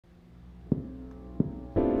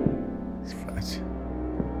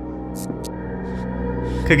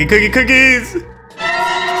Cookies!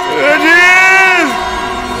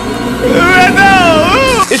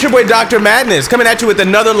 It's your boy Dr. Madness coming at you with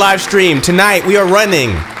another live stream. Tonight we are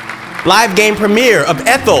running live game premiere of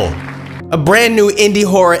Ethel, a brand new indie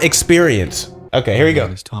horror experience. Okay, here we go.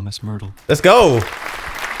 It's Thomas Myrtle. Let's go.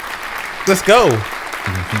 Let's go.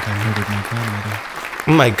 I think I murdered my grandmother.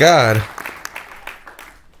 Oh my god.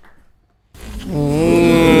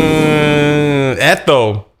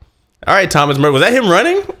 Ethel. All right, Thomas Myrtle. Was that him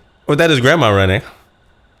running? Or was that his grandma running?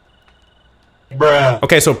 Bruh.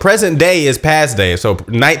 Okay, so present day is past day. So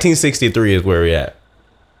 1963 is where we at.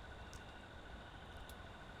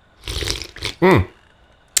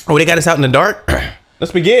 Oh, they got us out in the dark?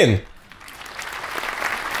 Let's begin.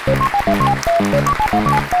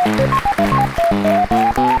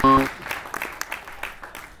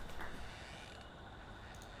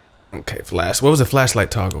 Okay, flash. What was the flashlight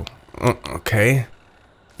toggle? Okay.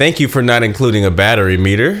 Thank you for not including a battery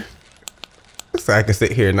meter. So I can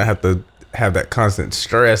sit here and not have to have that constant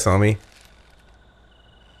stress on me.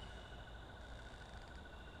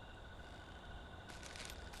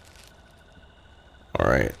 All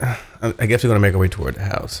right. I guess we're gonna make our way toward the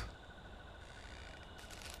house.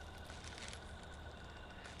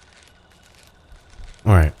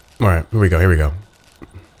 All right. Here we go.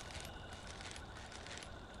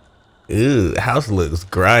 Ooh, the house looks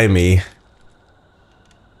grimy.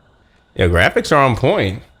 Yeah, graphics are on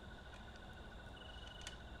point.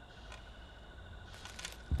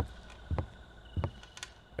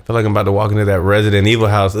 I feel like I'm about to walk into that Resident Evil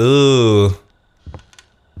house. Ooh.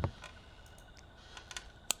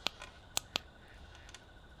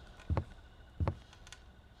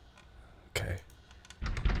 Okay.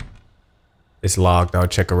 It's locked. I'll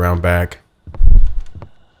check around back.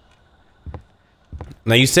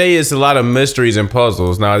 Now you say it's a lot of mysteries and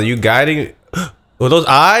puzzles. Now are you guiding? Well, those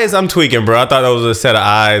eyes? I'm tweaking, bro. I thought that was a set of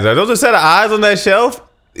eyes. Are those a set of eyes on that shelf?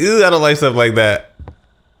 Ew, I don't like stuff like that.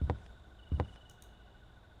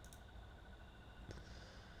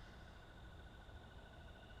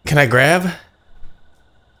 Can I grab?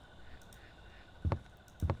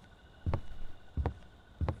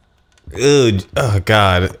 Ew, oh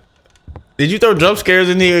God. Did you throw jump scares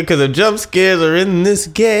in here? Because the jump scares are in this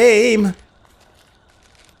game.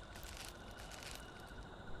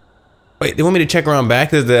 Wait, they want me to check around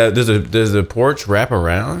back? Does the porch wrap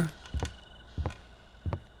around?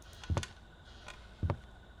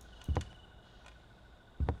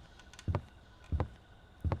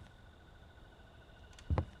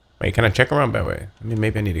 Wait, can I check around that way? I mean,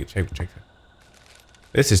 maybe I need to check.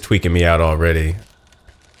 This is tweaking me out already.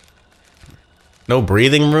 No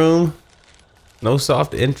breathing room. No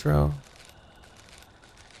soft intro.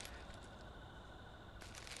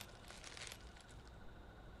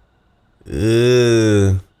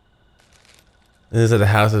 Ugh. This is the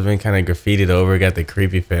house has been kind of graffitied over. Got the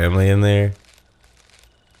creepy family in there.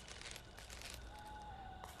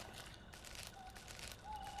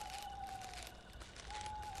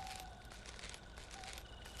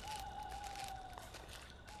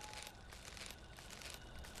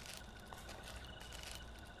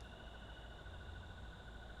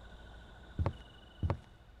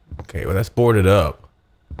 Okay, well that's boarded up.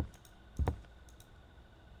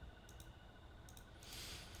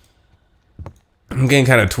 I'm getting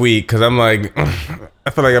kind of tweaked because I'm like,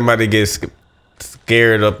 I feel like I'm about to get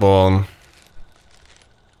scared up on.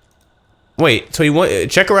 Wait, so you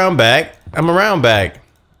want check around back? I'm around back.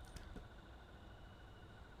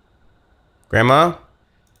 Grandma?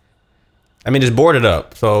 I mean, it's boarded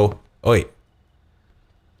up. So, oh wait.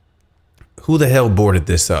 Who the hell boarded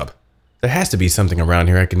this up? There has to be something around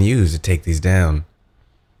here I can use to take these down.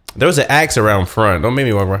 There was an axe around front. Don't make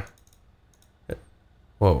me walk around.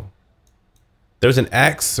 Whoa. There's an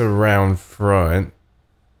axe around front.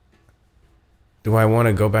 Do I want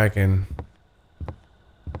to go back and...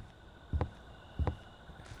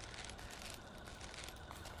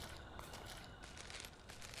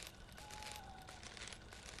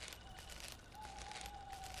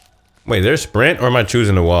 Wait, there's sprint or am I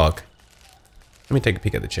choosing to walk? Let me take a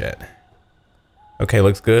peek at the chat. Okay,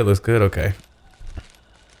 looks good, okay.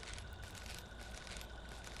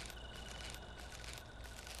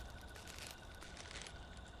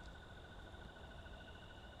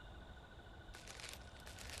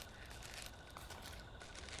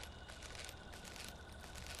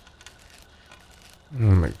 Oh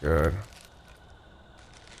my God.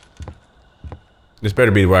 This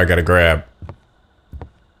better be where I gotta grab.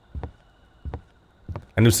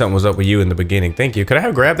 I knew something was up with you in the beginning. Thank you. Could I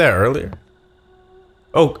have grabbed that earlier?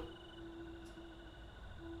 Oh.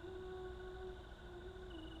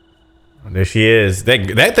 There she is. Is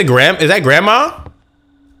that grandma?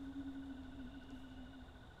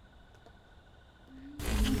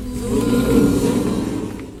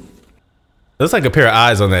 Looks like a pair of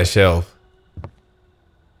eyes on that shelf.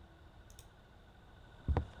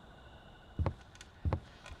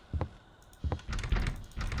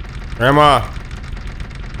 Grandma.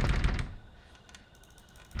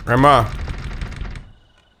 Grandma.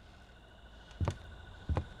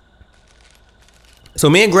 So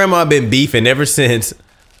me and grandma have been beefing ever since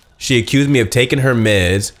she accused me of taking her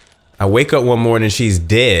meds. I wake up one morning, she's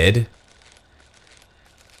dead.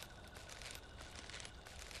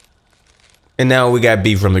 And now we got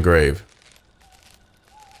beef from the grave.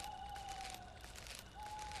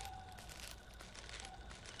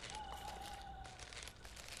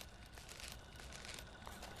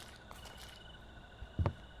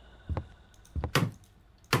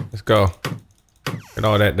 Let's go. Get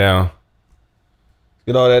all that down.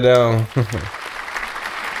 Get all that down.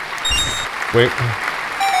 Wait.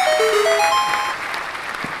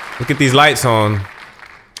 Look at these lights on.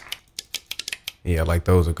 Yeah, like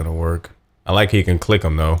those are gonna work. I like how you can click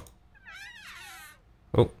them though.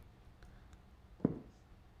 Oh.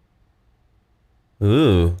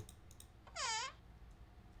 Ooh.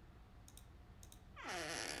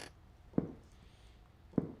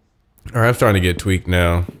 Alright, I'm starting to get tweaked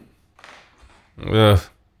now. Ugh.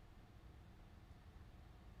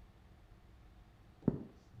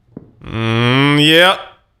 Yep.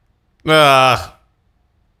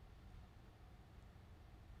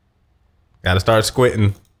 Gotta start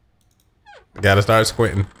squinting. Gotta start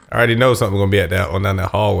squinting. I already know something's gonna be at that on down that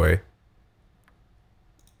hallway.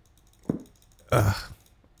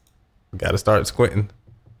 Gotta start squinting.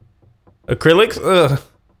 Acrylics? Ugh.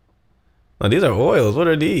 Oh, these are oils. What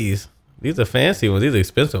are these? These are fancy ones. These are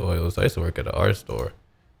expensive oils. I used to work at an art store.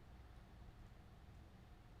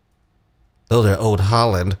 Those are Old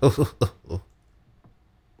Holland. All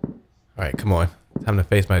right, come on. Time to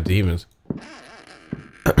face my demons.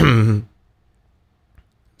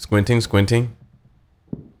 Squinting, squinting.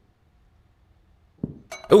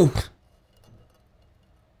 Ooh.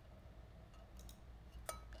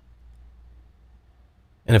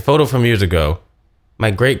 In a photo from years ago,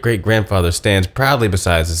 my great-great-grandfather stands proudly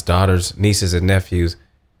beside his daughters, nieces, and nephews,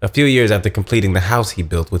 a few years after completing the house he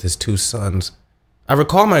built with his 2 sons. I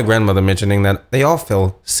recall my grandmother mentioning that they all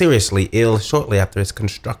fell seriously ill shortly after its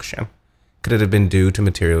construction. Could it have been due to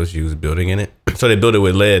materials used building in it? So they built it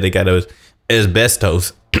with lead. They got those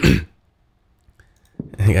asbestos.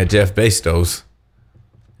 They got Jeff Bezos.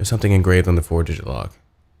 There's something engraved on the 4-digit lock.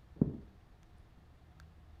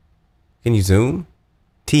 Can you zoom?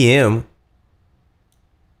 TM.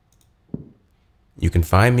 You can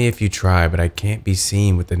find me if you try, but I can't be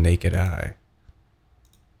seen with the naked eye.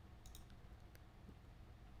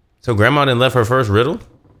 So grandma didn't left her first riddle?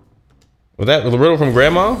 Was that the riddle from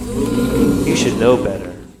grandma? You should know better.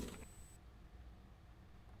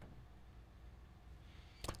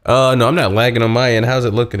 No, I'm not lagging on my end. How's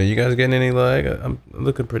it looking? Are you guys getting any lag? I'm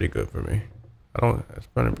looking pretty good for me. It's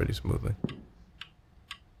running pretty smoothly.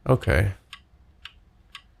 Okay.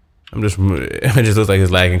 It just looks like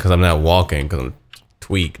it's lagging because I'm not walking, because I'm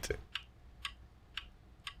tweaked.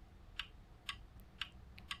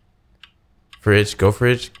 Fridge, go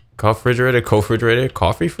fridge, cough refrigerator, co-refrigerator,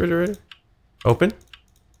 coffee refrigerator. Open.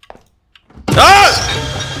 Ah!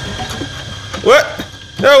 What?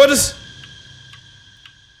 No, what is...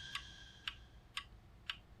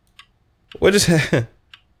 What just happened?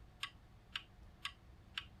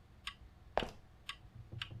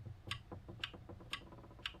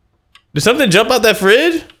 Did something jump out that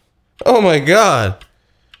fridge? Oh my god.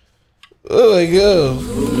 Oh my god.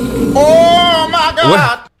 Oh my god.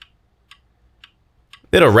 What?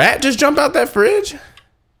 Did a rat just jump out that fridge?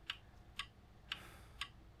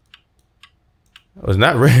 I was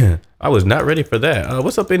not ready. I was not ready for that.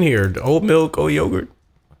 What's up in here? Old milk, old yogurt.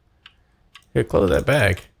 Here, close that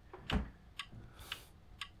bag.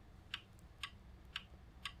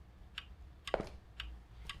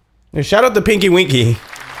 Hey, shout out to Pinky Winky.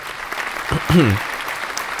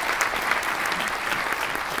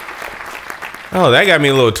 Oh, that got me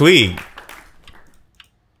a little tweaked.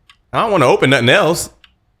 I don't want to open nothing else.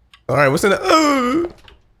 All right, what's in the...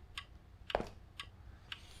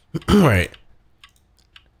 All right.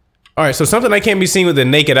 All right, so something I can't be seen with the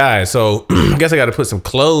naked eye. So I guess I got to put some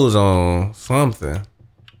clothes on, something.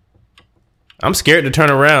 I'm scared to turn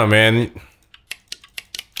around, man.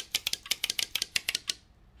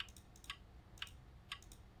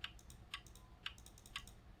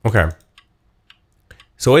 Okay.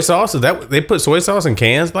 Soy sauce? Is that they put soy sauce in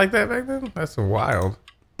cans like that back then? That's wild.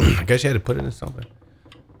 I guess you had to put it in something.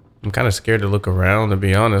 I'm kind of scared to look around, to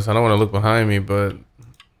be honest. I don't want to look behind me, but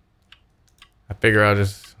I figure I'll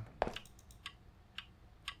just...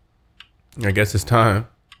 I guess it's time.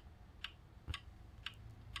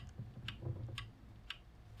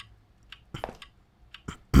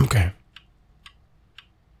 Okay.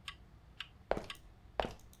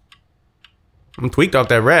 I'm tweaked off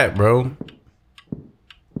that rat, bro.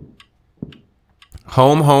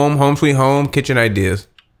 Home sweet home, kitchen ideas.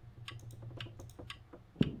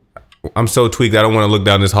 I'm so tweaked I don't want to look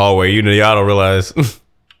down this hallway. You know, y'all don't realize.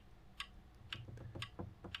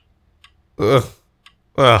 Ugh.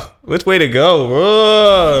 Which way to go?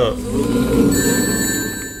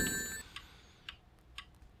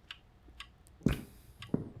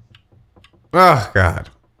 Oh, God.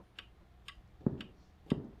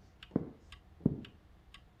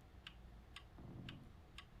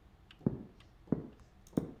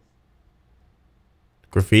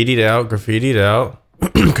 Graffitied out.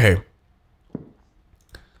 Okay.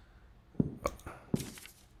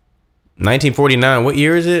 1949. What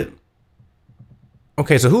year is it?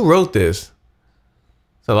 Okay, so who wrote this?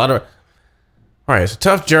 It's a lot of... All right, it's a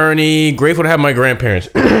tough journey. Grateful to have my grandparents.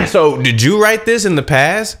 So, did you write this in the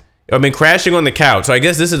past? I've been crashing on the couch. So I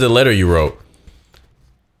guess this is the letter you wrote.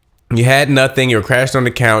 You had nothing. You were crashed on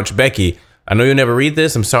the couch. Becky, I know you'll never read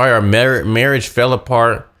this. I'm sorry our marriage fell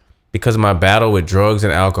apart because of my battle with drugs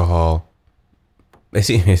and alcohol. Is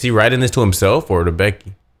he writing this to himself or to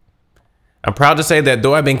Becky? I'm proud to say that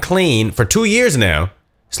though I've been clean for 2 years now,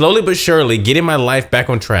 slowly but surely getting my life back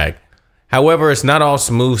on track. However, it's not all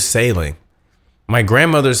smooth sailing. My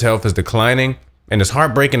grandmother's health is declining, and it's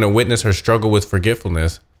heartbreaking to witness her struggle with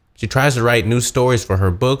forgetfulness. She tries to write new stories for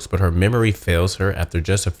her books, but her memory fails her after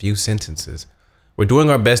just a few sentences. We're doing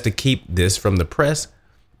our best to keep this from the press,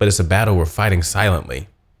 but it's a battle we're fighting silently.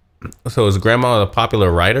 So is Grandma a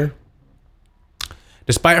popular writer?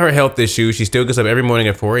 Despite her health issues, she still gets up every morning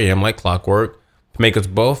at 4 a.m. like clockwork to make us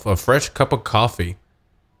both a fresh cup of coffee.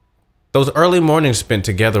 Those early mornings spent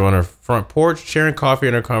together on her front porch, sharing coffee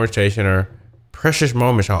and her conversation are precious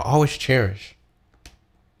moments I'll always cherish.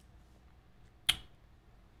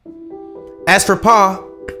 As for Pa,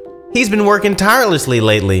 he's been working tirelessly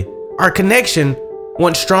lately. Our connection,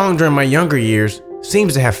 once strong during my younger years,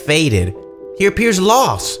 seems to have faded. He appears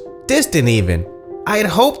lost, distant even. I had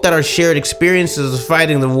hoped that our shared experiences of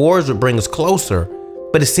fighting the wars would bring us closer,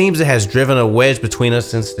 but it seems it has driven a wedge between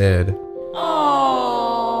us instead. Aww.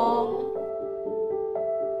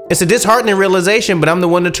 It's a disheartening realization, but I'm the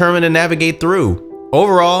one determined to navigate through.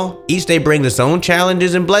 Overall, each day brings its own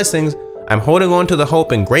challenges and blessings. I'm holding on to the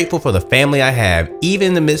hope and grateful for the family I have,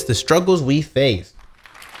 even amidst the struggles we face.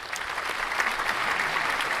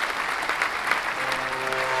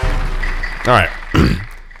 All right.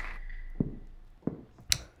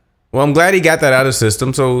 Well, I'm glad he got that out of the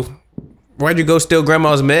system. So why'd you go steal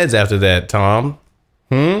Grandma's meds after that, Tom?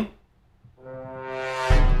 All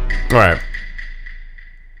right.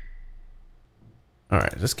 All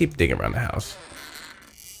right, let's keep digging around the house.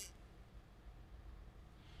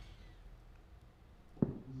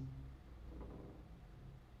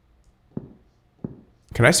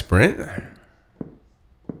 Can I sprint?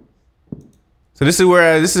 So this is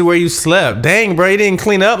where you slept. Dang, bro, you didn't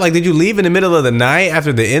clean up. Like, did you leave in the middle of the night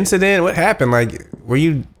after the incident? What happened? Like, were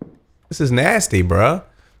you? This is nasty, bro.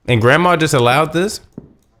 And Grandma just allowed this?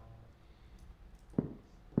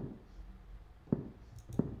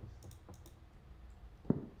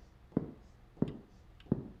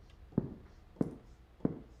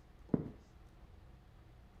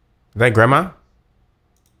 Is that Grandma?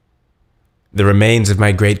 The remains of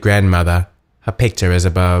my great-grandmother. Her picture is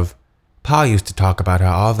above. Pa used to talk about her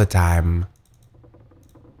all the time.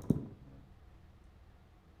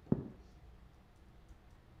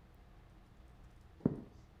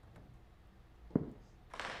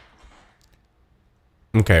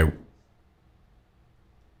 Okay.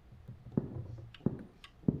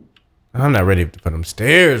 I'm not ready to put them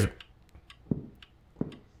stairs.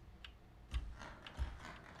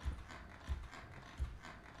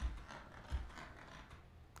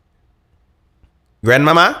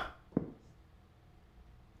 Grandmama?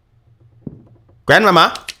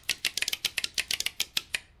 Grandmama?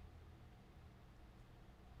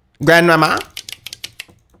 Grandmama?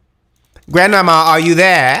 Grandmama, are you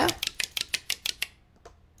there?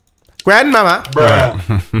 Grandmama?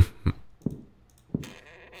 Bruh.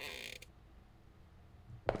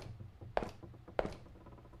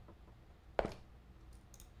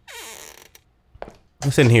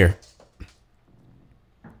 What's in here?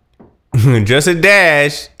 Just a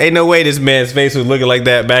dash. Ain't no way this man's face was looking like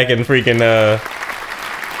that back in freaking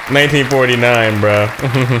 1949, bro.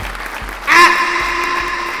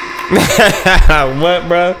 What,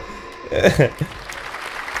 bro?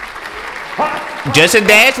 Just a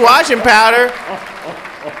dash washing powder.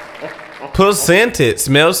 Scented.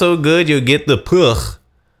 Smells so good you'll get the puch.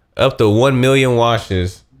 Up to 1 million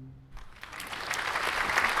washes.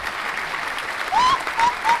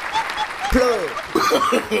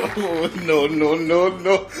 No, no, no,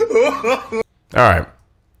 no. All right.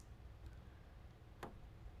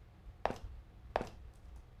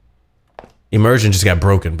 Immersion just got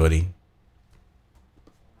broken, buddy.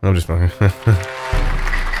 I'm just fucking.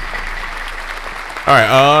 All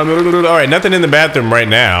right. Nothing in the bathroom right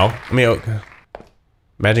now. I mean,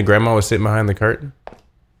 imagine Grandma was sitting behind the curtain.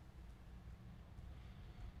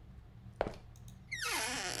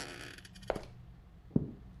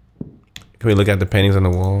 Can we look at the paintings on the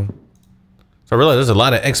wall? So I realize there's a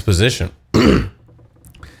lot of exposition.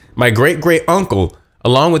 My great uncle,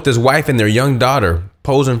 along with his wife and their young daughter,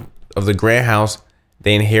 posing of the grand house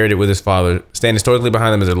they inherited with his father, standing stoically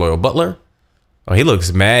behind them as their loyal butler. Oh, he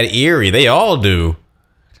looks mad eerie. They all do.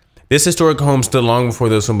 This historic home stood long before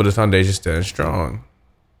those one, but its foundation stands strong.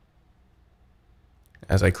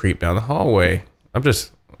 As I creep down the hallway, I'm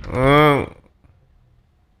just.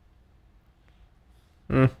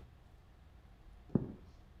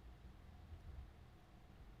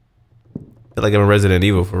 Feel like I'm a Resident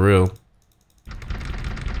Evil for real.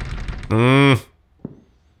 Oh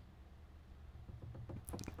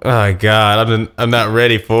my god, I'm not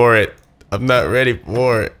ready for it. I'm not ready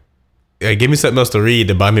for it. Yeah, give me something else to read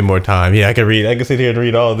to buy me more time. Yeah, I can read. I can sit here and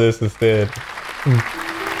read all this instead.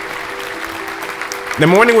 The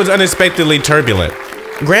morning was unexpectedly turbulent.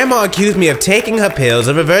 Grandma accused me of taking her pills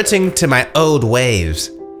and reverting to my old ways.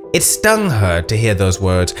 It stung her to hear those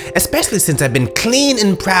words, especially since I've been clean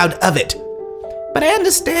and proud of it. But I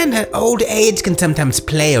understand that old age can sometimes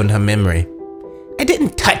play on her memory. I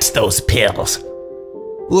didn't touch those pills.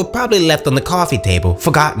 We were probably left on the coffee table,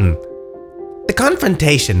 forgotten. The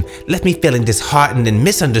confrontation left me feeling disheartened and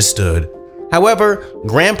misunderstood. However,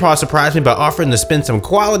 Grandpa surprised me by offering to spend some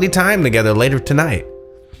quality time together later tonight.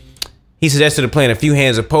 He suggested playing a few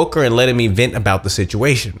hands of poker and letting me vent about the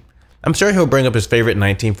situation. I'm sure he'll bring up his favorite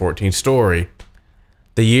 1914 story.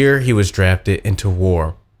 The year he was drafted into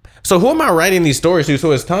war. So who am I writing these stories to?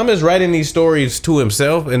 So is Thomas writing these stories to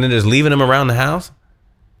himself and then just leaving them around the house?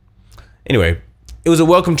 Anyway, it was a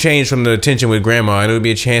welcome change from the tension with Grandma, and it would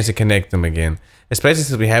be a chance to connect them again, especially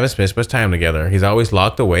since we haven't spent much time together. He's always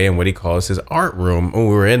locked away in what he calls his art room when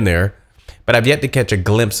we were in there, but I've yet to catch a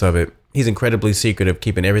glimpse of it. He's incredibly secretive,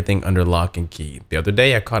 keeping everything under lock and key. The other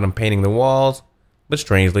day, I caught him painting the walls, but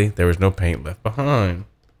strangely, there was no paint left behind.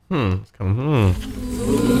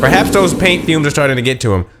 Perhaps those paint fumes are starting to get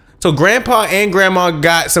to him. So Grandpa and Grandma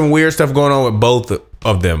got some weird stuff going on with both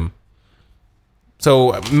of them.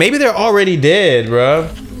 So maybe they're already dead,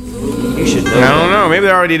 bruh. You should know. I don't know. Maybe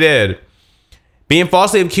they're already dead. Being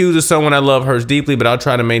falsely accused of someone I love hurts deeply, but I'll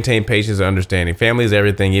try to maintain patience and understanding. Family is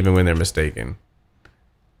everything, even when they're mistaken.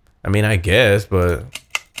 I mean, I guess, but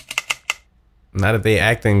not if they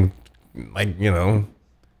acting like, you know,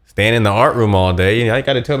 staying in the art room all day. You know, you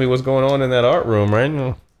gotta tell me what's going on in that art room, right?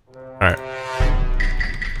 All right.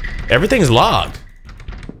 Everything's locked.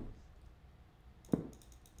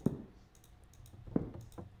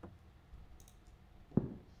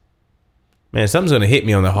 Man, something's gonna hit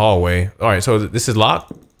me on the hallway. All right, so this is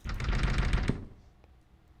locked.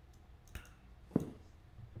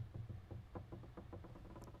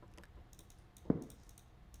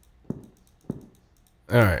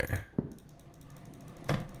 All right.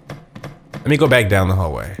 Let me go back down the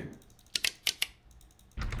hallway.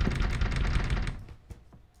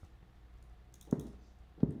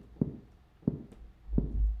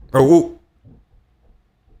 Oh. Ooh.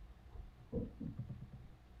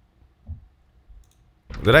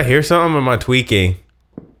 Did I hear something? Or am I tweaking?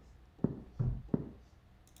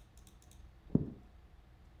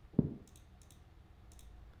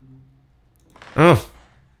 Oh.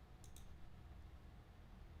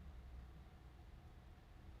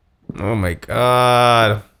 Oh my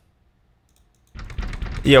god.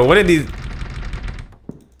 Yo, what are these?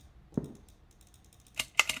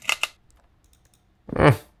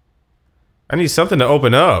 I need something to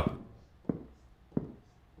open up.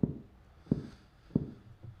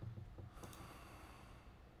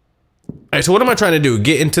 Alright, so what am I trying to do?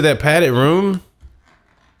 Get into that padded room?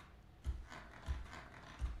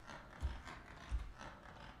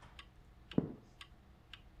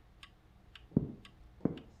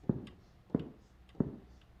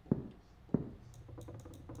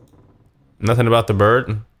 Nothing about the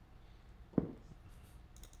bird?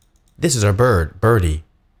 This is our bird, Birdie.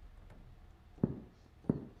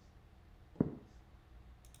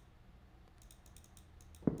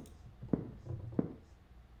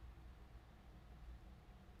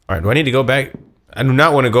 Alright, do I need to go back? I do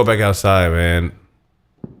not want to go back outside, man.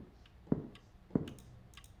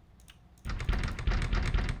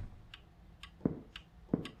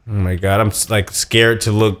 Oh my god, I'm like scared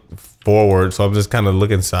to look forward, so I'm just kind of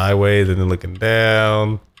looking sideways and then looking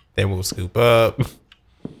down. Then we'll scoop up.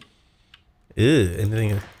 Ew,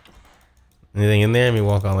 anything in there? Let me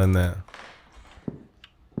walk all in there.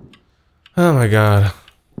 Oh my god.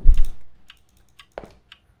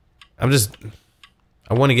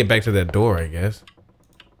 I want to get back to that door, I guess.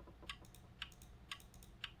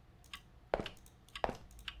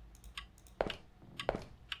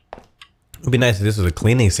 It would be nice if this was a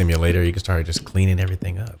cleaning simulator. You could start just cleaning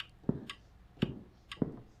everything up.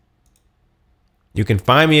 You can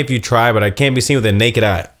find me if you try, but I can't be seen with a naked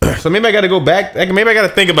eye. So maybe I got to go back. Maybe I got to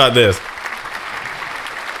think about this.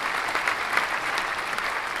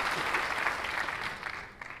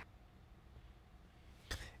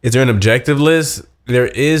 Is there an objective list? There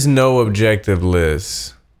is no objective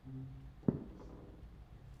list.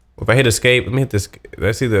 If I hit escape, let me hit this. Did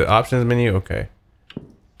I see the options menu? Okay.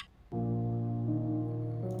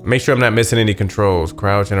 Make sure I'm not missing any controls.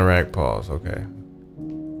 Crouch, interact, pause. Okay.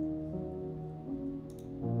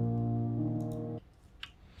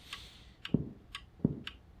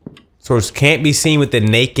 So it can't be seen with the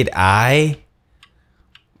naked eye.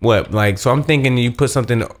 What, like, so I'm thinking you put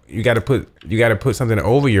something, you gotta put something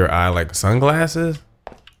over your eye, like sunglasses.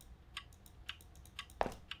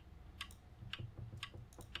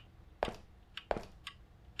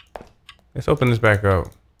 Let's open this back up.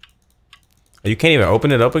 You can't even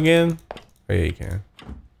open it up again? Oh yeah, you can.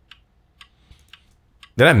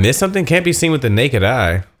 Did I miss something? Can't be seen with the naked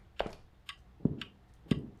eye.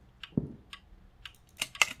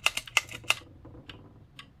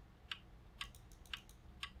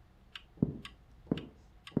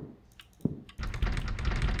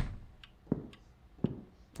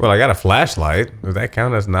 Well, I got a flashlight. Does that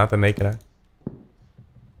count as not the naked eye?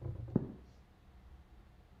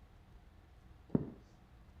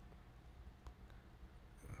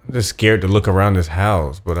 I'm just scared to look around this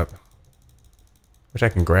house, but I wish I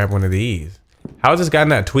can grab one of these. How has this guy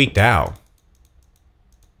not tweaked out?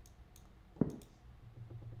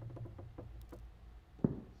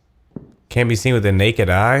 Can't be seen with the naked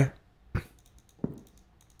eye.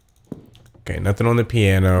 Okay, nothing on the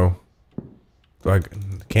piano. So I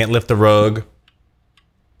can't lift the rug.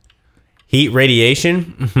 Heat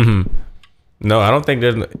radiation? No, I don't think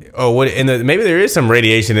there's. Oh, what? Maybe there is some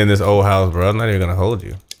radiation in this old house, bro. I'm not even gonna hold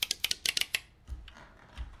you.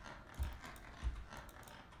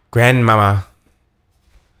 Grandmama.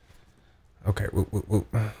 Okay. Whoop, whoop,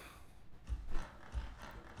 whoop.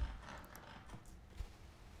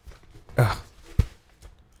 Ugh.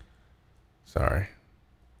 Sorry.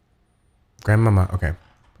 Grandmama. Okay.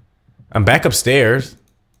 I'm back upstairs.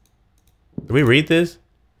 Did we read this?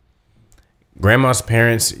 Grandma's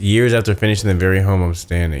parents, years after finishing the very home I'm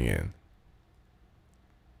standing in.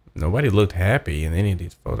 Nobody looked happy in any of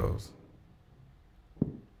these photos.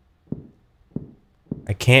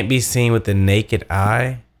 I can't be seen with the naked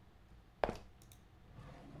eye.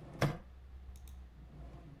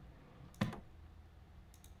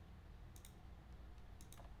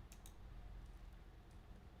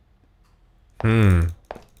 Are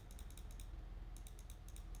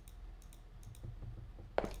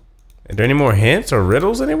there any more hints or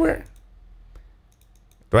riddles anywhere?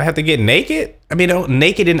 Do I have to get naked? I mean,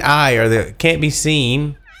 naked in eye or the can't be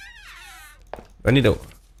seen. I need to.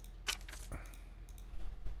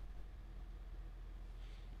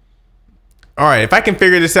 All right, if I can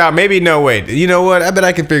figure this out, maybe no, wait. You know what? I bet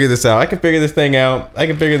I can figure this out. I can figure this thing out. I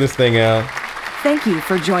can figure this thing out. Thank you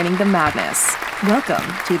for joining the madness. Welcome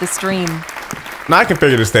to the stream. No, I can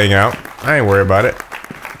figure this thing out. I ain't worried about it.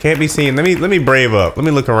 Can't be seen. Let me brave up. Let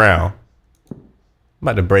me look around. I'm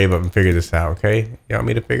about to brave up and figure this out, okay? You want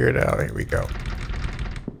me to figure it out? Here we go.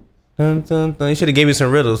 Dun, dun, dun. You should have gave me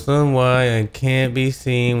some riddles. Some why I can't be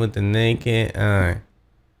seen with the naked eye.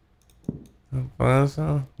 I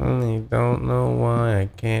don't know why I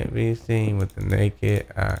can't be seen with the naked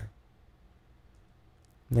eye.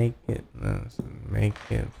 Naked, make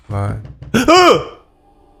it fly.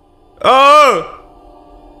 Oh!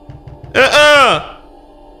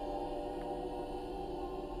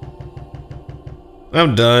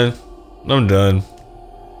 I'm done. I'm done.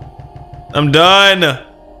 I'm done.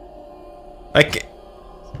 I can't.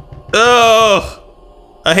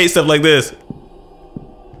 Oh! I hate stuff like this.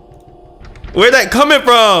 Where'd that coming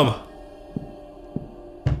from?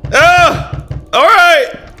 Oh!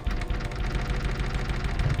 Alright!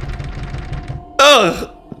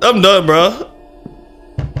 Oh! I'm done, bro.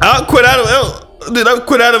 I'll quit out of. Dude, I'll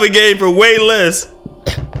quit out of a game for way less.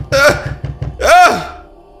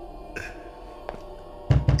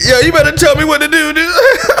 Yo, you better tell me what to do, dude.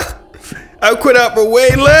 I quit out for way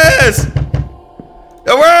less.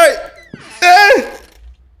 All right.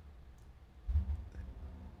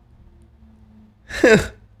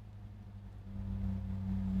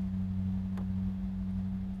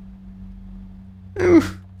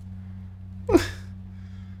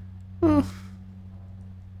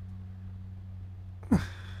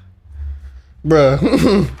 Bruh.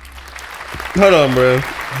 Hold on, bruh.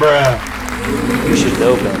 Bruh. You should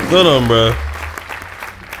know better. Hold on, bruh.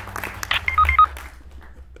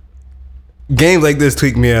 Games like this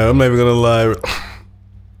tweak me out. I'm not even gonna lie.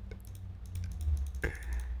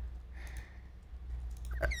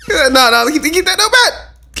 No, keep that notepad.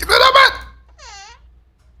 Keep that notepad.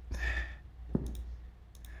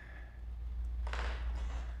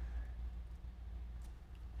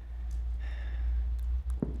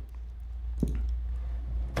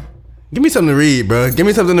 Give me something to read, bro. Give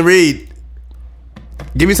me something to read.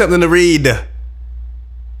 Give me something to read. It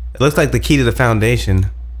looks like the key to the foundation.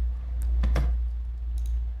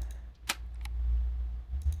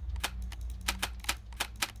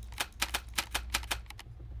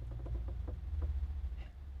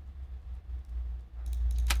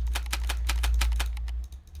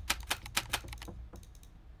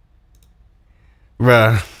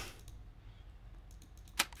 Bruh.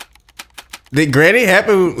 Did Granny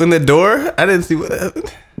happen in the door? I didn't see what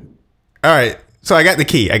happened. All right, so I got the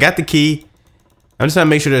key. I'm just trying to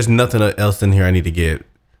make sure there's nothing else in here I need to get.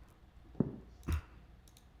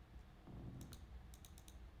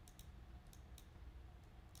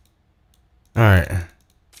 All right.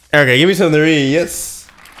 Okay, give me something to read. Yes.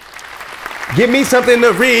 Give me something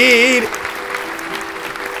to read.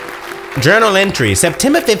 Journal entry,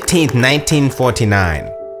 September 15th,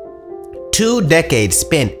 1949. 2 decades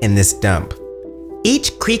spent in this dump.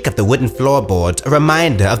 Each creak of the wooden floorboards a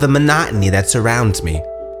reminder of the monotony that surrounds me.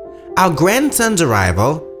 Our grandson's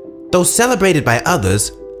arrival, though celebrated by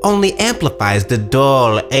others, only amplifies the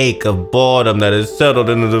dull ache of boredom that has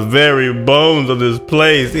settled into the very bones of this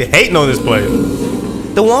place. You're hating on this place.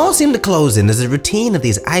 The walls seem to close in as the routine of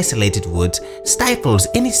these isolated woods stifles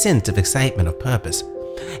any sense of excitement or purpose.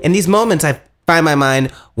 In these moments, I find my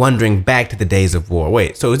mind wandering back to the days of war.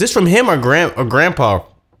 Wait, so is this from him or Grandpa?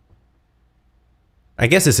 I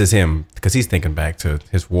guess this is him because he's thinking back to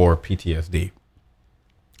his war PTSD.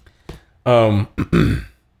 A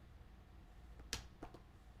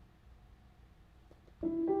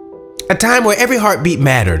time where every heartbeat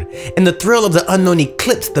mattered and the thrill of the unknown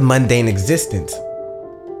eclipsed the mundane existence.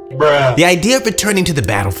 Bruh. The idea of returning to the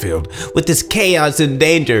battlefield with this chaos and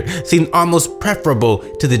danger seemed almost preferable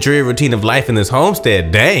to the dreary routine of life in this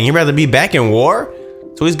homestead. Dang, he'd rather be back in war?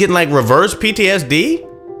 So he's getting like reverse PTSD?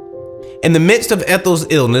 In the midst of Ethel's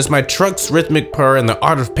illness, my truck's rhythmic purr and the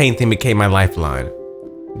art of painting became my lifeline,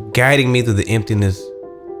 guiding me through the emptiness.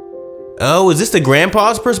 Oh, is this the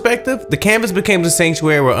grandpa's perspective? The canvas became the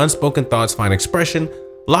sanctuary where unspoken thoughts find expression,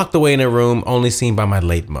 locked away in a room only seen by my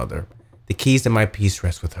late mother. The keys to my peace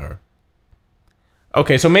rest with her.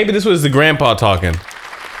 Okay, so maybe this was the grandpa talking.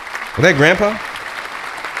 Was that grandpa?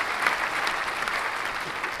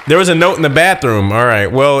 There was a note in the bathroom. All right,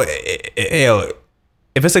 well,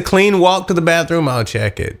 if it's a clean walk to the bathroom, I'll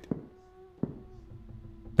check it.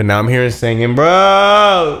 But now I'm hearing singing,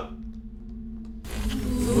 bro.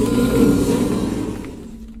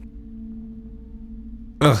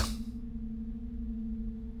 Ugh.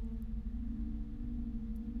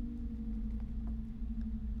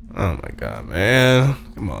 Oh my God, man.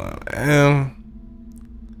 Come on, man.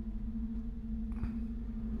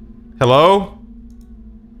 Hello?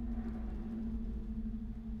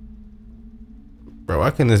 Bro,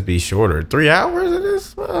 why couldn't this be shorter? 3 hours of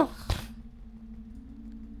this? Well,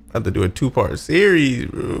 I have to do a 2-part series,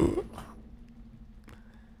 bro.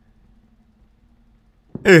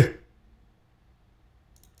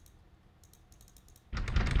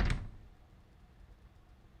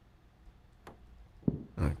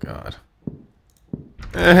 Oh God.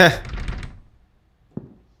 Let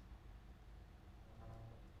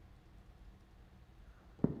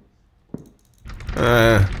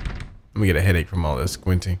me get a headache from all this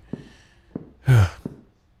squinting. All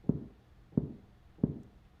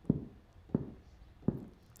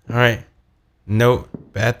right. Note,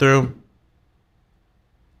 bathroom.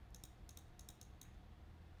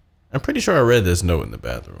 I'm pretty sure I read this note in the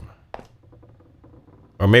bathroom.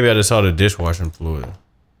 Or maybe I just saw the dishwashing fluid.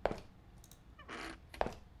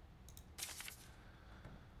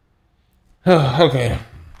 Okay.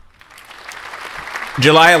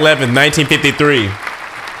 July 11th, 1953.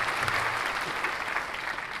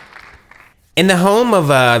 In the home of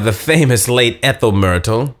the famous late Ethel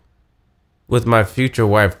Myrtle, with my future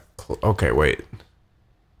wife. Okay, wait.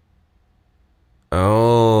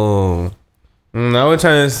 Oh. Now we're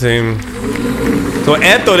trying to see. So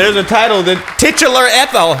Ethel, there's a title, the titular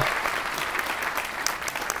Ethel.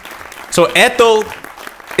 So Ethel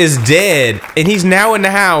is dead, and he's now in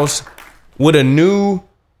the house with a new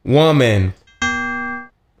woman.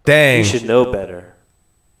 Dang. You should know better.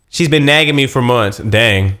 She's been nagging me for months.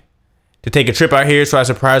 Dang. To take a trip out here, so I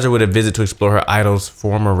surprised her with a visit to explore her idol's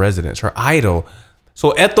former residence. Her idol.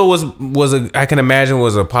 So Ethel I can imagine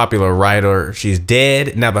was a popular writer. She's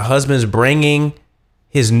dead. Now the husband's bringing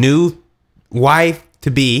his new wife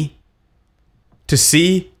to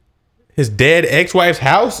see his dead ex-wife's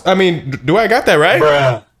house. I mean, do I got that right?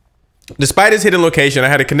 Bruh. Despite his hidden location, I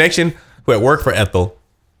had a connection who had worked for Ethel.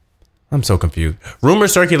 I'm so confused.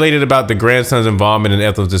 Rumors circulated about the grandson's involvement in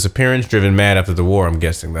Ethel's disappearance, driven mad after the war, I'm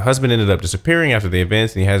guessing. The husband ended up disappearing after the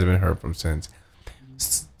events, and he hasn't been heard from since.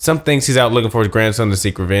 Some thinks he's out looking for his grandson to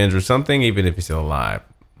seek revenge or something, even if he's still alive.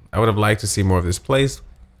 I would have liked to see more of this place,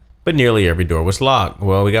 but nearly every door was locked.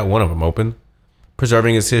 Well, we got one of them open.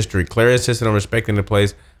 Preserving its history. Claire insisted on respecting the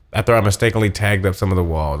place after I mistakenly tagged up some of the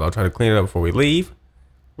walls. I'll try to clean it up before we leave.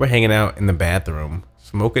 We're hanging out in the bathroom,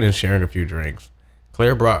 smoking and sharing a few drinks.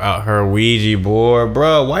 Claire brought out her Ouija board.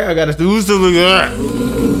 Bro, why I gotta do something like that?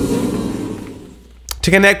 To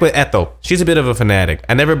connect with Ethel. She's a bit of a fanatic.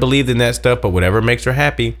 I never believed in that stuff, but whatever makes her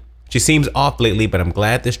happy. She seems off lately, but I'm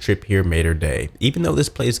glad this trip here made her day. Even though this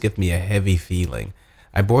place gives me a heavy feeling.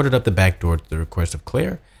 I boarded up the back door at the request of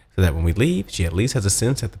Claire, so that when we leave, she at least has a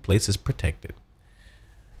sense that the place is protected.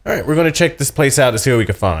 All right, we're gonna check this place out to see what we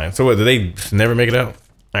can find. So what, did they never make it out?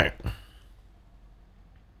 All right.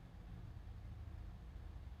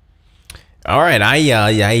 All right, I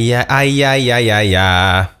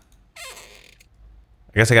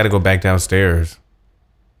guess I gotta go back downstairs.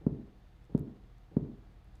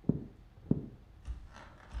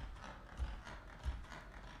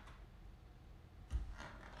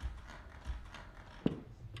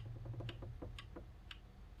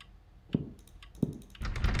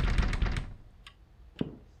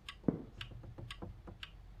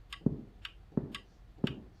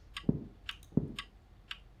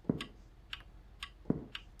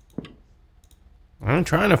 I'm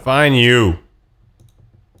trying to find you.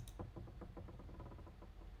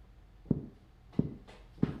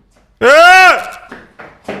 Ah!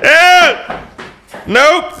 Ah!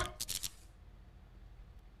 Nope.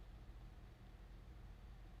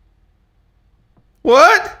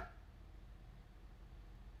 What?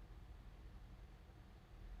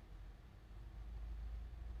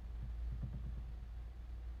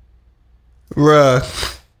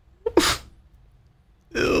 Bruh.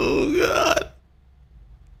 Oh, God.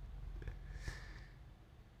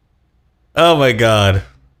 Oh, my God.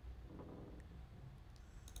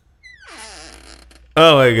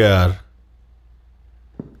 Oh, my God.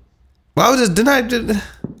 Why was this? Didn't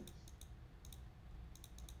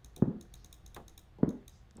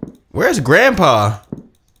Where's Grandpa?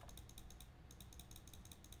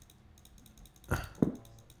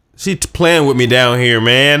 She's playing with me down here,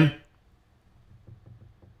 man.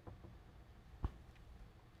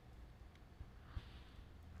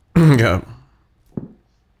 Yeah.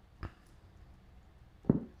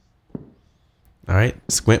 All right,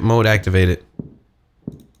 squint mode activated.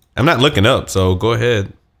 I'm not looking up, so go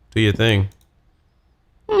ahead, do your thing.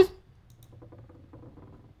 I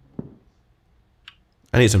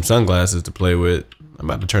need some sunglasses to play with. I'm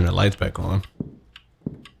about to turn the lights back on.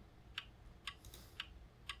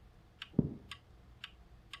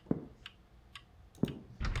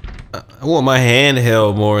 I want my hand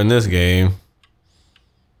held more in this game.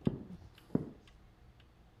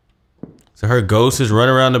 So her ghost is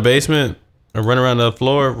running around the basement? Or run around the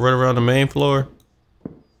floor? Run around the main floor?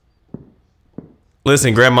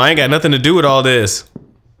 Listen, Grandma, I ain't got nothing to do with all this.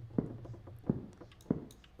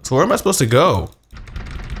 So where am I supposed to go?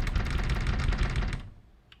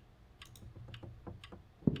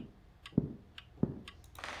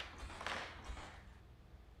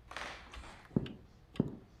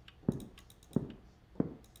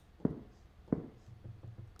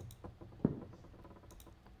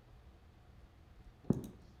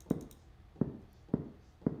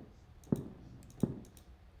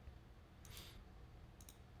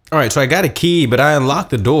 All right, so I got a key, but I unlocked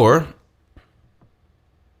the door.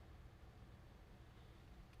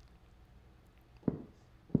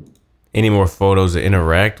 Any more photos to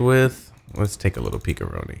interact with? Let's take a little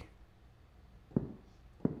peek-a-roni.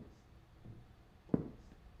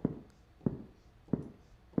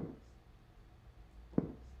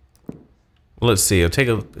 Let's see. I'll take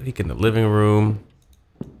a peek in the living room.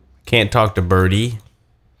 Can't talk to Birdie.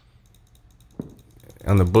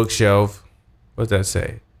 On the bookshelf. What does that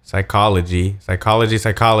say? Psychology. Psychology,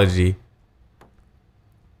 psychology.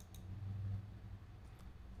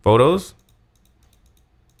 Photos?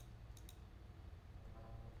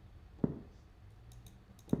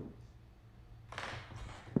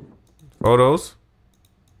 Photos?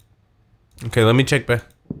 Okay, let me check back.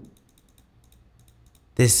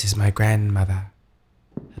 This is my grandmother.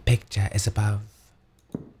 The picture is above.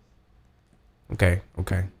 Okay,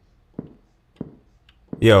 okay.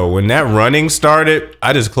 Yo, when that running started,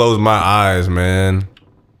 I just closed my eyes, man.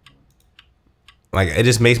 Like, it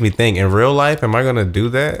just makes me think, in real life, am I gonna do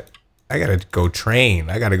that? I gotta go train.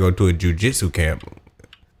 I gotta go to a jujitsu camp.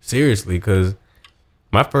 Seriously, because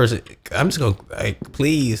my first, I'm just gonna, like,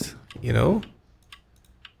 please, you know?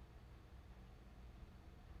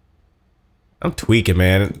 I'm tweaking,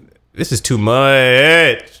 man. This is too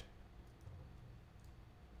much.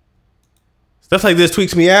 Stuff like this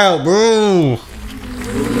tweaks me out, bro.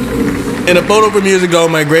 In a photo from years ago,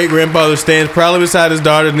 my great-grandfather stands proudly beside his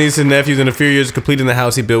daughters, nieces, and nephews in a few years completing the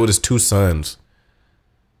house he built with his 2 sons.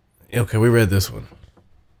 Okay, we read this one.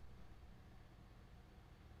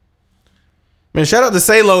 Man, shout out to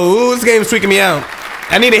Salo. Ooh, this game's tweaking me out.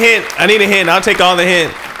 I need a hint. I need a hint. I'll take all the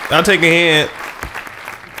hint. I'll take a hint.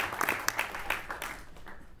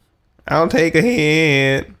 I'll take a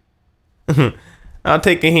hint. I'll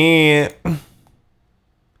take a hint.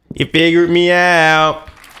 You figured me out.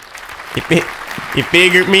 You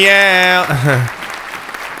figured me out.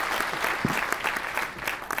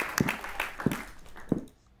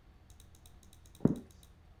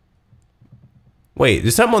 Wait,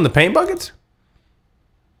 there's something on the paint buckets?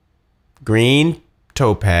 Green,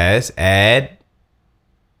 topaz, add.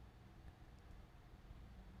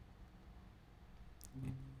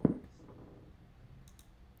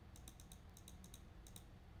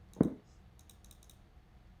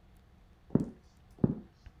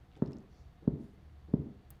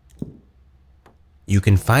 You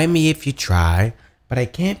can find me if you try, but I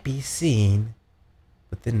can't be seen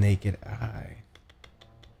with the naked eye.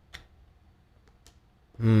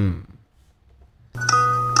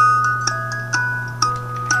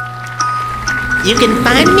 You can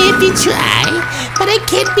find me if you try, but I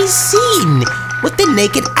can't be seen with the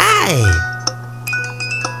naked eye.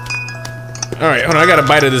 All right, hold on. I got a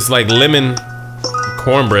bite of this like lemon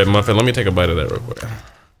cornbread muffin. Let me take a bite of that real quick.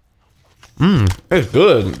 It's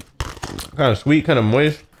good. Kind of sweet, kind of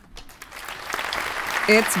moist.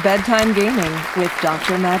 It's bedtime gaming with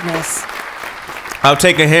Dr. Madness. I'll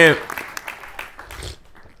take a hint.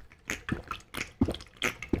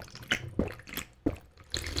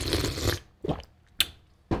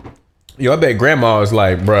 Yo, I bet grandma is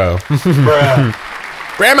like, bro. Bruh.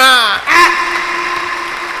 Grandma! Ah!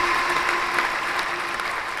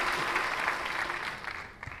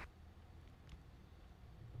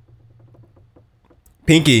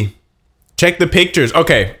 Pinky. Check the pictures.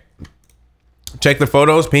 Okay. Check the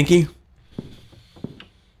photos, Pinky.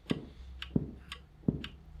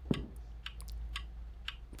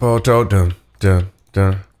 Photo dun dun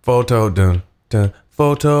dun. Photo dun dun.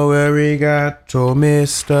 Photo arigato,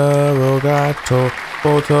 Mr. Rogato.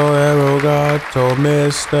 Photo arigato,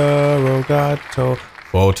 Mr. Rogato.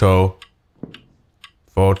 Photo.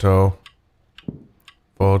 Photo.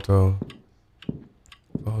 Photo.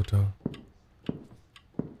 Photo.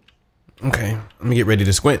 Okay, let me get ready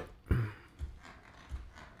to squint.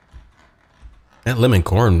 That lemon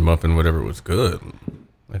corn muffin, whatever, was good.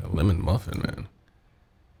 Like a lemon muffin, man.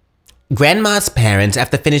 Grandma's parents,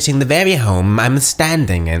 after finishing the very home I'm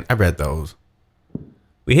standing in. I read those.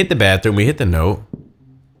 We hit the bathroom, we hit the note.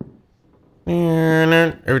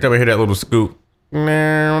 Every time I hear that little scoop.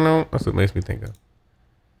 That's what it makes me think of.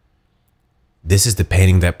 This is the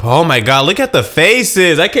painting that, oh my God, look at the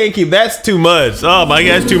faces. I can't keep, that's too much. Oh my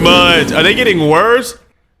God, that's too much. Are they getting worse?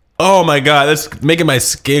 Oh my God, that's making my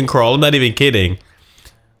skin crawl. I'm not even kidding.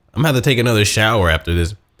 I'm gonna have to take another shower after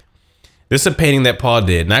this. This is a painting that Paul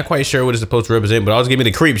did. Not quite sure what it's supposed to represent, but always give me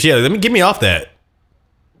the creeps. Yeah, get me off that.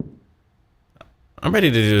 I'm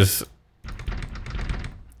ready to just,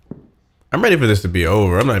 I'm ready for this to be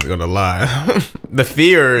over. I'm not even gonna lie. The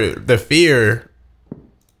fear.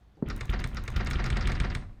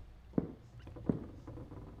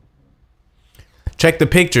 Check the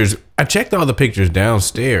pictures. I checked all the pictures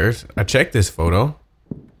downstairs. I checked this photo.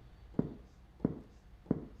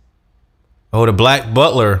 Oh, the black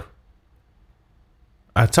butler.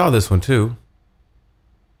 I saw this one too.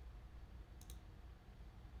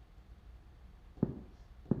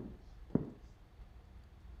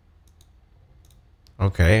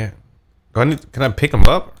 Okay. Can I pick him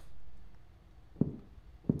up?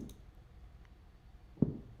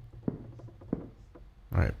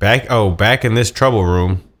 All right, back in this trouble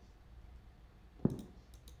room.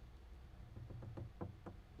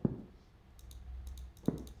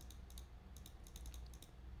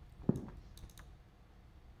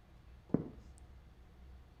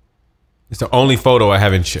 It's the only photo I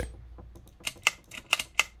haven't checked.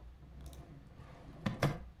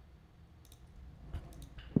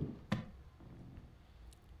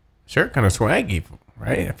 Sure, kind of swaggy,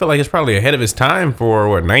 right? I feel like it's probably ahead of his time for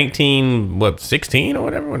what 16 or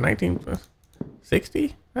whatever. What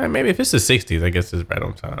 1960? Maybe if it's the 60s, I guess it's right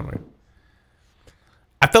on time. Like,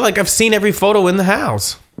 I feel like I've seen every photo in the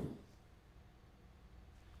house.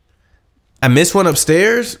 I missed one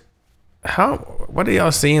upstairs. What are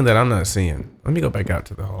y'all seeing that I'm not seeing? Let me go back out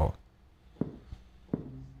to the hall.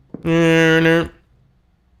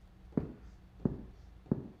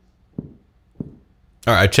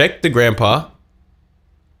 All right, I checked the grandpa.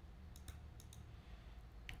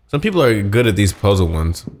 Some people are good at these puzzle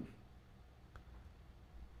ones.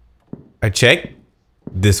 I checked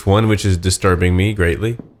this one, which is disturbing me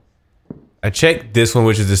greatly. I checked this one,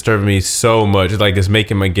 which is disturbing me so much. It's like it's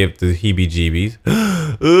making my gift the heebie-jeebies.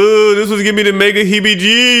 Oh, this was giving me the mega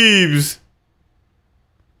heebie-jeebs.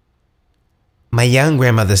 My young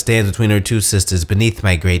grandmother stands between her two sisters beneath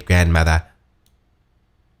my great-grandmother.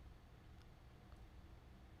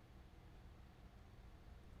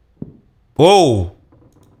 Whoa.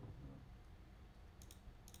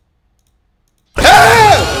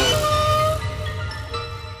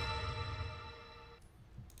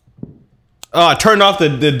 Oh, I turned off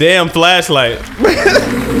the damn flashlight.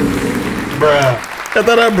 Bruh. I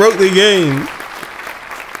thought I broke the game.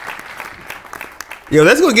 Yo,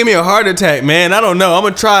 that's gonna give me a heart attack, man. I don't know. I'm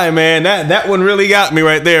gonna try, man. That one really got me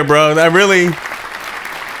right there, bro. Y'all really.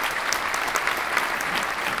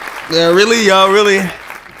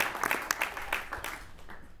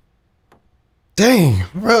 Dang,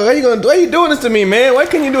 bro, why you doing this to me, man? Why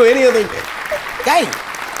couldn't you do any other? Dang.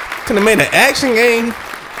 Could have made an action game.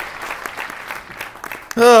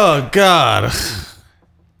 Oh God.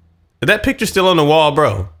 Is that picture still on the wall,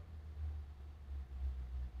 bro?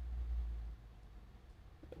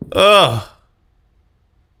 Ugh.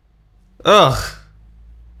 Ugh.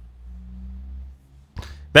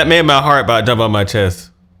 That made my heart about jump on my chest.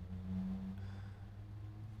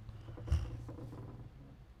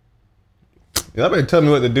 Y'all better tell me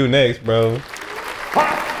what to do next, bro.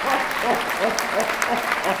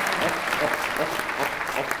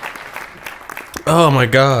 Oh my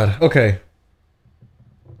God. Okay.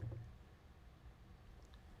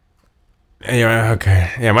 Yeah,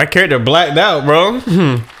 okay. Yeah, my character blacked out, bro.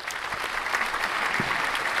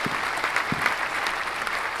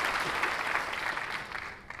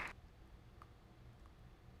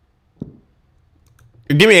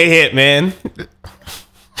 Give me a hint, man.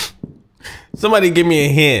 Somebody give me a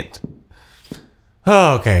hint.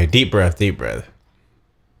 Oh, okay, deep breath, deep breath.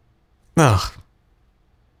 Oh.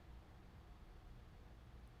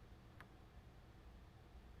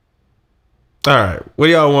 All right, what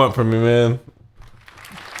do y'all want from me, man?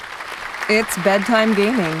 It's bedtime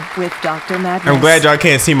gaming with Dr. Madness. I'm glad y'all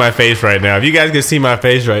can't see my face right now. If you guys can see my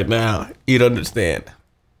face right now, you'd understand.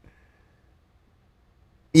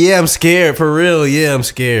 Yeah, I'm scared, for real. Yeah, I'm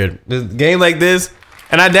scared. This game like this.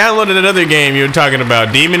 And I downloaded another game you were talking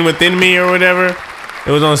about, Demon Within Me or whatever.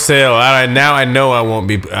 It was on sale. Now I know I won't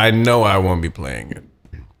be playing it.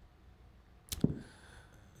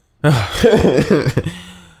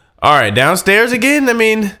 All right, downstairs again? I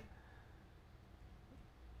mean,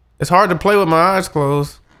 it's hard to play with my eyes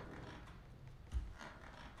closed.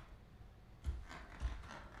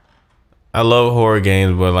 I love horror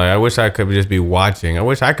games, but like I wish I could just be watching. I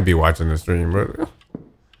wish I could be watching the stream, but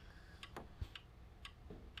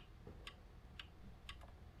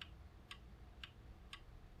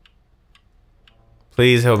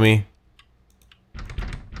please help me.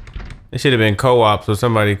 It should have been co-op so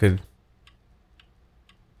somebody could.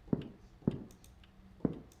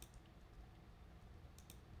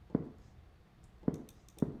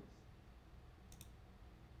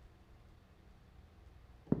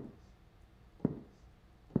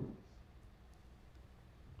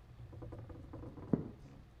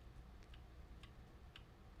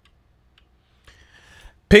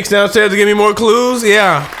 Pics downstairs to give me more clues?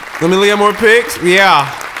 Yeah. Let me leave more pics? Yeah.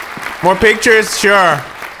 More pictures? Sure.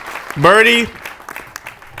 Birdie.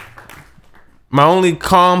 My only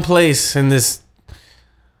calm place in this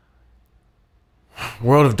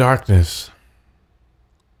world of darkness.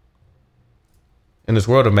 In this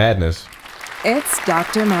world of madness. It's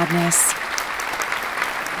Dr. Madness.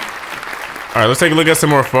 All right, let's take a look at some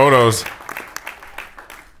more photos.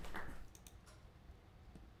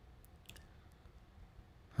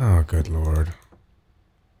 Oh, good Lord.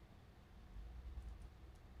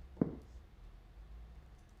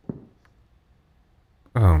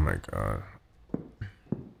 Oh my God.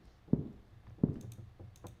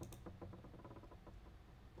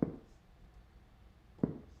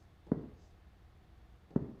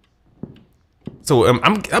 So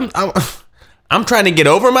I'm trying to get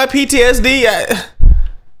over my PTSD.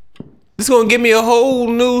 This is gonna give me a whole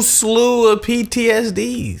new slew of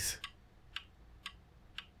PTSDs.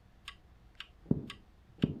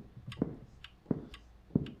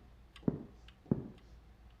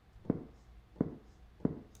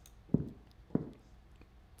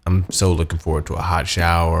 I'm so looking forward to a hot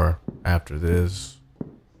shower after this.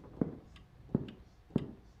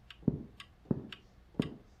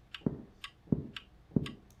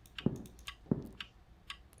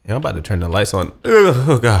 Yeah, I'm about to turn the lights on.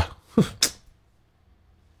 Oh God.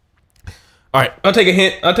 All right, I'll take a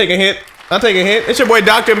hint. I'll take a hint. I'll take a hint. It's your boy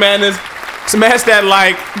Dr. Madness. Smash that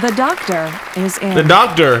like. The doctor is in. The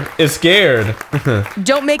doctor is scared.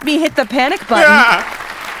 Don't make me hit the panic button. Yeah.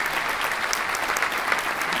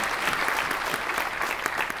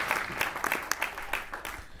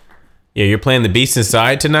 Yeah, you're playing The Beast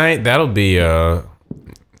Inside tonight? That'll be,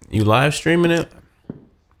 you live streaming it?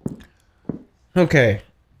 Okay.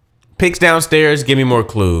 Pics downstairs, give me more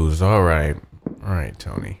clues. All right. All right,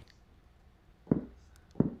 Tony.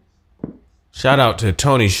 Shout out to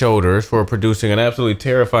Tony Shoulders for producing an absolutely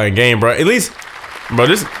terrifying game, bro. At least, bro,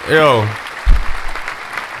 this, yo.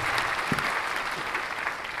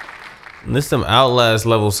 This some Outlast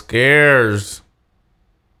level scares.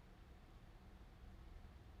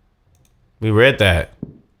 We read that.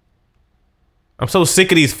 I'm so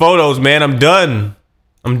sick of these photos, man. I'm done.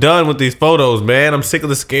 I'm done with these photos, man. I'm sick of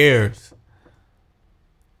the scares.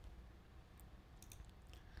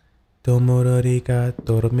 Domo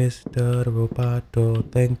arigato, Mr.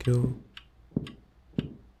 Roboto. Thank you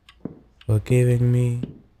for giving me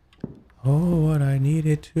what I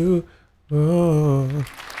needed to. What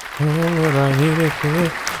I needed to.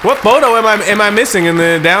 What photo am I missing in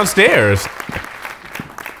the downstairs?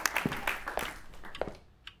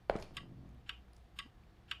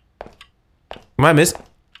 Am I missing?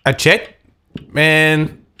 I checked?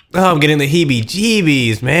 Man. Oh, I'm getting the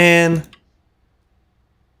heebie-jeebies, man.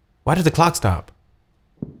 Why did the clock stop?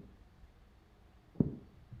 Oh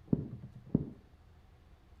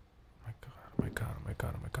my God, oh my God, oh my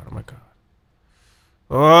God, oh my God, oh my God.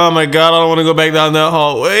 Oh my God, I don't want to go back down that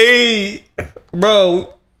hallway.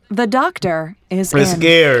 Bro. The doctor is I'm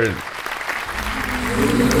scared.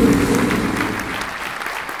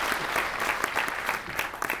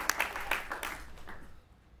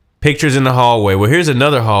 Pictures in the hallway. Well, here's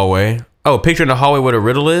another hallway. Oh, picture in the hallway where the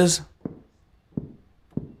riddle is?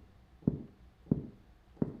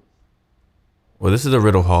 Well, this is the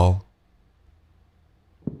riddle hall.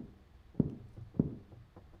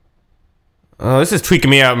 Oh, this is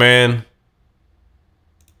tweaking me out, man.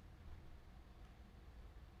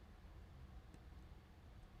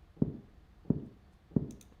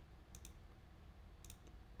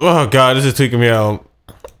 Oh, God, this is tweaking me out.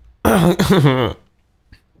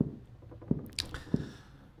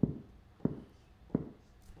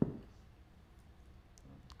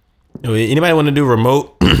 Anybody want to do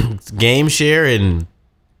remote game share and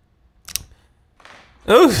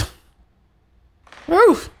oof.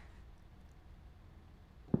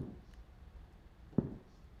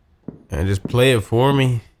 And just play it for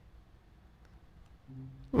me.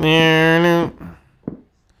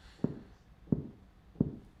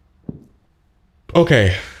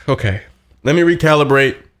 Okay. Let me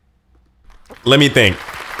recalibrate. Let me think.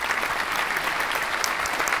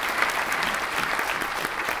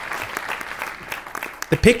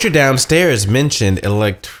 The picture downstairs mentioned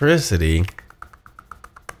electricity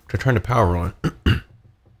to turn the power on.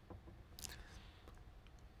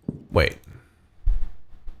 Wait.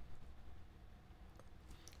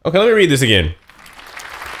 Okay, let me read this again.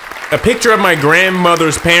 A picture of my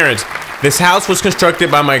grandmother's parents. This house was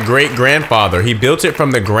constructed by my great-grandfather. He built it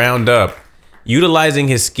from the ground up. Utilizing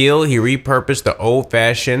his skill, he repurposed the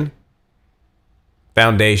old-fashioned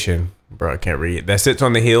foundation. Bro, I can't read it. That sits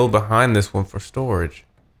on the hill behind this one for storage.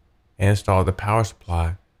 And installed the power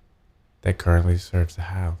supply that currently serves the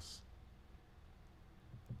house.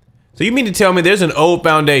 So you mean to tell me there's an old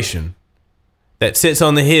foundation that sits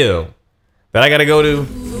on the hill that I gotta go to?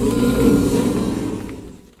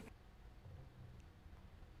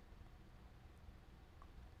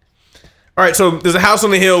 All right, so there's a house on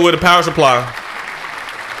the hill with a power supply.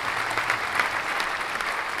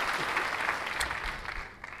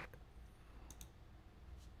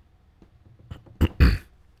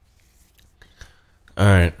 All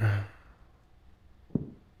right.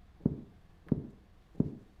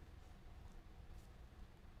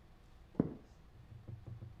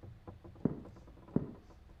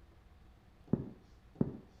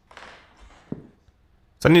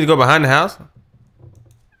 So I need to go behind the house?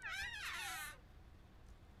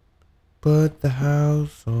 But the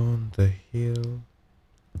house on the hill.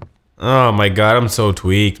 Oh my god, I'm so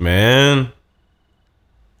tweaked, man.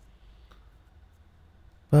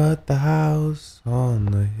 But the house on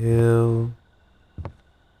the hill.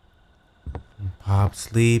 Pop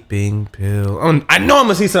sleeping pill. Oh, I know I'm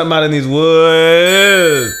gonna see something out in these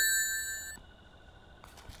woods.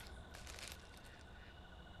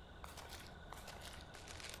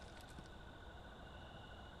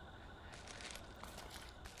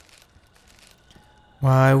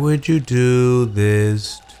 Why would you do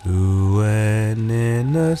this to an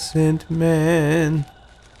innocent man?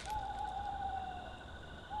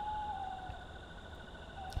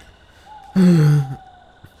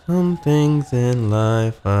 Some things in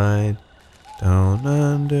life I don't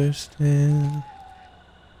understand.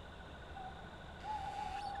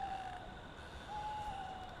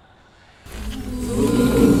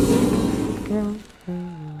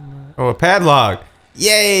 Oh, a padlock.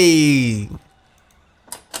 Yay!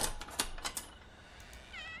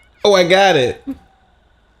 Oh, I got it.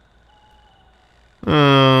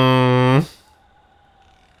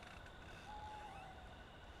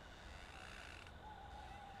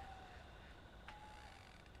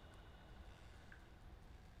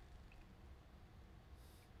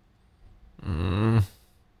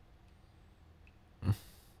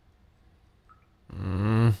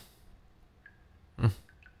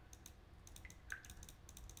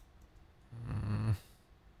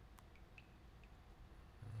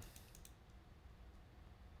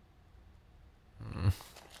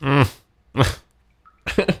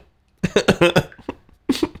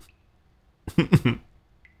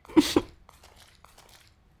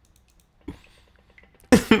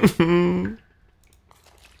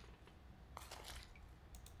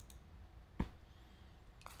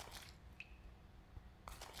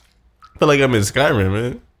 I feel like I'm in Skyrim,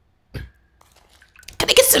 man. Can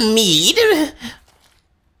I get some meat?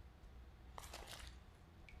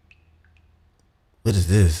 What is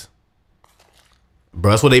this?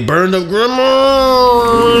 Bro, that's what they burned up grandma.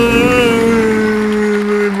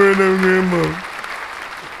 They burned up grandma.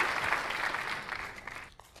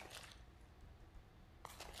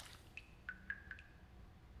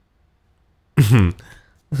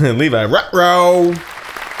 Levi, row.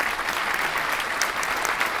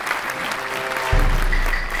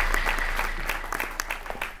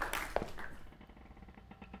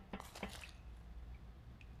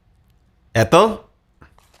 Ethel?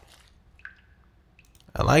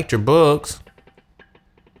 I liked your books.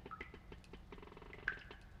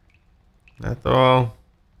 Ethel.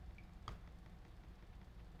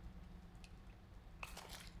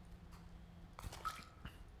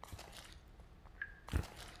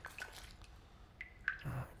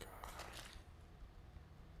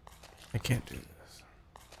 I can't do this.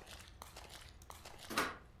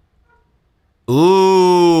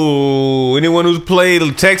 Ooh, anyone who's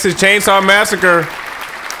played Texas Chainsaw Massacre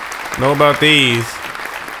know about these.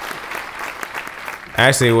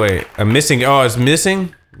 Actually, wait, I'm missing. Oh, it's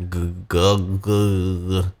missing? I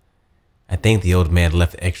think the old man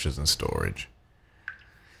left extras in storage.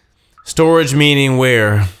 Storage meaning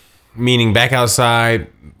where? Meaning back outside,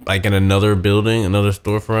 like in another building, another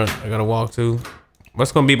storefront I gotta walk to.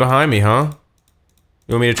 What's gonna be behind me, huh?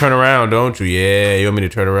 You want me to turn around, don't you? Yeah, you want me to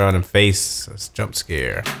turn around and face a jump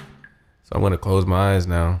scare. So I'm gonna close my eyes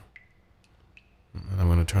now. And I'm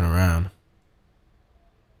gonna turn around.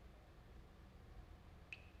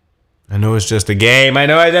 I know it's just a game. I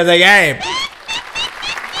know it's just a game.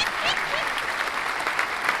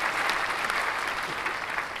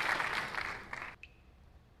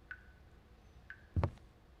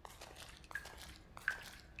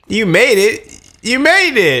 You made it. You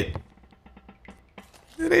made it.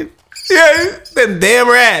 Yeah, them damn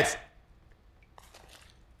rats.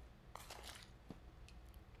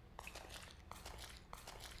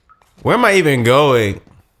 Where am I even going?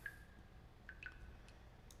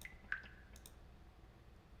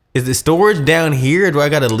 Is the storage down here, or do I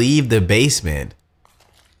gotta leave the basement?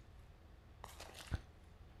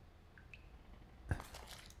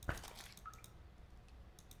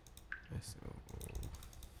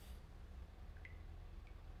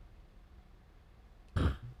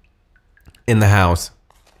 In the house.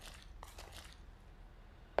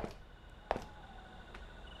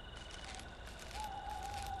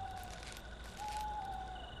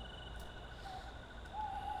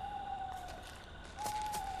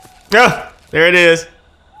 Ah, there it is.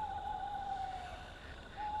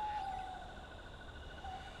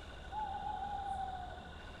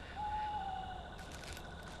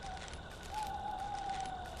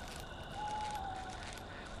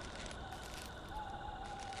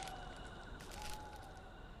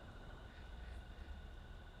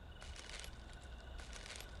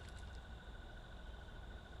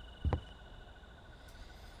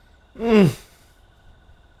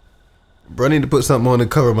 Bro, I need to put something on to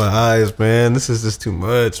cover my eyes, man. This is just too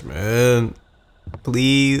much, man.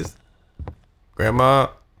 Please. Grandma.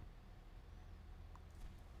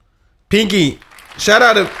 Pinky. Shout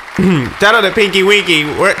out to shout out to Pinky Winky.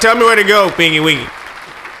 Tell me where to go, Pinky Winky.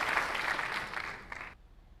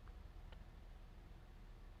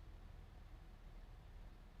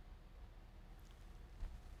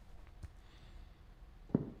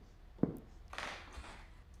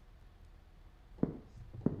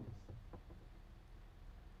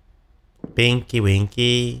 Pinky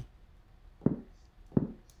Winky.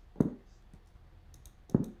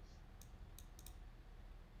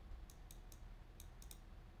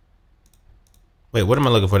 Wait, what am I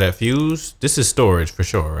looking for? That fuse? This is storage for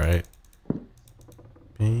sure, right?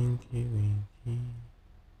 Pinky Winky.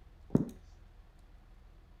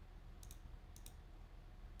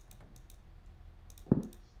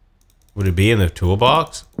 Would it be in the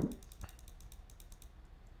toolbox?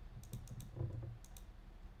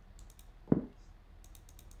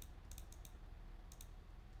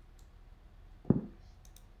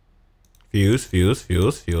 Fuse, fuse,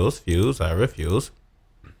 fuse, fuse, fuse. I refuse.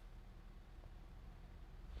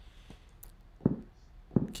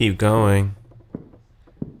 Keep going.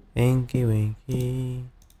 Winky, winky.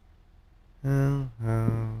 Oh,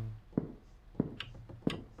 oh.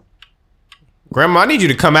 Grandma, I need you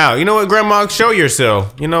to come out. You know what, Grandma? Show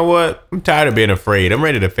yourself. You know what? I'm tired of being afraid. I'm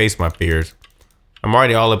ready to face my fears. I'm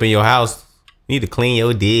already all up in your house. You need to clean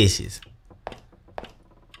your dishes.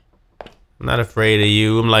 I'm not afraid of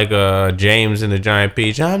you. I'm like James in the Giant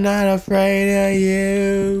Peach. I'm not afraid of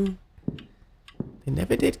you. They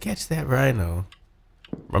never did catch that rhino.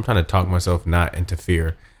 I'm trying to talk myself not into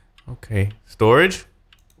fear. Okay. Storage?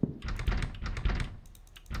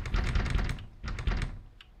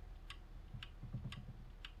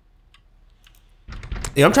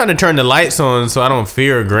 Yeah, I'm trying to turn the lights on so I don't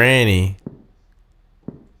fear Granny.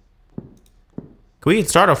 Can we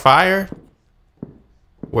start a fire?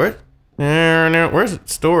 Where? Where's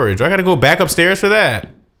storage? I gotta go back upstairs for that.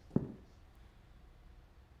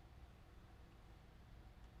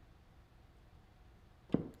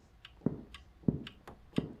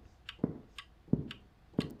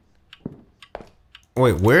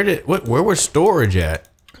 Wait, where was storage at?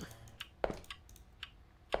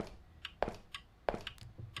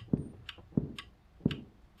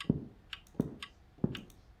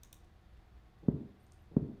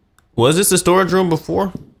 Was this the storage room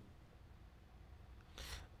before?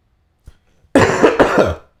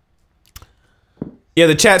 Yeah,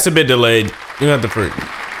 the chat's a bit delayed. You have to freak.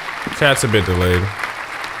 Chat's a bit delayed.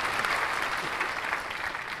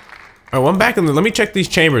 Alright, well, I'm back in the. Let me check these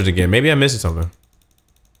chambers again. Maybe I'm missing something.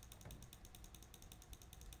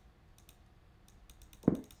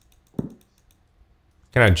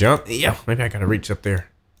 Can I jump? Yeah, maybe I gotta reach up there.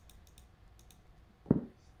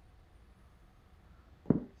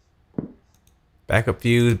 Backup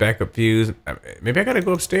fuse, backup fuse. Maybe I gotta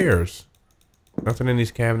go upstairs. Nothing in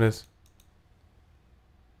these cabinets.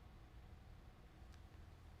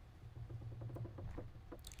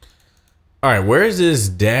 Alright, where is this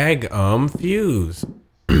fuse?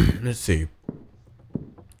 Let's see.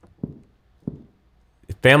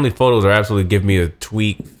 Family photos are absolutely giving me a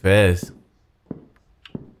tweak fest.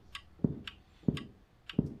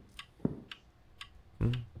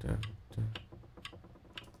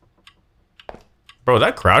 Bro, was I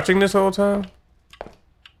crouching this whole time?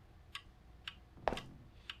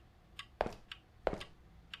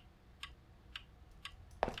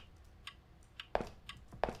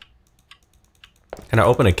 Can I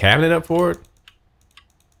open a cabinet up for it?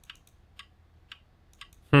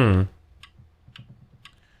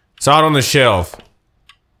 Saw it on the shelf.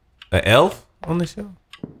 An elf on the shelf?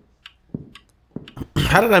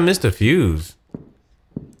 How did I miss the fuse?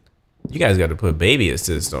 You guys got to put baby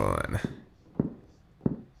assist on.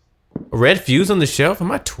 A red fuse on the shelf?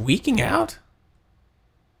 Am I tweaking out?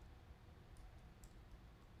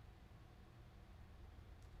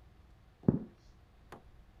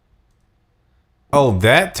 Oh,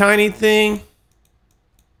 that tiny thing?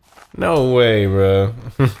 No way, bro.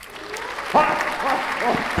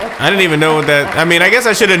 I didn't even know what that... I mean, I guess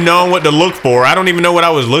I should have known what to look for. I don't even know what I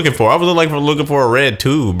was looking for. I was looking for a red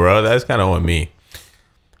tube, bro. That's kind of on me.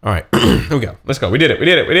 All right, here we go. Let's go. We did it. We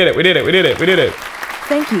did it. We did it. We did it. We did it. We did it.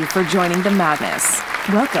 Thank you for joining the madness.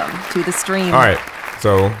 Welcome to the stream. All right.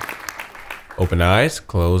 So, open eyes,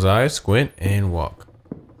 close eyes, squint, and walk.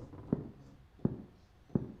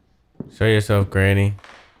 Show yourself, Granny.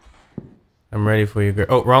 I'm ready for you.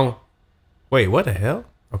 Oh, wrong. Wait, what the hell?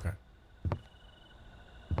 Okay.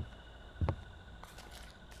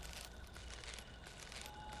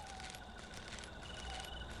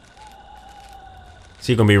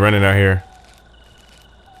 She gonna be running out here.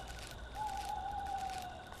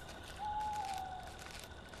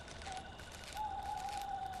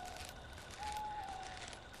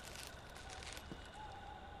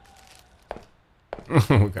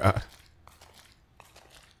 Oh God.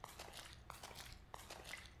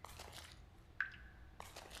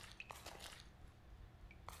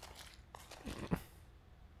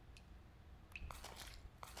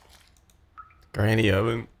 Granny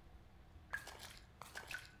oven.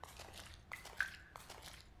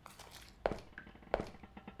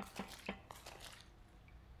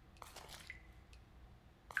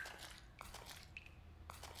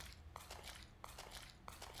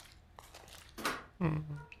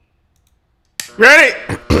 Granny!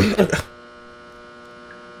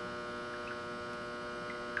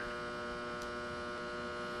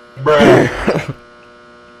 Bruh.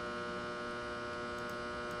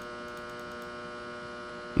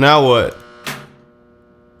 Now what?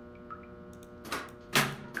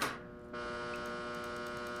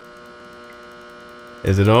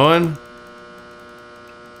 Is it on?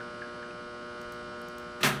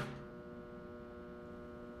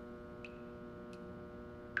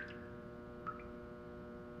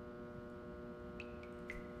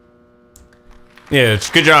 Yeah,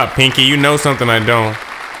 good job, Pinky. You know something I don't.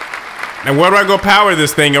 And where do I go power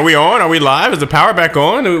this thing? Are we on? Are we live? Is the power back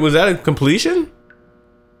on? Was that a completion?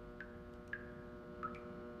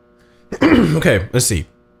 Okay, let's see.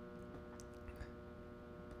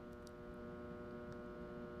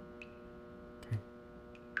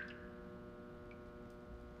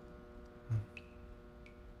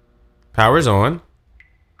 Power's on.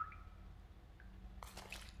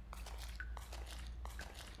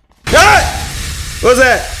 Ah! What was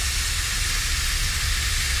that?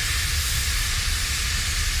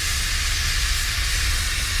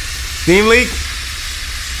 Steam leak?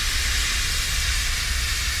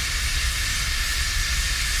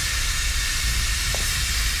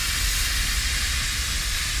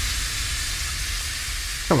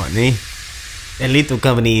 Come on, Nee. That little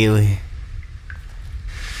company.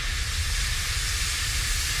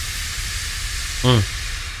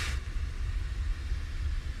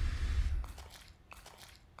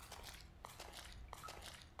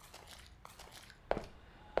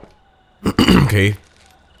 Okay.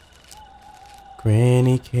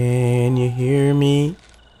 Granny, can you hear me?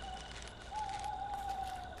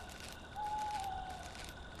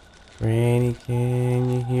 Granny, can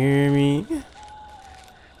you hear me?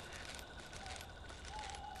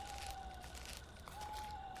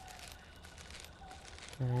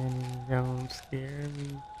 Granny, don't scare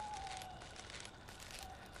me.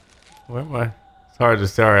 What am I? It's hard to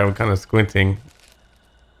sorry, I'm kind of squinting.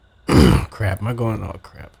 Crap, am I going? Oh,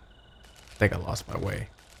 crap. I think I lost my way.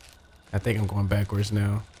 I think I'm going backwards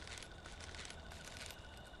now.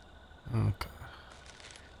 Okay.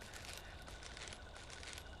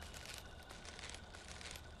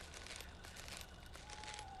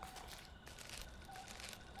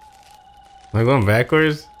 Am I going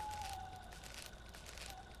backwards?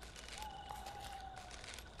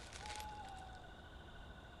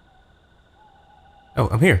 Oh,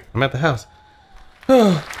 I'm here. I'm at the house.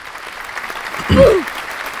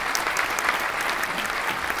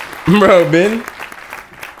 Bro, Ben.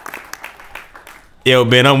 Yo,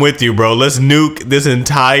 Ben, I'm with you, bro. Let's nuke this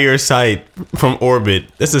entire site from orbit.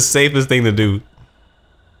 That's the safest thing to do.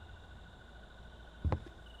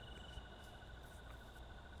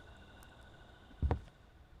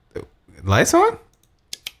 Lights on?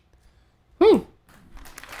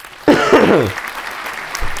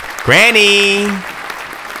 Granny!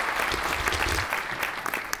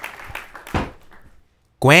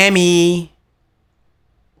 Gwammy!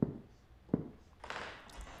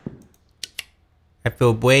 I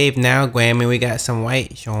feel brave now, Gwammy. We got some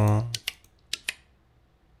white, Sean.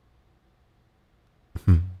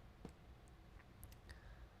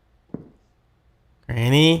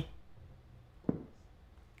 Granny?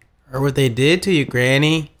 Heard what they did to you,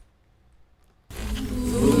 Granny.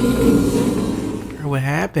 Heard what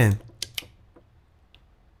happened.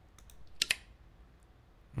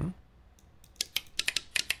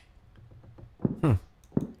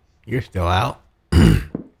 You're still out.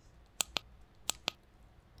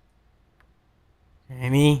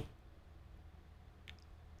 Granny?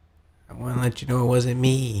 I want to let you know it wasn't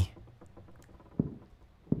me.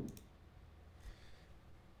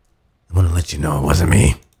 I want to let you know it wasn't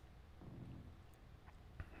me.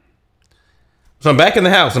 So I'm back in the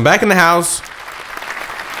house. I'm back in the house.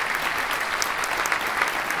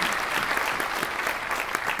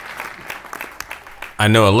 I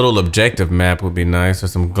know a little objective map would be nice or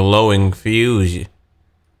some glowing fuse.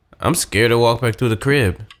 I'm scared to walk back through the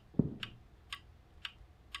crib.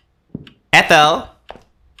 Ethel!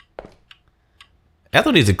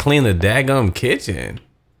 Ethel needs to clean the daggum kitchen.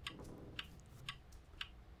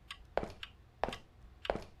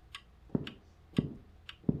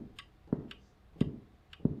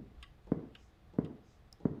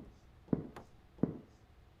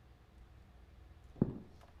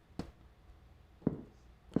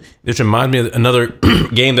 This reminds me of another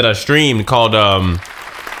game that I streamed called I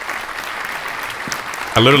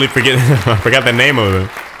literally forget I forgot the name of it.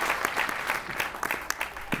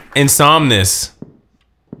 Insomnus.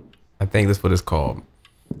 I think that's what it's called.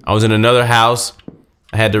 I was in another house.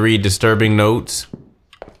 I had to read disturbing notes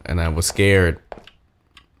and I was scared.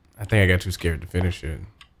 I think I got too scared to finish it.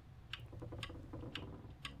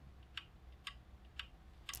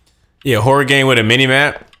 Yeah, horror game with a mini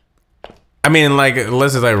map. I mean, like,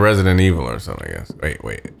 unless it's like Resident Evil or something, I guess.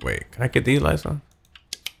 Wait. Can I get these lights on?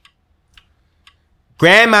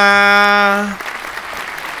 Grandma!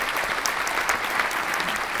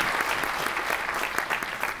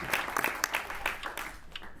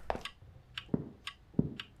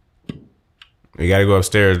 We gotta go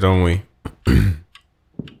upstairs, don't we?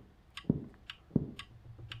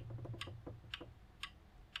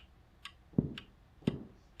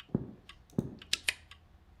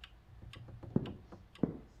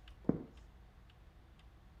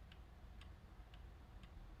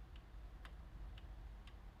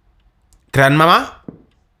 Grandmama?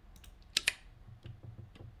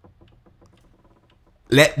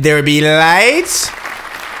 Let there be lights.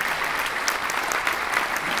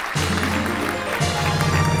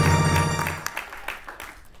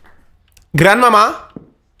 Grandmama?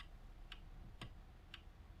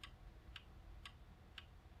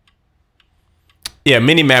 Yeah,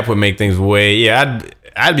 mini map would make things way. Yeah,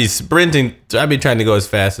 I'd be sprinting. I'd be trying to go as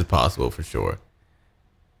fast as possible for sure.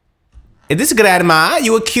 Is this grandma?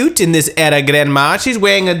 You were cute in this era, grandma. She's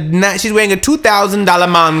wearing a $2,000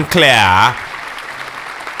 Montclair.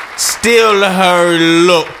 Still her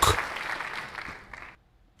look.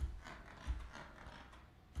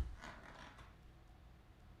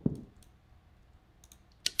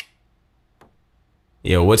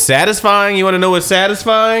 Yo, what's satisfying? You want to know what's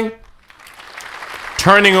satisfying?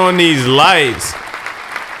 Turning on these lights.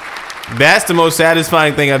 That's the most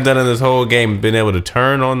satisfying thing I've done in this whole game. Been able to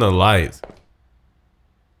turn on the lights.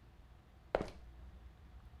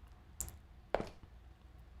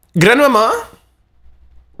 Grandmama?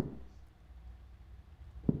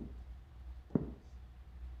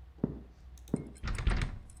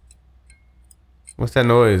 What's that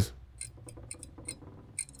noise?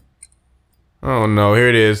 Oh no, here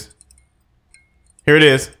it is. Here it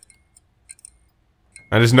is.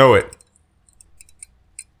 I just know it.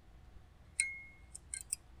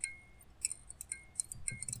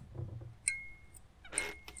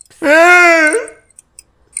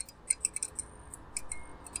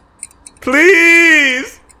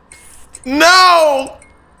 Please. No.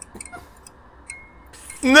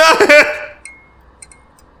 No.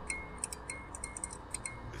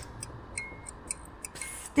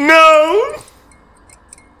 No.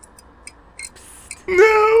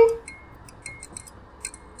 No.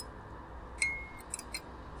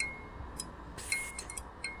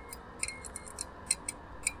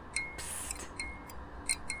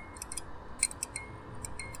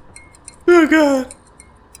 Oh God.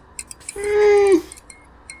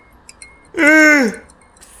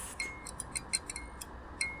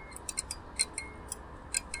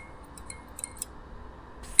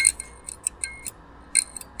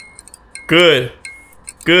 Good.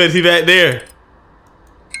 Good, he back there.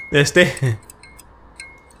 Yeah, stay.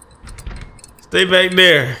 Stay back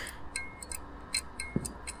there.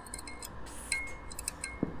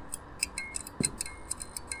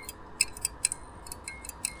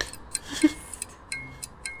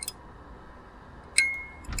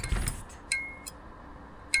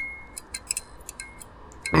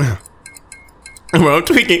 Well, I'm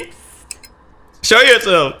tweaking. Show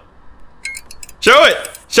yourself. Show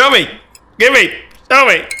it. Show me. Give me. Show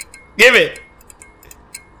me. Give it.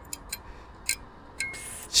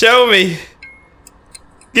 Show me.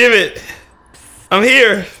 Give it. I'm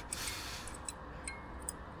here.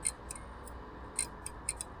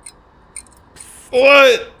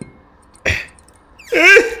 What?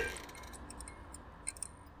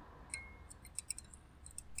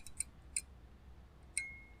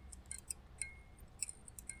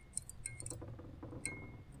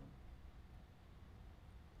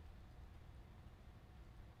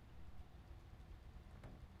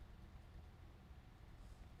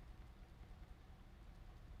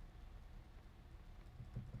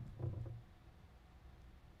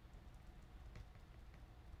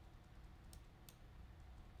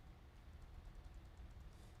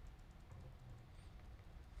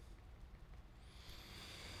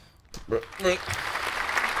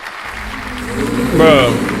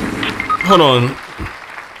 Bro, hold on.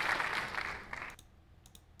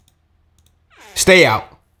 Stay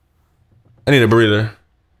out. I need a breather.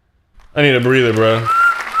 I need a breather, bro.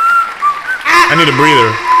 I need a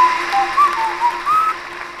breather.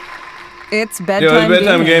 It's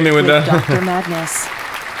bedtime, gaming with Dr. Madness.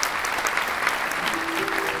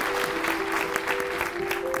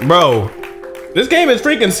 Bro, this game is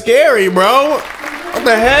freaking scary, bro. What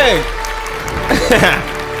the heck?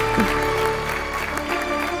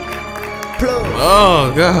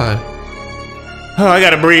 Oh, God. Oh, I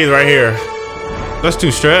gotta breathe right here. That's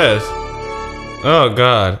too stressed. Oh,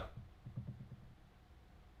 God.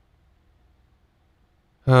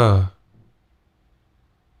 Oh.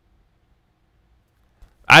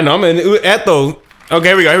 I know, I'm in Ethel. Okay,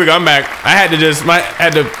 here we go, I'm back. I had to just,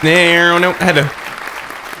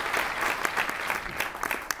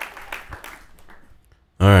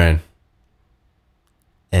 All right.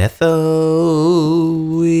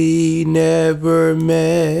 Ethel, we never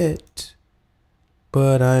met,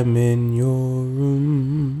 but I'm in your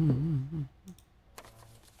room.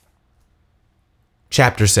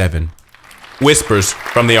 Chapter 7. Whispers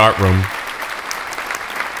from the art room.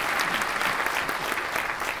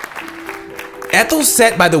 Ethel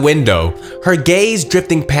sat by the window, her gaze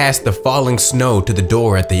drifting past the falling snow to the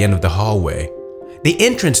door at the end of the hallway. The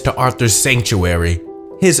entrance to Arthur's sanctuary,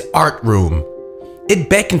 his art room. It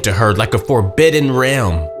beckoned to her like a forbidden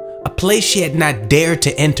realm, a place she had not dared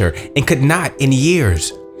to enter and could not in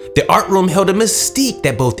years. The art room held a mystique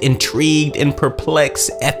that both intrigued and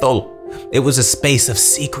perplexed Ethel. It was a space of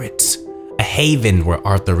secrets, a haven where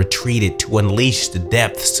Arthur retreated to unleash the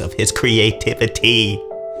depths of his creativity.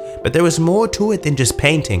 But there was more to it than just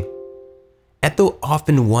painting. Ethel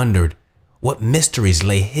often wondered what mysteries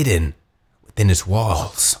lay hidden within its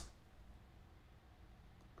walls.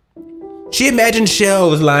 She imagined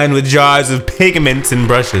shelves lined with jars of pigments and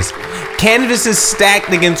brushes, canvases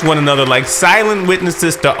stacked against one another like silent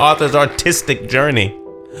witnesses to Arthur's artistic journey.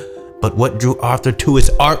 But what drew Arthur to his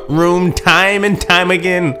art room time and time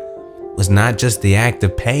again was not just the act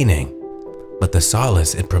of painting, but the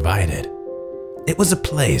solace it provided. It was a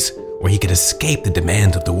place where he could escape the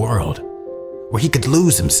demands of the world, where he could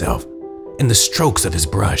lose himself in the strokes of his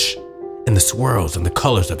brush, in the swirls and the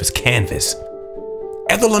colors of his canvas.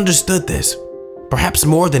 Ethel understood this, perhaps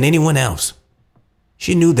more than anyone else.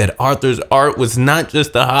 She knew that Arthur's art was not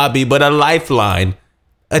just a hobby, but a lifeline,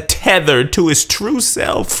 a tether to his true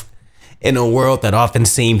self, in a world that often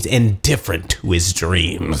seems indifferent to his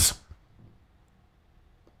dreams.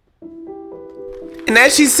 And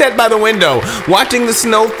as she sat by the window, watching the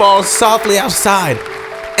snow fall softly outside,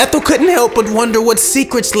 Ethel couldn't help but wonder what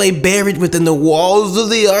secrets lay buried within the walls of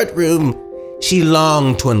the art room. She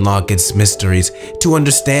longed to unlock its mysteries, to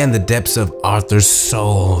understand the depths of Arthur's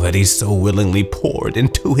soul that he so willingly poured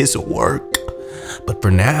into his work. But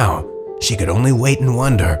for now, she could only wait and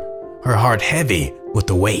wonder, her heart heavy with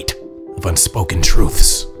the weight of unspoken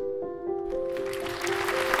truths.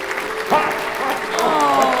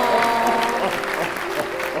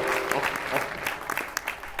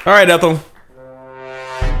 All right, Ethel.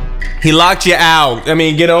 He locked you out. I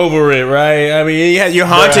mean, get over it, right? I mean, you're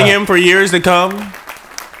haunting him for years to come.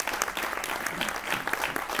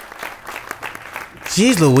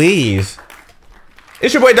 Jeez Louise.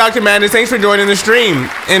 It's your boy, Dr. Madness. Thanks for joining the stream.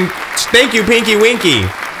 And thank you, Pinky Winky.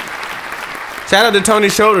 Shout out to Tony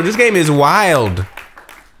Shoulder. This game is wild.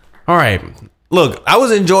 All right. Look, I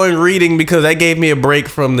was enjoying reading because that gave me a break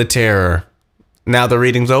from the terror. Now the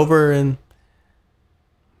reading's over and...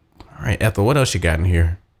 All right, Ethel, what else you got in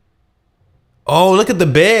here? Oh, look at the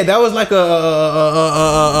bed. That was like a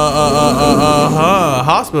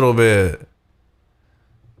hospital bed.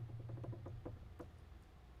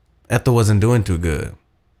 Ethel wasn't doing too good.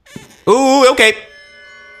 Ooh, okay.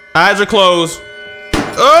 Eyes are closed.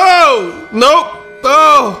 Oh, nope.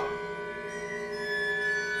 Oh.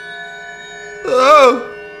 Oh.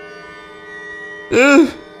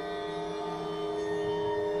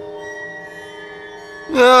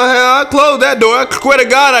 Oh, hell, I closed that door. I swear to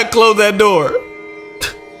God, I closed that door.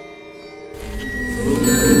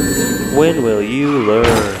 When will you learn?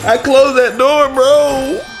 I closed that door,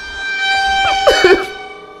 bro.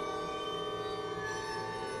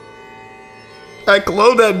 I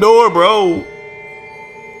closed that door, bro.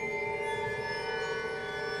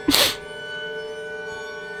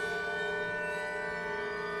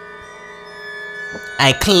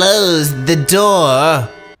 I closed the door.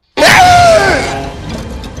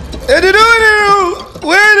 Where did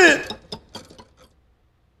it?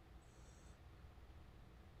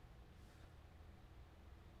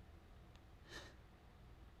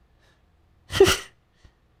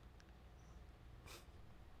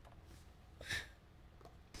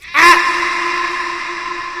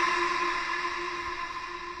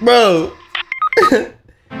 Bro,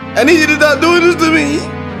 I need you to stop doing this to me.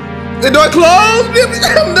 The door closed?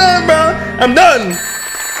 I'm done, bro. I'm done.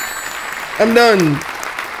 I'm done.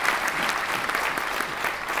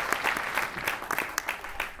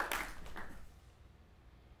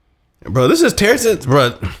 Bro, this is terrible,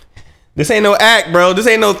 bro. This ain't no act, bro. This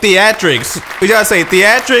ain't no theatrics. We gotta say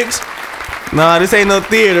theatrics? Nah, this ain't no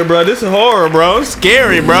theater, bro. This is horror, bro. It's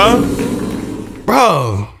scary, bro.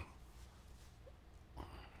 Bro.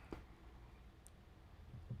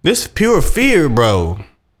 This is pure fear, bro.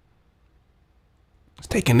 It's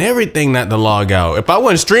taking everything not to log out. If I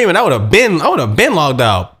wasn't streaming, I would have been logged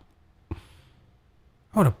out. I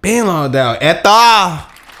would have been logged out. Ethel.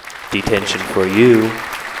 Detention for you.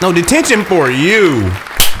 No, detention for you.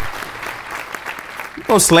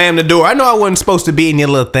 Don't slam the door. I know I wasn't supposed to be in your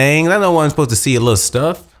little thing. I know I wasn't supposed to see your little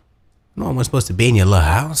stuff. I know I wasn't supposed to be in your little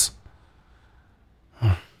house.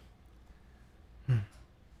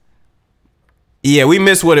 Yeah, we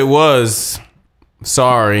missed what it was.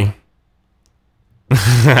 Sorry.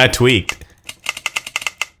 I tweaked.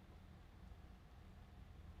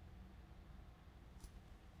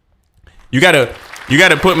 You gotta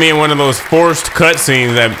put me in one of those forced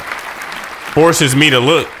cutscenes that forces me to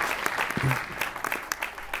look.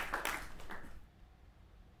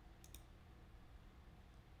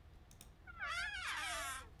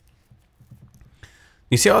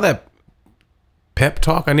 You see all that pep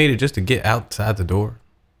talk I needed just to get outside the door?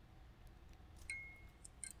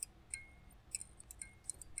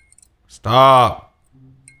 Stop.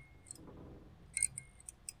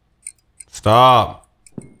 Stop.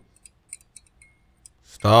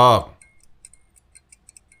 Stop.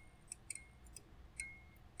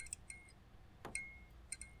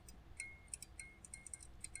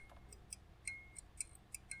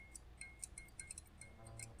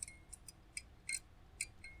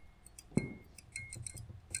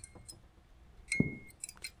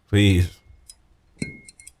 Please.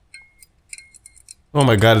 Oh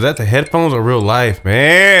my God, is that the headphones or real life,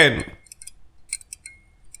 man?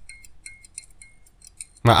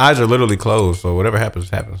 My eyes are literally closed, so whatever happens,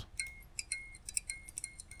 happens.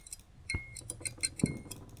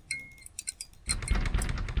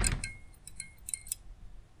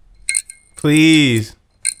 Please.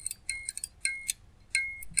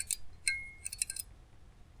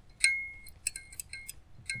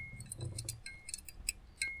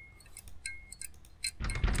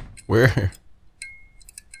 Where?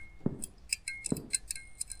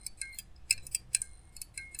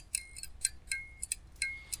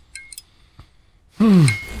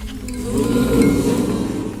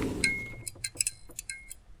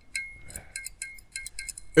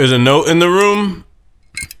 There's a note in the room.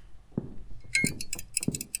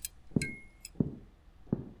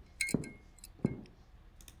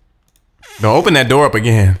 Don't open that door up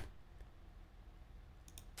again.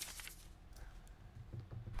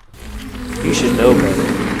 You should know better.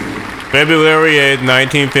 February 8th,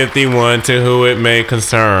 1951, to who it may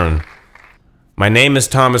concern. My name is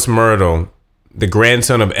Thomas Myrtle, the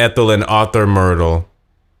grandson of Ethel and Arthur Myrtle.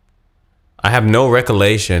 I have no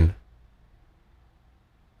recollection.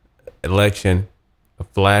 Election, a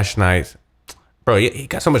flash night. Bro, he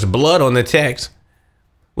got so much blood on the text.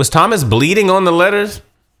 Was Thomas bleeding on the letters?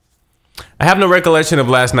 I have no recollection of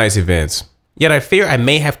last night's events. Yet I fear I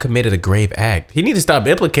may have committed a grave act. He needs to stop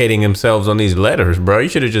implicating himself on these letters, bro. You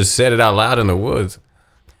should have just said it out loud in the woods.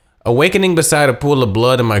 Awakening beside a pool of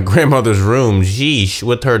blood in my grandmother's room. Sheesh,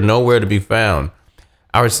 with her nowhere to be found.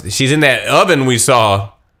 She's in that oven we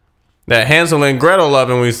saw. That Hansel and Gretel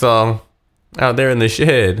oven we saw out there in the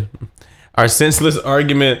shed. Our senseless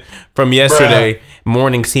argument from yesterday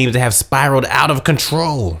morning seems to have spiraled out of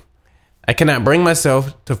control. I cannot bring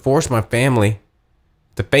myself to face my family,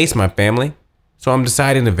 so I'm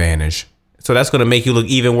deciding to vanish. So that's going to make you look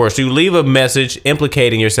even worse. You leave a message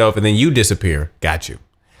implicating yourself and then you disappear. Got you.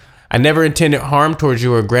 I never intended harm towards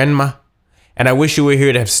you or grandma, and I wish you were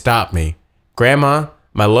here to have stopped me. Grandma,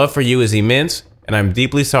 my love for you is immense, and I'm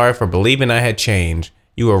deeply sorry for believing I had changed.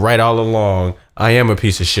 You were right all along. I am a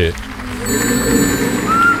piece of shit.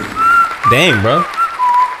 Dang, bro.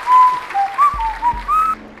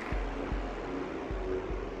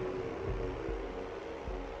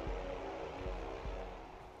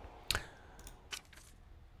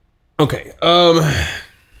 Okay, all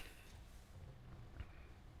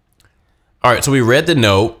right, so we read the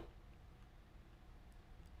note.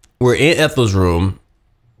 We're in Ethel's room.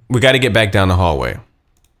 We got to get back down the hallway.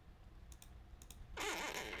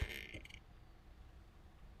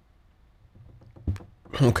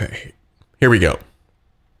 Okay, here we go.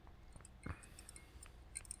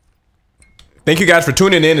 Thank you guys for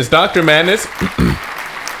tuning in. It's Dr. Madness.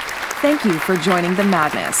 Thank you for joining the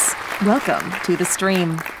madness. Welcome to the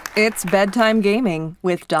stream. It's bedtime gaming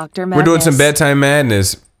with Dr. Madness. We're doing some bedtime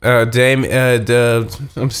madness. Dame,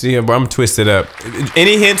 I'm seeing, I'm twisted up.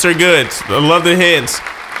 Any hints are good. I love the hints.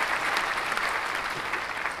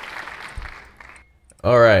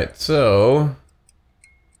 All right, so.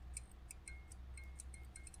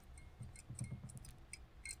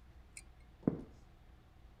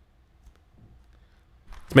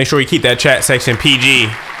 Let's make sure we keep that chat section PG.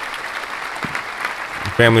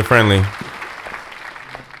 Family friendly.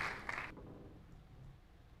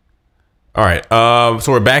 All right,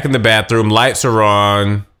 so we're back in the bathroom. Lights are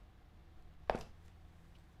on.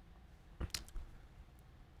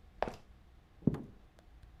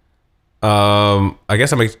 I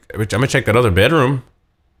guess I'm gonna check that other bedroom.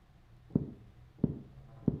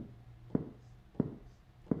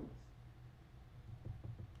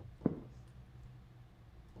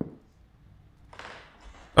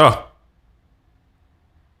 Oh.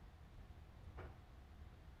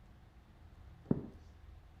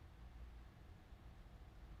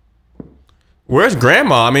 Where's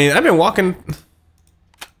Grandma? I mean, I've been walking.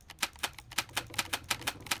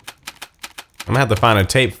 I'm gonna have to find a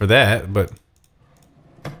tape for that, but.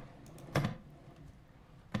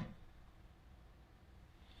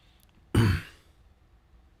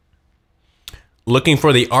 Looking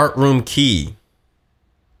for the art room key.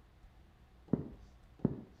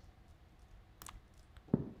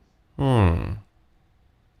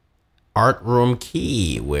 Art room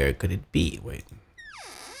key. Where could it be? Wait.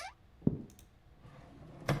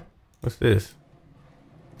 What's this?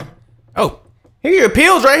 Oh, here are your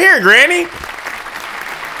pills right here, Granny.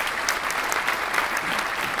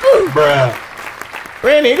 Bruh.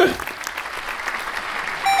 Granny, go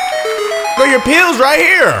your pills right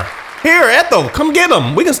here. Here, Ethel, come get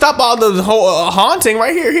them. We can stop all the whole haunting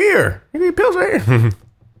right here. Here are your pills right here.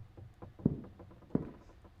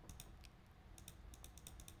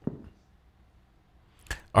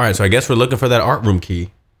 All right, so I guess we're looking for that art room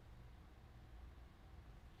key.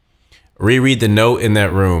 Reread the note in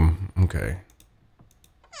that room. Okay.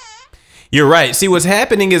 You're right. See, what's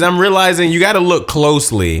happening is I'm realizing you got to look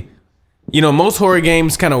closely. You know, most horror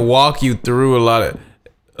games kind of walk you through a lot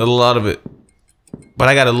of it, but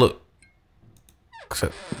I got to look.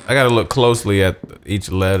 I got to look closely at each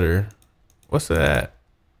letter. What's that?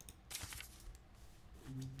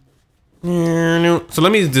 So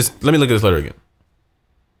let me look at this letter again.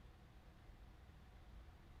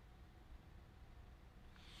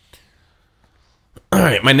 All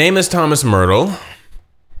right, my name is Thomas Myrtle.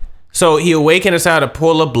 So he awakened us out of a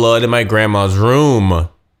pool of blood in my grandma's room.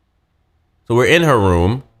 So we're in her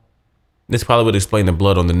room. This probably would explain the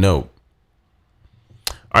blood on the note.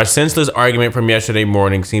 Our senseless argument from yesterday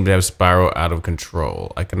morning seemed to have spiraled out of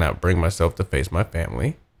control. I cannot bring myself to face my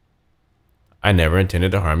family. I never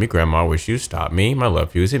intended to harm you, Grandma. I wish you'd stop me. My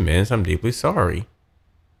love for you is immense. I'm deeply sorry.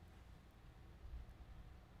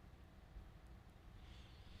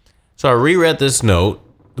 So I reread this note.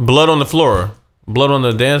 Blood on the floor. Blood on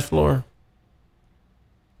the dance floor.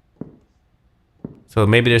 So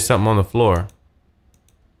maybe there's something on the floor.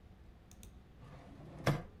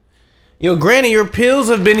 Yo, Granny, your pills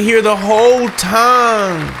have been here the whole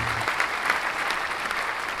time.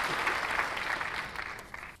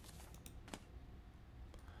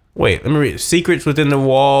 Wait, let me read. Secrets within the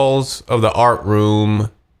walls of the art room.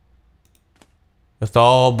 It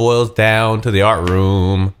all boils down to the art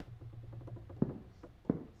room.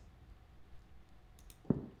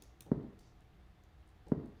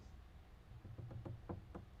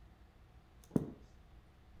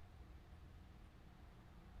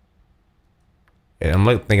 And I'm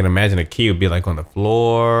like thinking, imagine a key would be like on the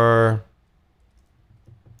floor.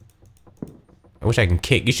 I wish I can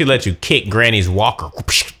kick. You should let you kick Granny's walker.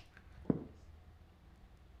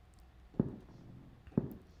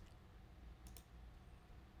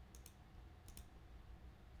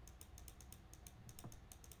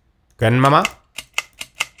 Grandmama?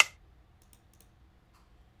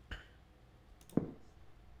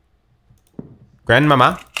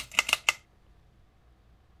 Grandmama.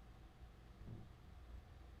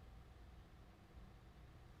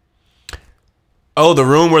 Oh, the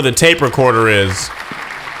room where the tape recorder is.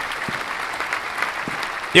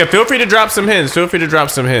 Yeah, feel free to drop some hints. Feel free to drop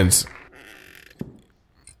some hints.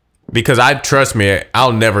 Because trust me,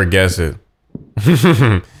 I'll never guess it.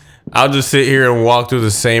 I'll just sit here and walk through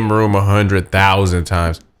the same room 100,000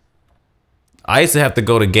 times. I used to have to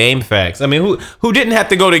go to Game Facts. I mean, who didn't have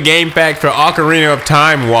to go to Game Facts for Ocarina of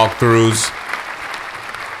Time walkthroughs?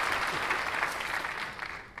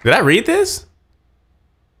 Did I read this?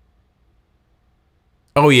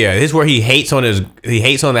 Oh yeah, this is where he hates on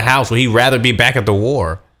the house, where he'd rather be back at the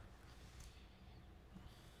war.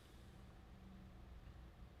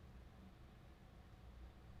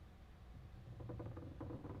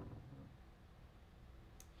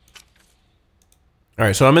 All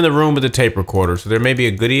right, so I'm in the room with the tape recorder, so there may be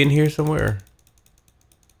a goodie in here somewhere.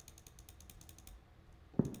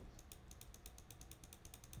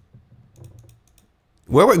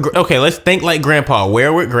 Okay, let's think like Grandpa.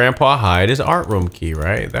 Where would Grandpa hide his art room key,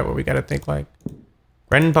 right? Is that what we gotta think like?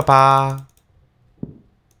 Grandpapa.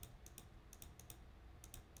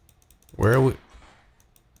 Wait,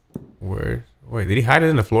 did he hide it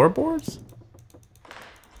in the floorboards?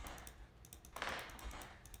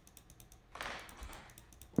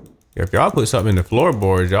 Yeah, if y'all put something in the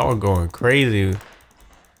floorboards, y'all are going crazy.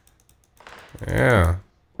 Yeah.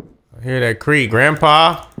 I hear that creak,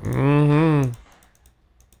 Grandpa. Mm-hmm.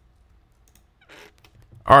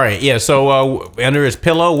 All right, yeah, so under his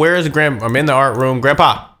pillow, where is I'm in the art room.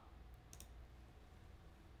 Grandpa.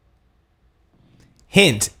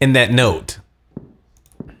 Hint in that note.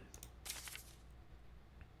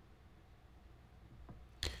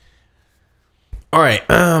 All right,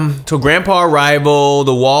 so Grandpa arrival,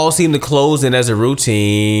 the walls seem to close in as a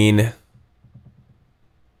routine.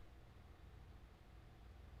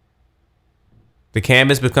 The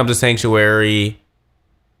canvas becomes a sanctuary.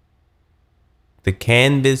 The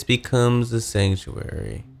canvas becomes a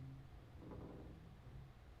sanctuary.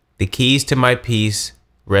 The keys to my peace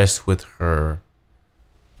rest with her.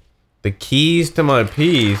 The keys to my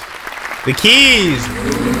peace. The keys!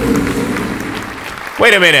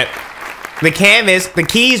 Wait a minute. The canvas, the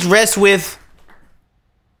keys rest with...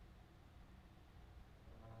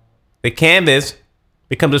 The canvas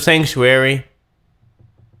becomes a sanctuary.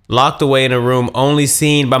 Locked away in a room only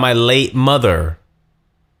seen by my late mother.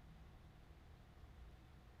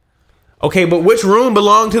 Okay, but which room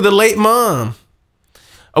belonged to the late mom?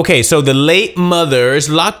 Okay, so the late mother is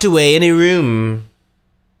locked away in a room.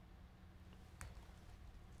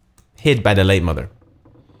 Hid by the late mother.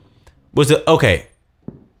 Was it, okay.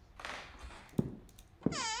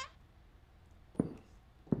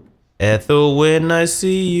 Ethel, when I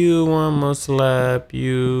see you, I'ma slap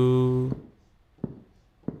you.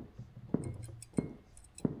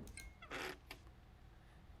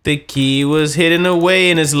 The key was hidden away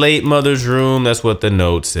in his late mother's room. That's what the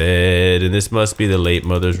note said. And this must be the late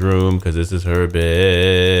mother's room because this is her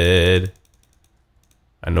bed.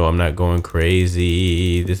 I know I'm not going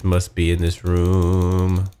crazy. This must be in this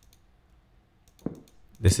room.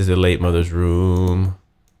 This is the late mother's room.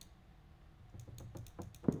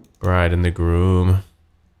 Bride and the groom.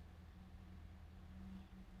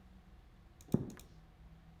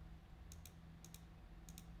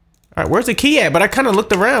 All right, where's the key at? But I kind of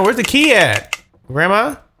looked around. Where's the key at?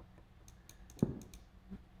 Grandma?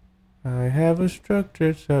 I have a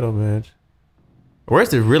structured settlement.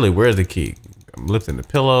 Where's the key? I'm lifting the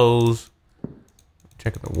pillows.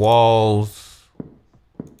 Checking the walls.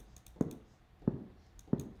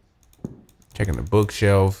 Checking the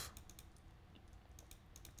bookshelf.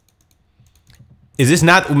 Is this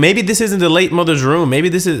not, maybe this isn't the late mother's room. Maybe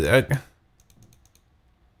this is,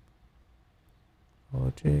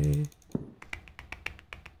 OJ.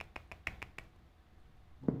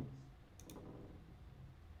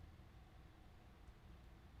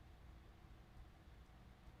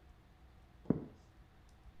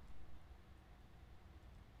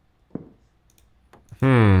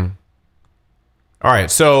 All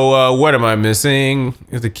right, so what am I missing?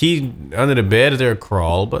 Is the key under the bed? Is there a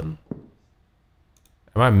crawl button?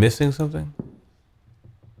 Am I missing something?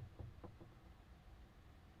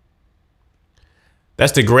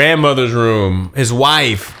 That's the grandmother's room. His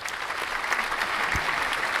wife.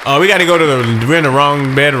 Oh, we gotta go to we're in the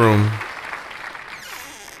wrong bedroom.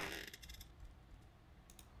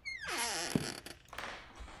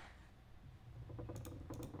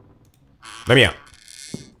 Let me out.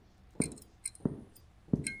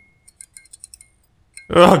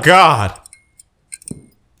 Oh, God.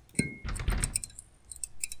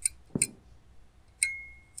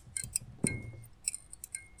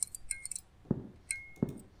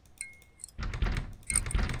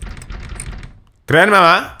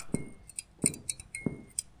 Grandmama.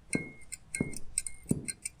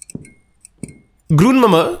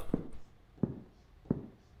 Grandmama.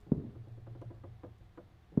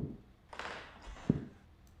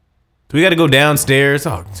 Do we gotta go downstairs?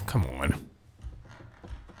 Oh, come on.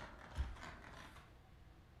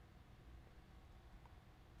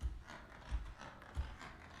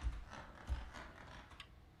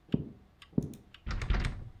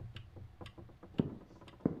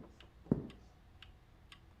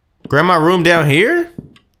 Grandma room down here?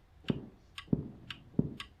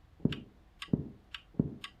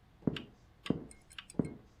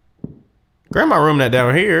 Grandma room that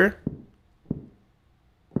down here.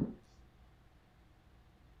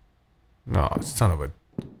 No, son of a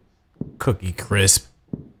cookie crisp.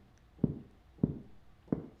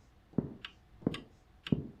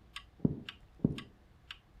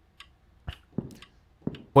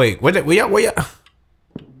 Wait, where y'all?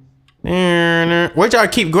 Where y'all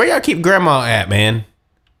keep grandma at, man?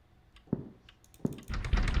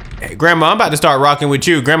 Hey, grandma, I'm about to start rocking with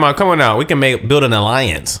you. Grandma, come on out. We can build an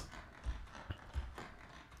alliance.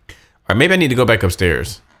 All right, maybe I need to go back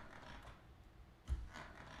upstairs.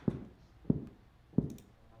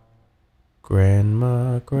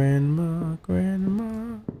 Grandma, grandma,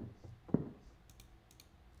 grandma.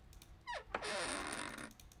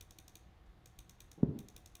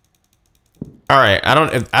 All right,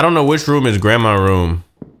 I don't know which room is grandma room.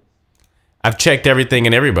 I've checked everything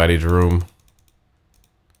in everybody's room.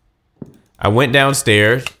 I went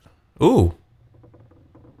downstairs. Ooh.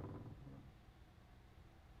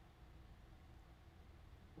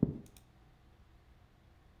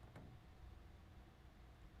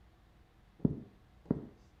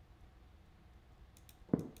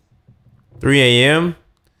 $3 a.m.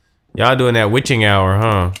 Y'all doing that witching hour,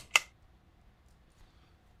 huh?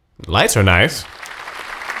 Lights are nice.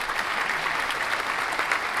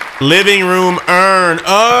 Living room urn.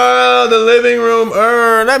 Oh, the living room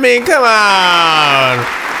urn. I mean, come on.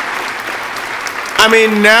 I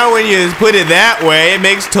mean, now when you put it that way, it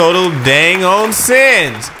makes total dang on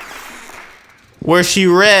sense. Where she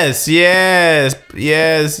rests. Yes.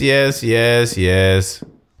 Yes, yes, yes, yes.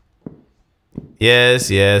 Yes,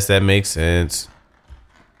 yes, that makes sense.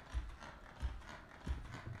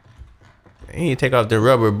 You take off the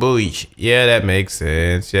rubber boots. Yeah, that makes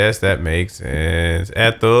sense. Yes, that makes sense.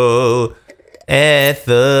 Ethel.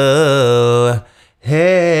 Ethel.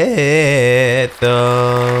 Ethel.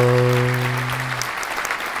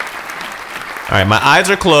 All right, my eyes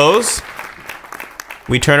are closed.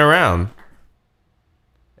 We turn around.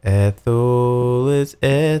 Ethel, it's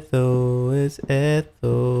Ethel, it's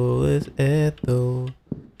Ethel, it's Ethel.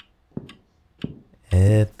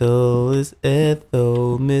 Ethel is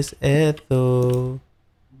Ethel, Miss Ethel.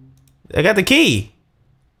 I got the key.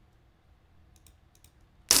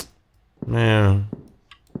 Man.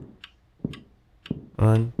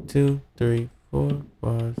 1, 2, 3, 4,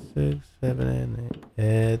 5, 6, 7, and 8.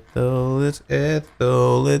 Ethel, it's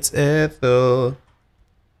Ethel, it's Ethel.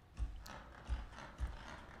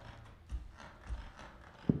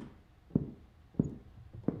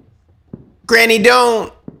 Granny,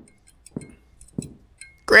 don't.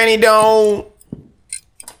 Granny, don't.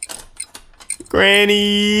 Granny.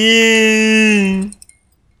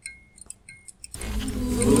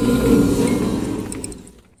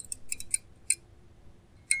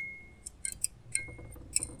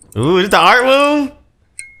 Ooh, is the art room?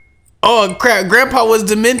 Oh crap, Grandpa was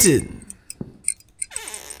demented.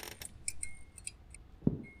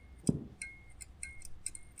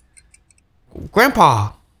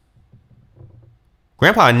 Grandpa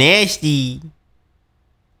nasty.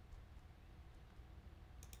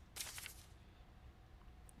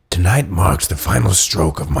 Tonight marks the final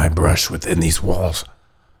stroke of my brush within these walls,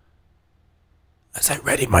 as I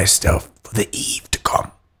ready myself for the eve to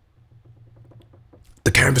come.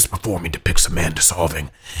 The canvas before me depicts a man dissolving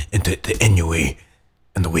into the ennui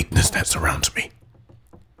and the weakness that surrounds me.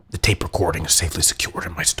 The tape recording is safely secured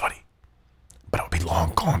in my study, but I'll be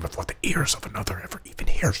long gone before the ears of another ever even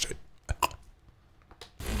hears it.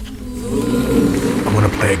 I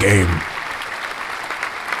want to play a game.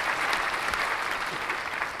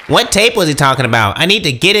 What tape was he talking about? I need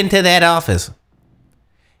to get into that office.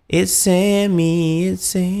 It's Sammy, it's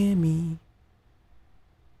Sammy.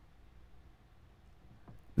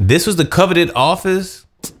 This was the coveted office?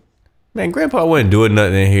 Man, Grandpa wasn't doing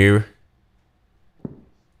nothing in here.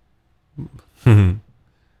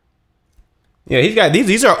 Yeah, he's got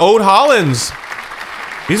these are Old Hollands.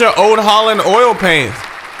 These are Old Holland oil paints.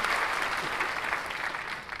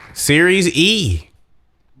 Series E.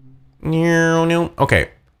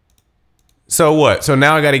 Okay. So what? So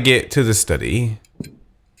now I gotta get to the study.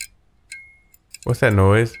 What's that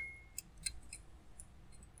noise?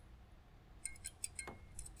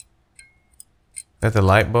 That's a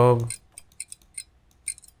light bulb?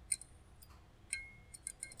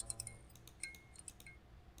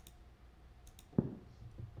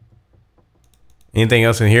 Anything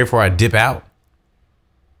else in here before I dip out?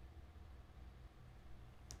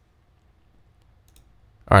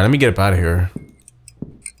 All right, let me get up out of here.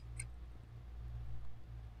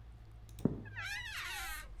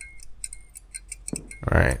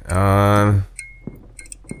 All right,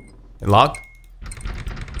 locked?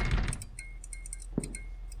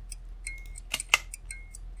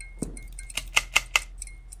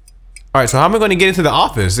 All right, so how am I going to get into the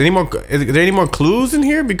office? Is there any more clues in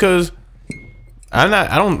here? Because I'm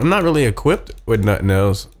not really equipped with nothing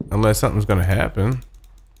else unless something's going to happen.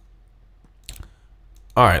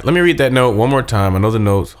 All right, let me read that note one more time. I know the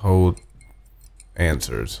notes hold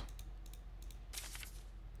answers.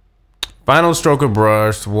 Final stroke of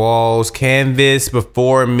brush, walls, canvas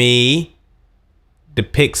before me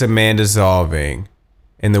depicts a man dissolving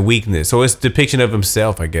in the weakness. So it's a depiction of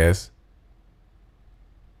himself, I guess.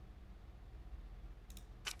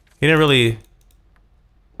 He didn't really...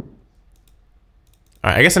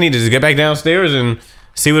 Alright, I guess I need to just get back downstairs and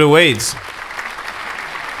see what awaits.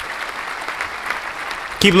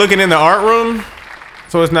 Keep looking in the art room.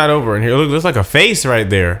 So it's not over in here. Look, there's like a face right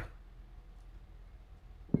there.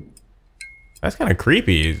 That's kind of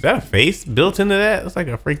creepy. Is that a face built into that? It's like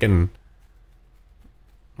a freaking...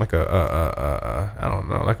 Like a, I don't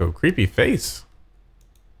know, like a creepy face.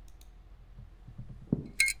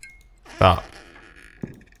 Stop.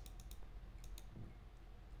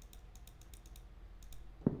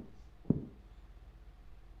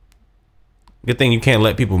 Good thing you can't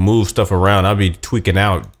let people move stuff around. I'll be tweaking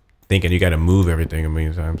out thinking you gotta move everything a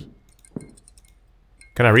million times.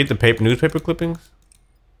 Can I read the newspaper clippings?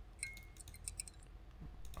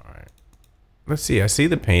 Alright. Let's see. I see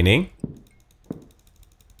the painting.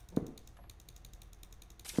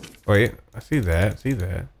 Wait, I see that. See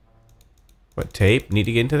that. What tape? Need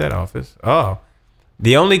to get into that office. Oh.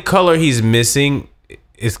 The only color he's missing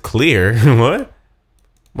is clear. What?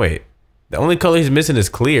 Wait. The only color he's missing is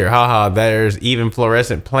clear. Haha, there's even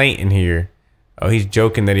fluorescent paint in here. Oh, he's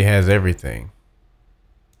joking that he has everything.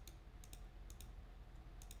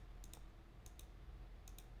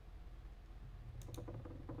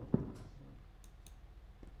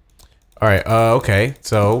 All right, okay.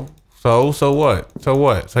 So what? So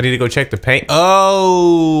what? So I need to go check the paint.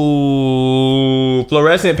 Oh,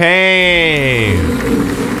 fluorescent paint.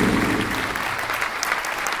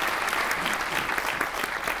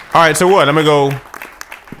 All right, so what? I'm gonna go.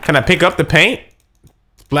 Can I pick up the paint?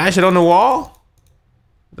 Splash it on the wall?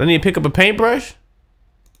 Do I need to pick up a paintbrush?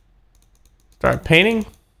 Start painting?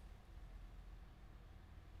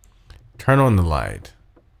 Turn on the light.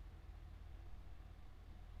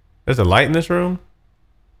 There's a light in this room?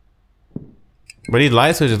 But these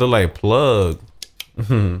light switches look like plug.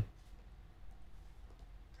 Plug.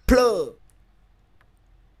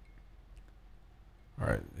 All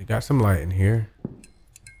right, they got some light in here.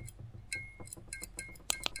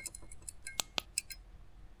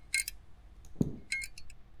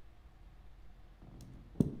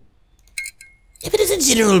 If it is a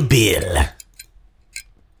general bill.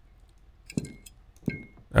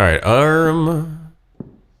 All right,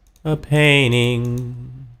 a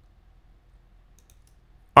painting.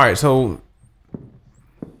 All right, so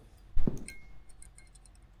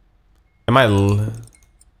am I?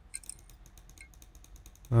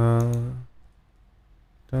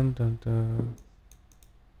 Dun dun dun.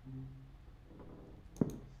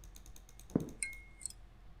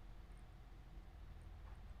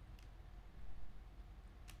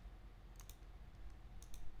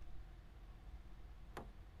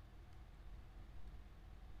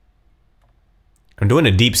 I'm doing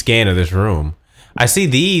a deep scan of this room. I see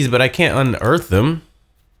these, but I can't unearth them.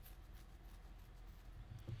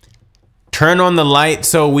 Turn on the light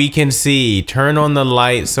so we can see. Turn on the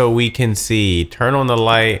light so we can see. Turn on the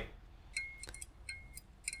light.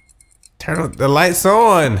 Turn on the lights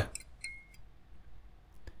on.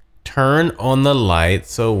 Turn on the light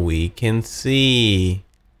so we can see.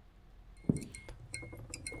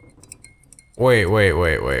 Wait.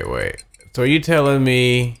 So are you telling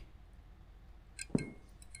me...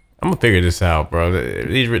 I'm gonna figure this out, bro.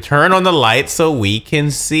 Turn on the light so we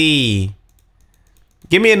can see.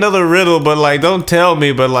 Give me another riddle, but like, don't tell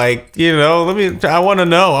me, but like, you know, I want to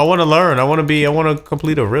know. I want to learn. I want to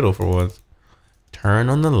complete a riddle for once. Turn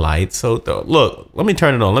on the light so, look, let me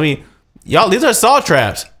turn it on. Y'all, these are saw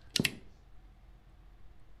traps.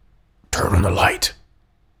 Turn on the light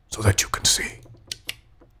so that you can see.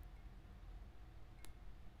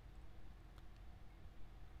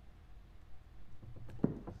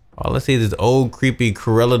 All I see is this old creepy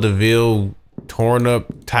Cruella de Vil torn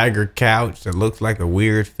up tiger couch that looks like a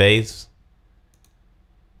weird face.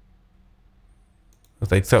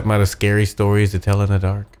 Looks like something out of Scary Stories to Tell in the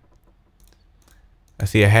Dark. I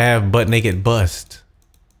see a half butt naked bust.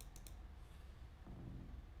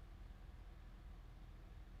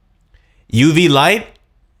 UV light?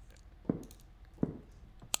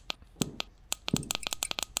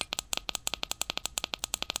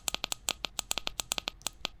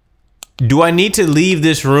 Do I need to leave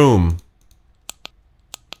this room?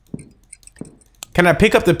 Can I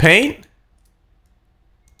pick up the paint?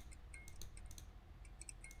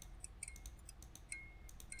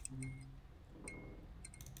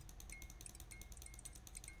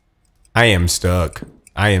 I am stuck.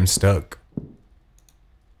 I am stuck.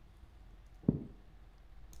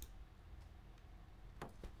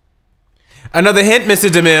 Another hint, Mr.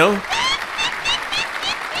 DeMille.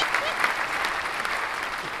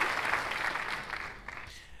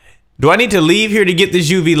 Do I need to leave here to get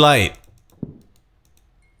this UV light?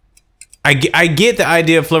 I get the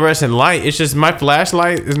idea of fluorescent light. It's just my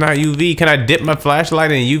flashlight is not UV. Can I dip my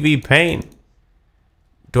flashlight in UV paint?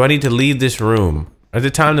 Do I need to leave this room? Is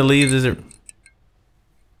it time to leave? Is it?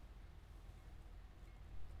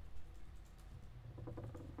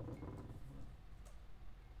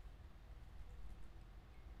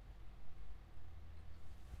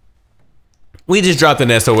 We just dropped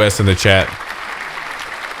an SOS in the chat.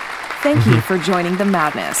 Thank you for joining the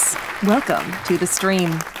madness. Welcome to the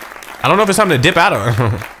stream. I don't know if it's time to dip out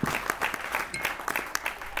of.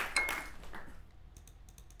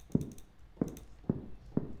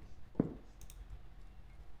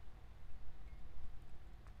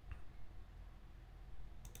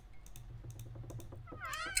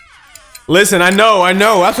 Listen, I know.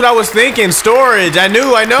 That's what I was thinking. Storage. I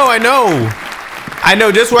know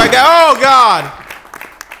just where I got. Oh, God.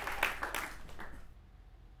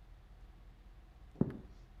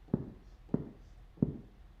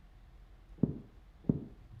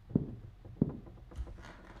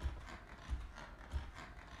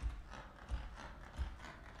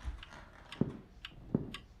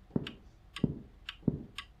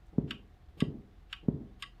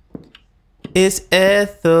 It's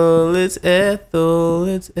Ethel, it's Ethel,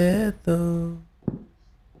 it's Ethel.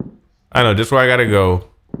 I know just where I gotta go.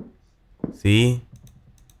 See?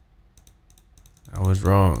 I was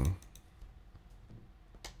wrong.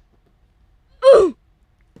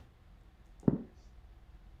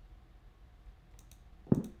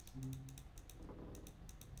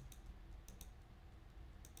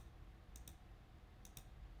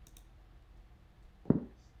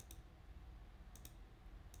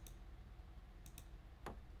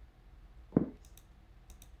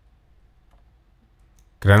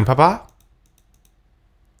 Grandpapa?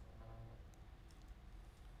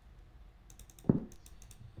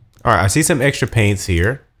 All right, I see some extra paints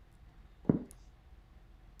here.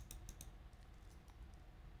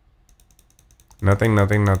 Nothing.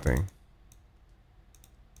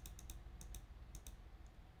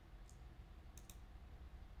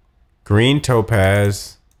 Green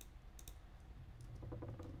topaz.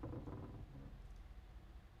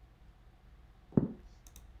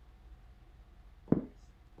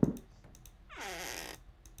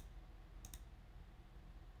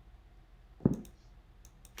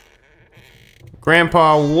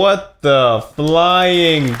 Grandpa, what the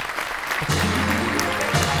flying?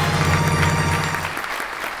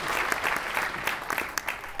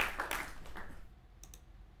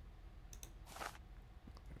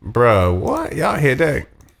 Bruh, what? Y'all hear that?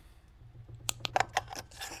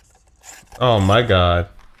 Oh my God.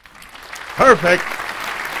 Perfect.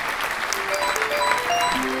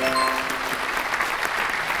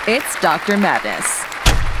 It's Dr. Madness.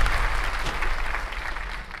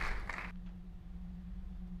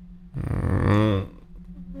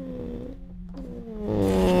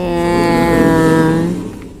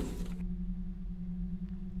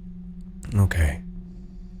 Okay.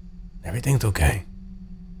 Everything's okay.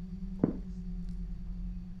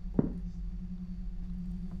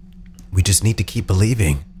 We just need to keep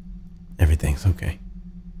believing. Everything's okay.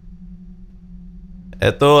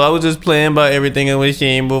 Ethel, I was just playing by everything in the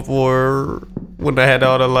machine before when I had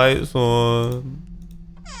all the lights on.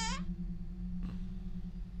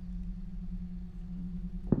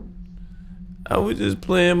 I was just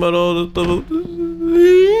playing about all the stuff.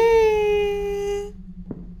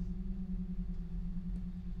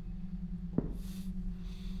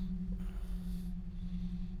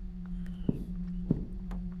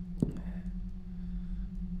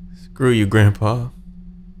 Screw you, Grandpa.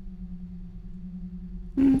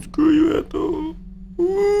 Screw you, Ethel.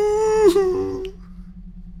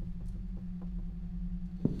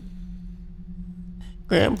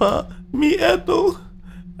 Grandpa, me, Ethel.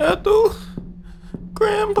 Ethel.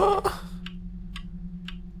 Grandpa.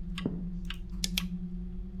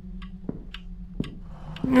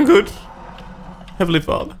 Good. Heavenly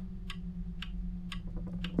Father.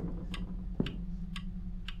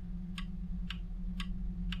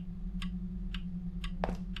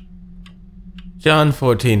 John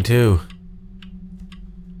 14:2.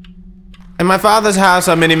 In my Father's house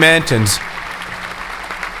are many mansions.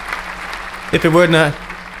 If it were not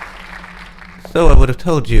so, I would have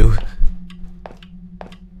told you.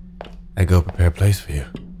 I go prepare a place for you.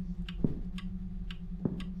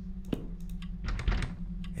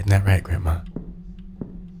 Isn't that right, Grandma?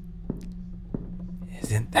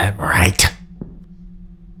 Isn't that right?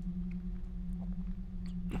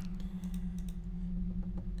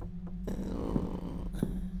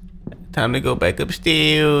 Time to go back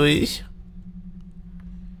upstairs.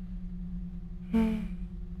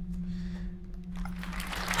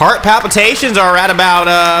 Heart palpitations are at about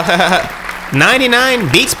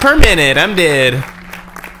 99 beats per minute. I'm dead.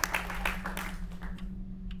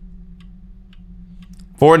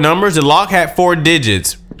 4 numbers. The lock had 4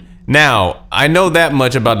 digits. Now, I know that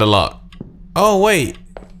much about the lock. Oh, wait.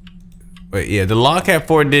 Wait, yeah, the lock had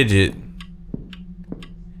 4 digits.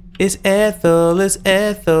 It's Ethel, it's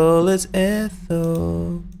Ethel, it's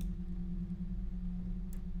Ethel.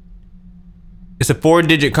 It's a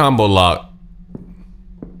 4-digit combo lock.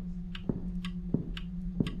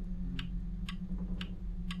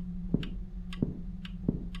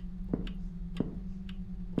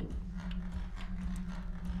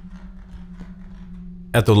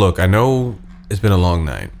 Ethel, look, I know it's been a long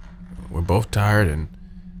night. We're both tired and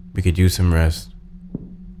we could use some rest.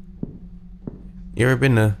 You ever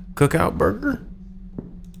been to Cookout Burger?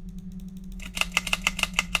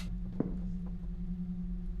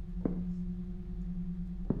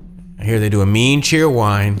 I hear they do a mean cheer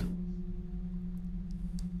wine.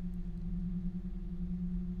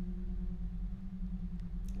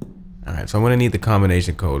 Alright, so I'm gonna need the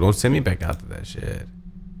combination code. Don't send me back out to that shit.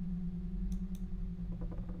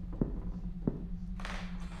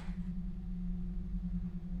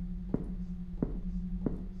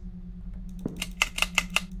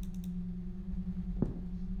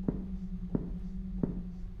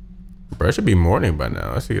 Bro, it should be morning by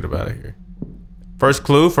now. Let's get out of here. First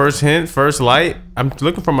clue, first hint, first light. I'm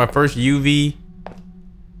looking for my first UV.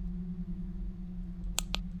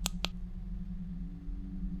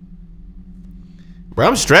 Bro,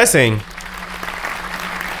 I'm stressing.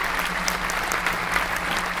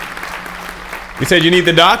 You said you need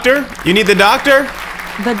the doctor? You need the doctor?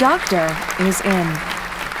 The doctor is in.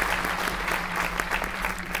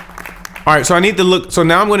 All right, so I need to look. So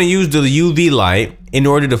now I'm going to use the UV light in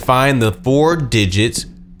order to find the 4 digits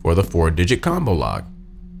for the 4-digit combo lock.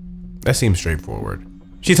 That seems straightforward.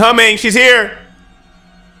 She's humming. She's here.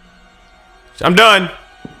 I'm done.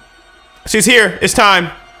 She's here. It's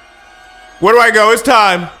time. Where do I go? It's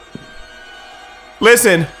time.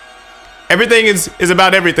 Listen. Everything is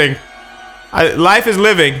about everything. Life is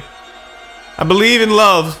living. I believe in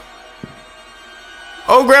love.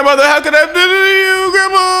 Oh, grandmother, how could I do to you,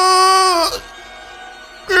 grandma?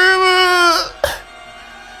 Grandma.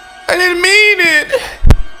 I didn't mean it.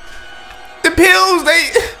 The pills,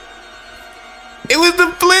 it was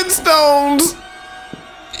the Flintstones.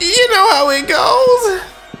 You know how it goes.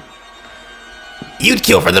 You'd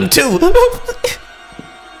kill for them too.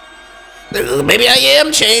 Maybe I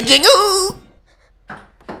am changing. Ooh.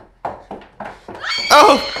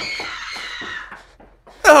 Oh.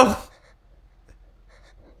 Oh.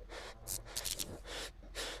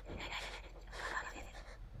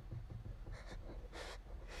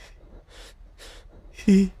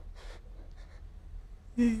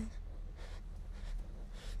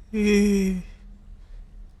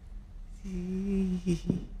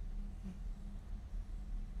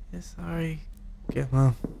 Sorry. Yeah,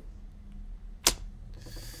 Mom.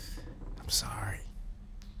 I'm sorry.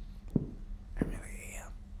 I really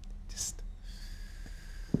am. Just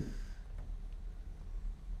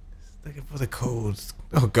looking for the codes.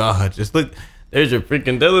 Oh God, just look. There's your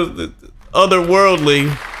freaking. That was the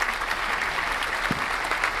otherworldly.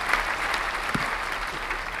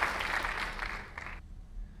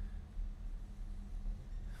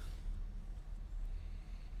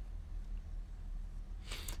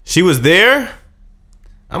 She was there?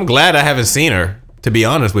 I'm glad I haven't seen her, to be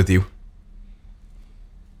honest with you.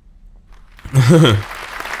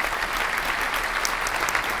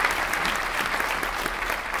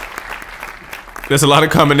 That's a lot of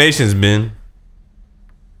combinations, Ben.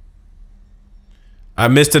 I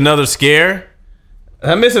missed another scare.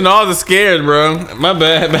 I'm missing all the scares, bro. My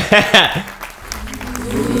bad.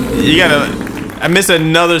 You gotta. I missed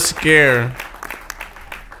another scare.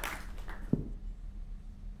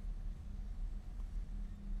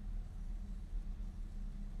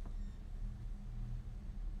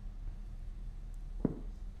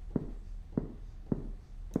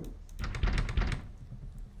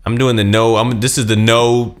 I'm doing the no. This is the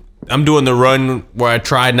no. I'm doing the run where I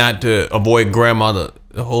try not to avoid grandma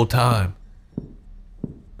the whole time.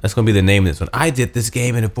 That's gonna be the name of this one. I did this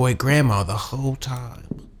game and avoid grandma the whole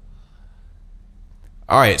time.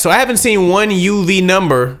 All right, so I haven't seen one UV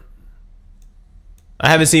number. I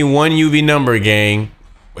haven't seen one UV number, gang.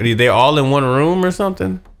 What, are they all in one room or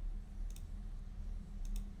something?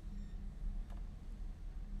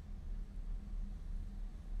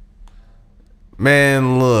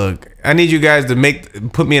 Man, look, I need you guys to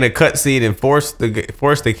put me in a cutscene and force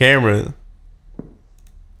the camera.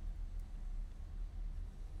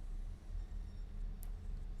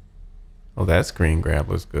 Oh, that screen grab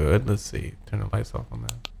was good. Let's see. Turn the lights off on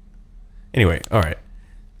that. Anyway, all right.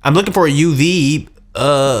 I'm looking for a UV.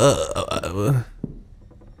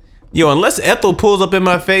 Yo, unless Ethel pulls up in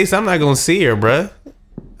my face, I'm not gonna see her, bruh.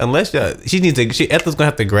 Unless Ethel's gonna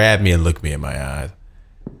have to grab me and look me in my eyes.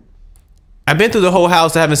 I've been through the whole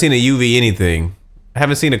house. I haven't seen a UV anything. I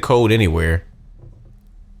haven't seen a code anywhere.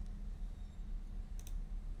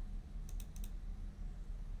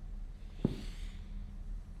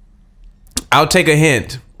 I'll take a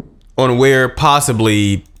hint on where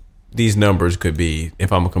possibly these numbers could be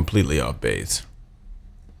if I'm completely off base.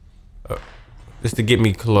 Just to get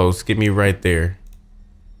me close, get me right there.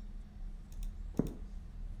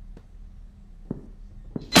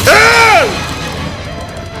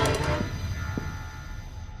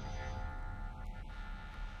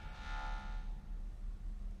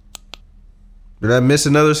 Did I miss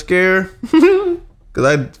another scare? Cause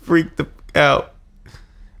I freaked the f out.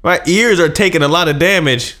 My ears are taking a lot of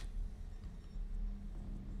damage.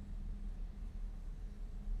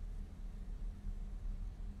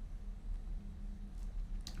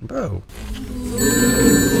 Bro.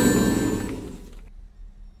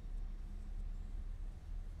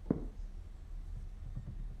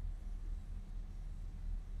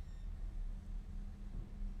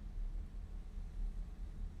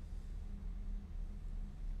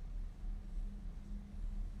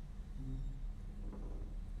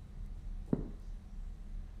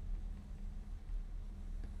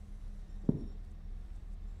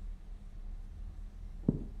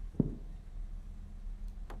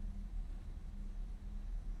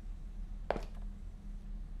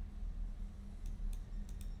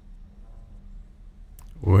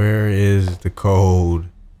 Where is the code?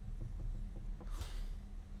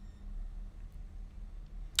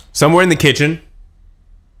 Somewhere in the kitchen.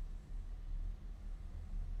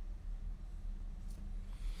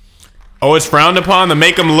 Oh, it's frowned upon to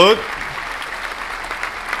make them look?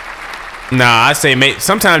 Nah, I say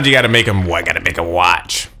sometimes you gotta make them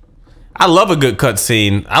watch. I love a good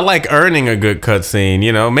cutscene. I like earning a good cutscene,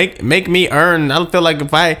 you know. Make me earn. I feel like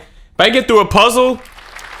if I get through a puzzle,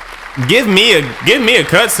 give me a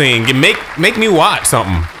cutscene. Make me watch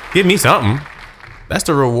something. Give me something. That's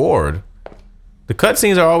the reward. The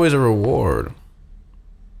cutscenes are always a reward.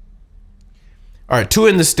 All right, 2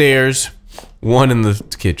 in the stairs, 1 in the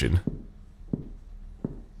kitchen.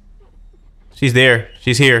 She's there.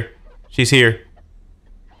 She's here. She's here.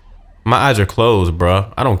 My eyes are closed,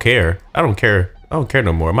 bro. I don't care. I don't care. I don't care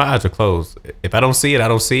no more. My eyes are closed. If I don't see it, I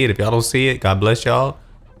don't see it. If y'all don't see it, God bless y'all.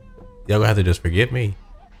 Y'all gonna have to just forgive me.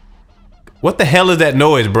 What the hell is that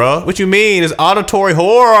noise, bro? What you mean? It's auditory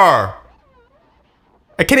horror.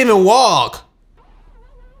 I can't even walk.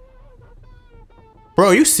 Bro,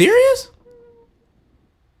 are you serious?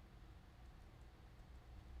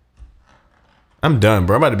 I'm done,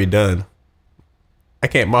 bro. I'm about to be done.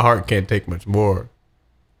 My heart can't take much more.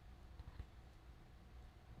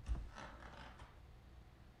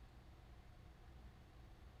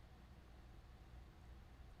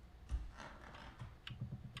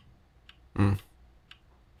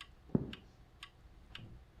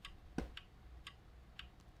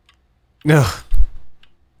 No.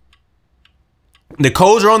 The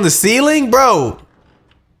codes are on the ceiling, bro.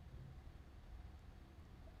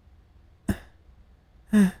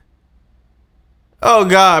 Oh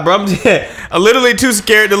God, bro. I'm literally too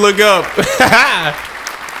scared to look up.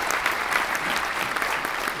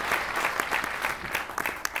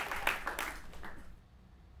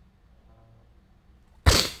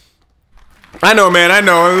 I know, man. I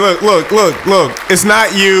know. Look. It's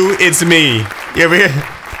not you. It's me. You ever hear?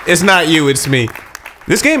 It's not you, it's me.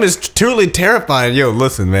 This game is truly terrifying. Yo,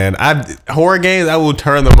 listen, man. Horror games, I will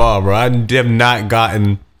turn them off, bro. I have not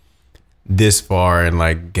gotten this far in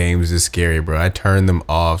like games this scary, bro. I turn them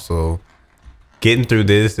off, so getting through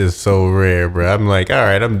this is so rare, bro. I'm like, all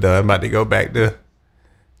right, I'm done. I'm about to go back to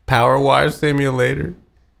Power Wash Simulator.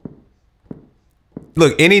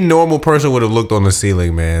 Look, any normal person would have looked on the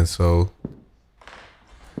ceiling, man. So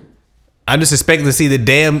I'm just expecting to see the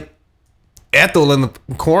damn Ethel in the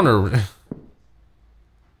corner.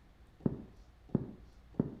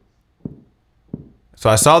 So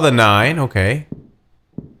I saw the 9, okay.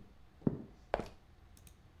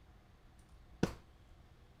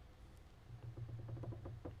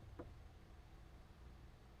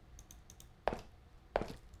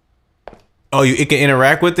 Oh, it can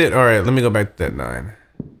interact with it? All right, let me go back to that 9.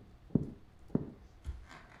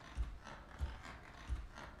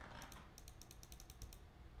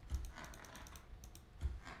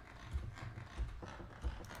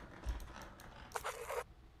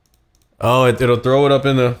 Oh, it'll throw it up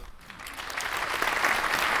in the...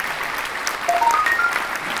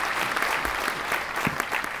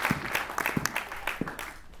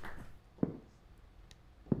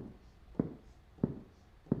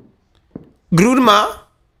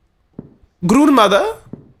 Grandmother?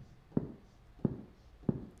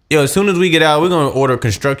 Yo, as soon as we get out, we're gonna order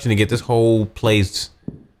construction to get this whole place.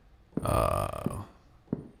 We're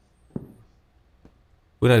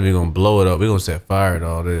not even gonna blow it up. We're gonna set fire to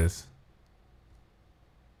all this.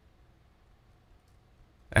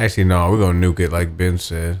 Actually, no, we're gonna nuke it like Ben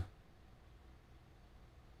said.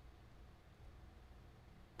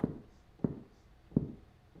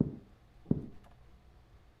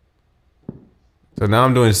 So now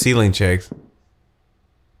I'm doing ceiling checks.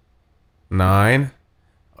 9.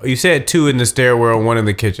 Oh, you said 2 in the stairwell, 1 in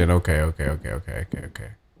the kitchen. Okay.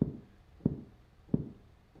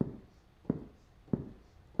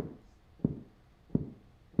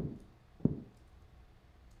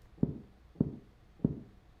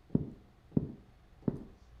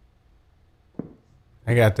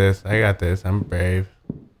 I got this. I'm brave.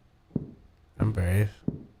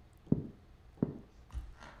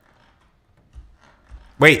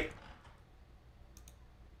 Wait.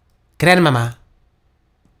 Grandmama.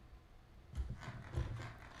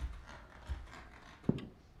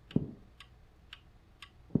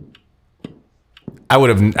 I would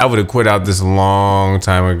have quit out this a long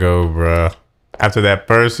time ago, bruh. After that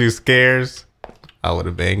first few scares, I would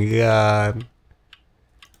have been gone.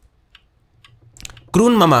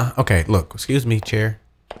 Grandmama. Okay, look, excuse me, chair.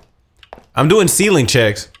 I'm doing ceiling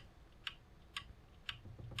checks.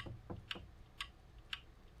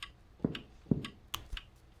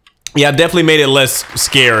 Yeah, I definitely made it less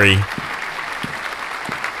scary.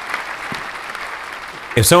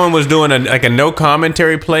 If someone was doing like a no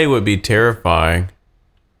commentary play, it would be terrifying.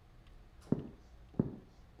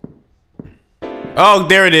 Oh,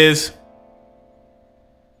 there it is.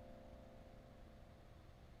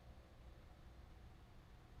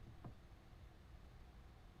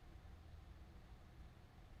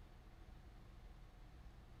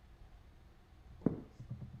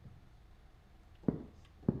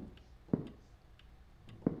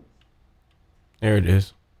 There it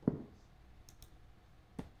is.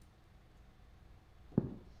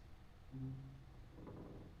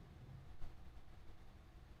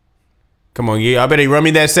 Come on, yeah, I better run me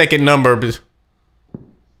that second number.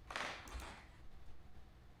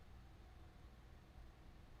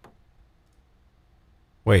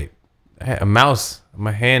 Wait, a mouse.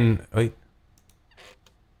 My hand. Wait.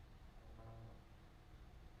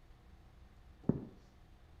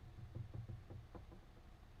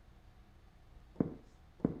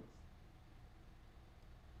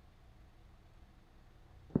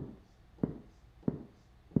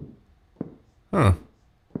 Huh.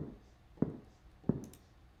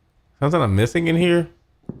 Something I'm missing in here?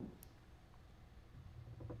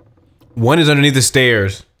 1 is underneath the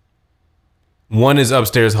stairs. 1 is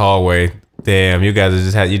upstairs hallway. Damn, you guys are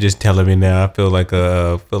just you're telling me now. I feel like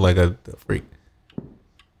a freak.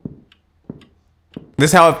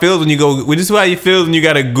 This is how it feels when you go. This is how you feel when you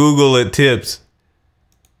gotta Google it tips.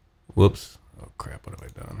 Whoops. Oh crap, what have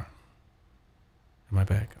I done? Am I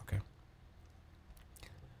back? Okay.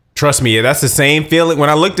 Trust me, that's the same feeling. When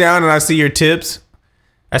I look down and I see your tips,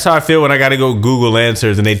 that's how I feel when I gotta go Google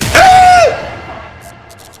answers and they.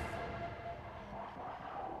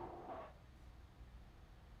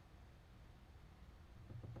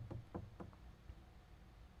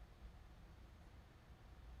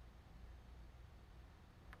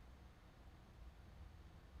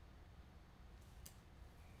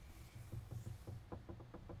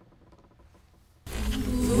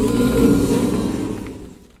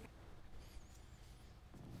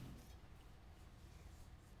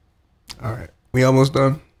 All right, we almost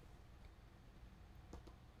done.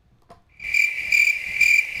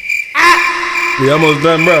 We almost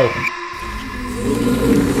done, bro.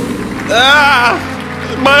 Ah,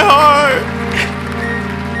 my heart.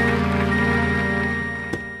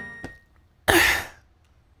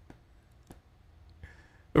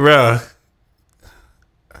 Bro.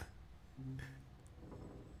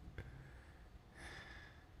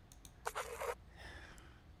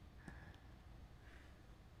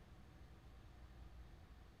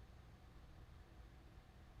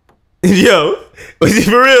 Yo, was he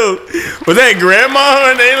for real? Was that grandma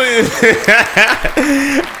or an alien?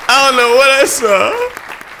 I don't know what I saw.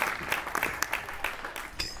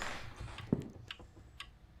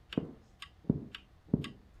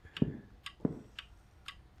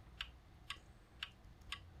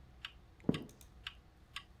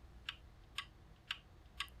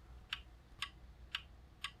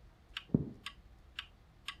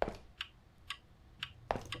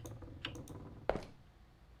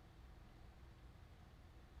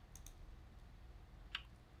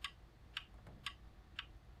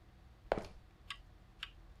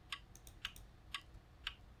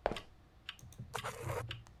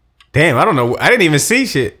 Damn, I don't know. I didn't even see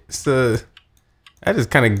shit. So I just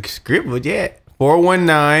kind of scribbled. Yeah,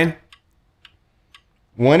 419.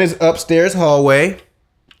 One is upstairs hallway.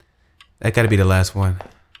 That got to be the last one.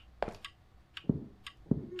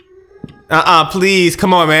 Please,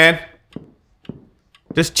 come on, man.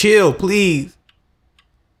 Just chill, please.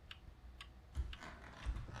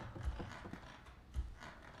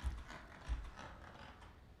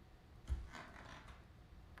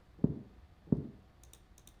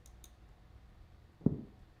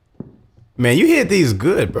 Man, you hit these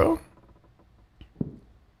good, bro.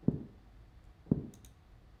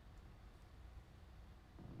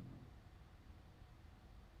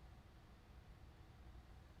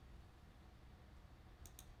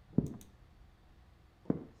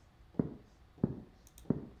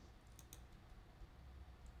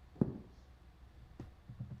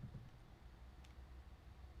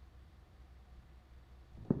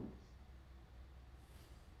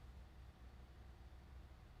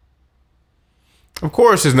 Of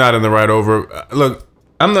course, it's not in the right over. Look,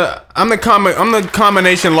 I'm the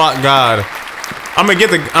combination lock god. I'm gonna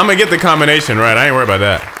get the combination right. I ain't worried about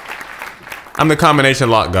that. I'm the combination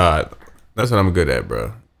lock god. That's what I'm good at,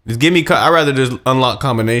 bro. Just give me. I'd rather just unlock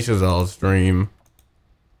combinations all stream.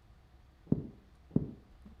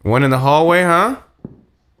 One in the hallway, huh?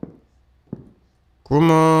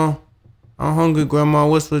 Grandma, I'm hungry, Grandma.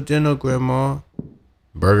 What's for dinner, Grandma?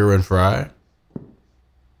 Burger and fry.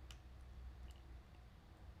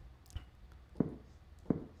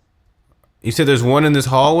 You said there's one in this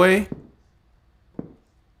hallway?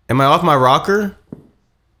 Am I off my rocker?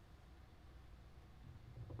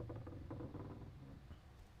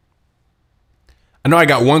 I know I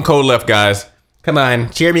got one code left, guys. Come on,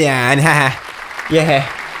 cheer me on.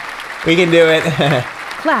 Yeah, we can do it.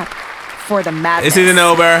 Clap for the madness. This isn't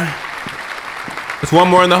over. There's one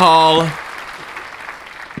more in the hall.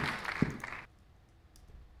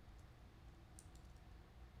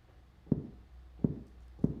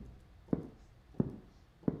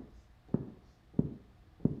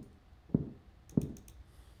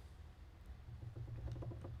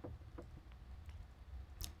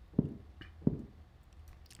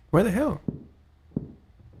 Where the hell?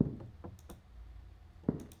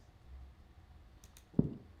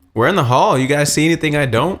 We're in the hall. You guys see anything I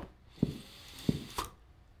don't?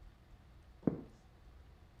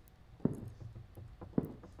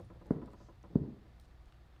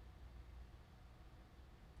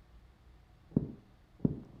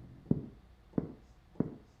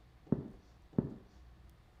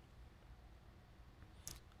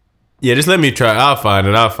 Yeah, just let me try. I'll find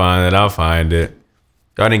it. I'll find it. I'll find it.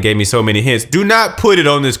 Y'all done gave me so many hints. Do not put it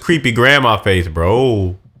on this creepy grandma face,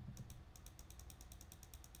 bro.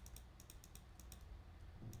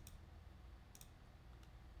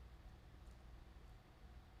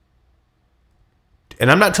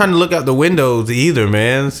 And I'm not trying to look out the windows either,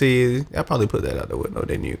 man. See, I probably put that out the window,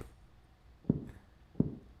 didn't you?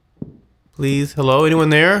 Please, hello, anyone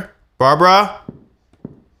there? Barbara?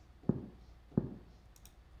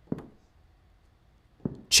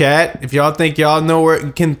 Chat, if y'all think y'all know where,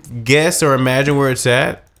 you can guess or imagine where it's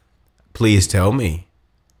at, please tell me.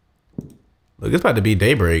 Look, it's about to be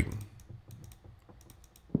daybreak.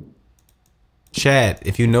 Chat,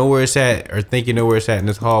 if you know where it's at or think you know where it's at in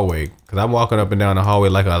this hallway, because I'm walking up and down the hallway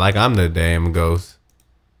like I'm the damn ghost.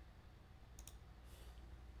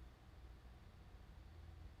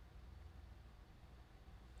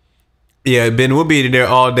 Yeah, Ben, we'll be there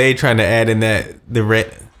all day trying to add in the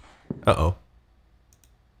red. Uh-oh.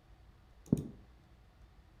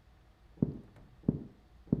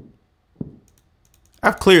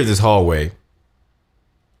 I've cleared this hallway.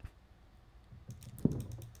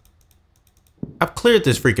 I've cleared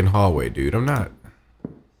this freaking hallway, dude. I'm not.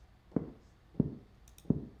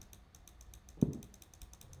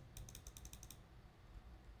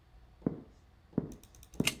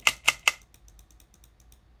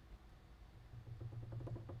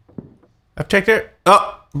 I've checked it.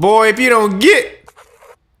 Oh, boy, if you don't get.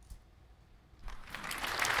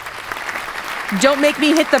 Don't make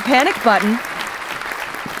me hit the panic button.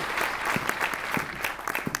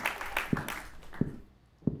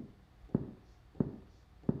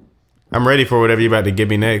 I'm ready for whatever you're about to give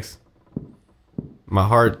me next. My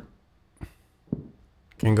heart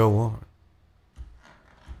can go on.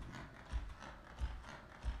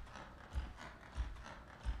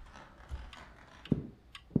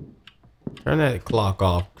 Turn that clock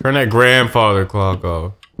off. Turn that grandfather clock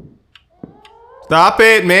off. Stop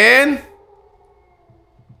it, man.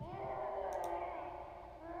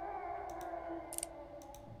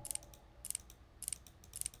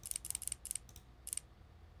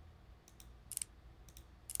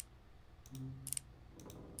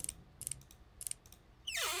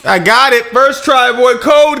 I got it. First try, boy.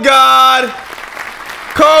 Code God.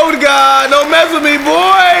 Code God. Don't mess with me,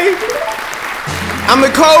 boy. I'm the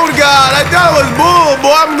code God. I thought it was bull,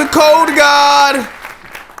 boy. I'm the code God.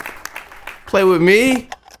 Play with me?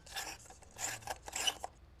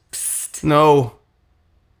 Psst. No.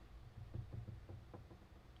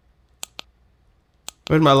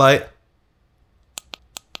 Where's my light?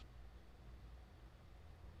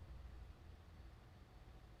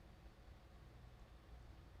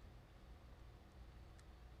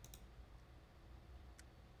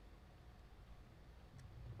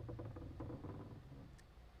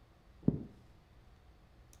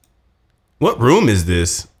 What room is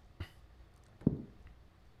this?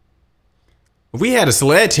 If we had a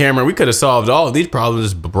sledgehammer, we could have solved all of these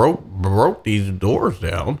problems. Broke these doors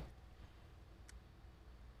down.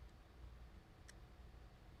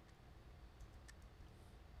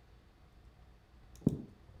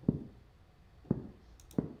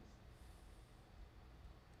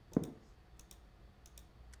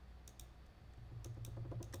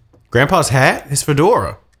 Grandpa's hat? His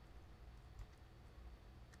fedora.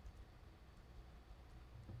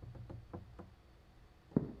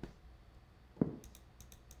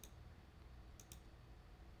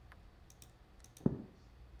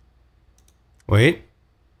 Wait.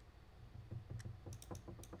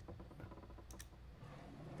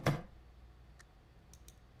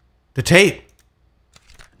 The tape.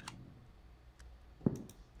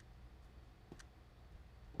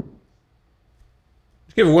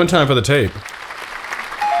 Let's give it one time for the tape.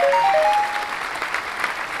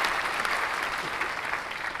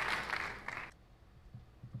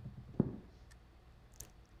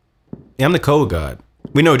 Yeah, I'm the code god.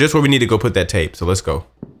 We know just where we need to go put that tape, so let's go.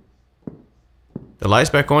 The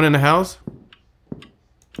lights back on in the house?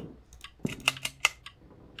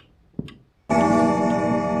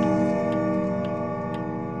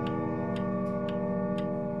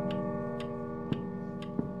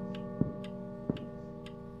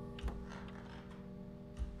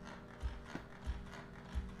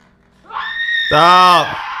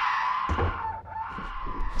 Stop!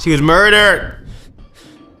 She was murdered!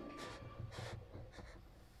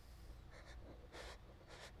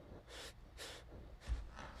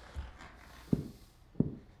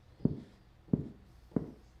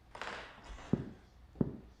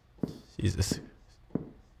 Jesus.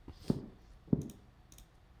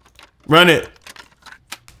 Run it.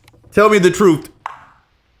 Tell me the truth.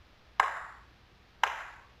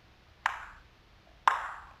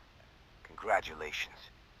 Congratulations.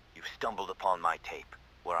 You've stumbled upon my tape,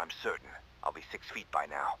 where I'm certain I'll be 6 feet by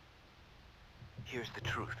now. Here's the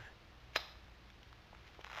truth.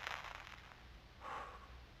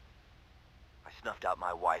 I snuffed out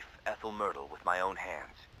my wife, Ethel Myrtle, with my own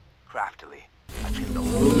hands. Craftily, I pinned the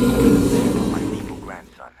whole on my feeble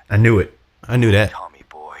grandson. I knew it. I knew that. Tommy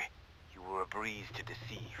boy, you were a breeze to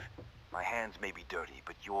deceive. My hands may be dirty,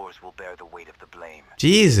 but yours will bear the weight of the blame.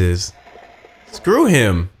 Jesus. Screw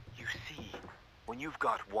him. You see, when you've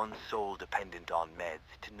got one soul dependent on meds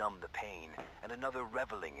to numb the pain, and another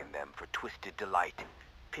reveling in them for twisted delight,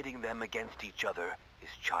 pitting them against each other is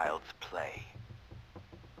child's play.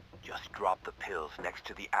 Just drop the pills next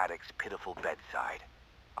to the addict's pitiful bedside.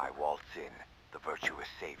 I waltz in, the virtuous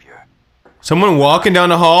savior. Someone walking down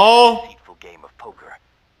the hall? Deceitful game of poker,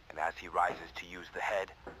 and as he rises to use the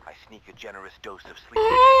head, I sneak a generous dose of sleep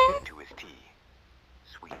into his tea.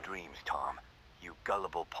 Sweet dreams, Tom. you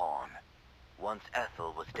gullible pawn. Once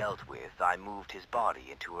Ethel was dealt with, I moved his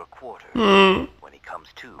body into her quarters. When he comes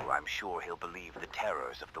to, I'm sure he'll believe the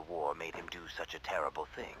terrors of the war made him do such a terrible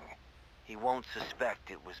thing. He won't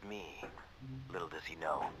suspect it was me. Little does he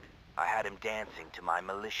know, I had him dancing to my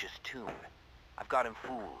malicious tune. I've got him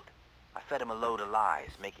fooled. I fed him a load of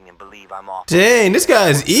lies, making him believe I'm off. Dang, this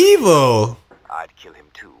guy's evil. I'd kill him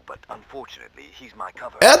too, but unfortunately, he's my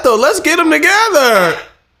cover. Ethel, let's get them together.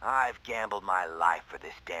 I've gambled my life for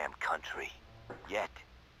this damn country. Yet,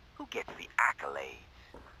 who gets the accolades?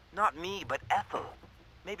 Not me, but Ethel.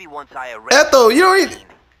 Maybe once I erase Ethel, you don't need...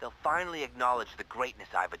 they'll finally acknowledge the greatness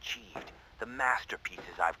I've achieved, the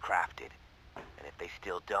masterpieces I've crafted. And if they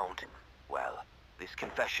still don't, well, this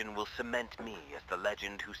confession will cement me as the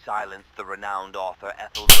legend who silenced the renowned author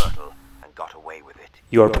Ethel Myrtle and got away with it.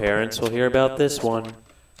 Your parents will hear about this one.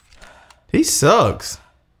 He sucks.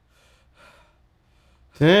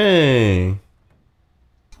 Dang.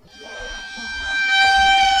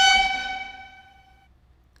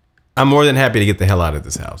 I'm more than happy to get the hell out of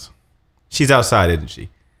this house. She's outside, isn't she?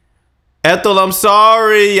 Ethel, I'm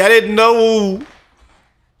sorry. I didn't know.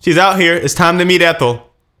 She's out here. It's time to meet Ethel.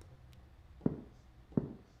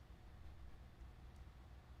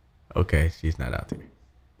 Okay, she's not out there.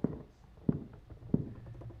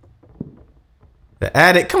 The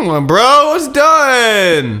attic. Come on, bro. It's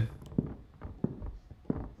done.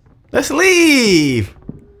 Let's leave.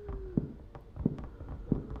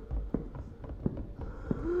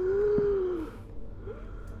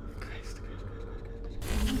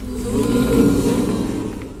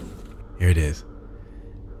 Here it is.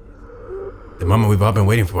 The moment we've all been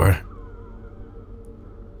waiting for.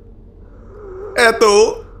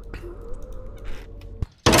 Ethel.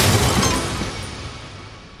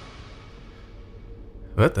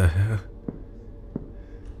 What the hell?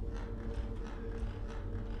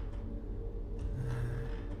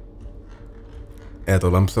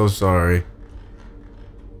 Ethel, I'm so sorry.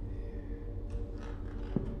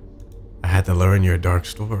 I had to learn your dark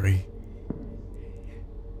story.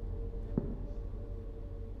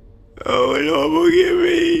 Oh, no, forgive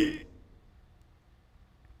me.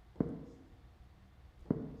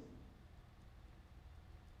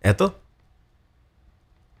 Ethel?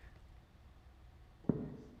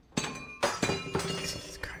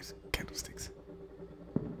 Jesus Christ, candlesticks.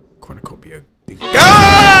 Cornucopia.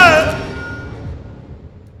 Ah!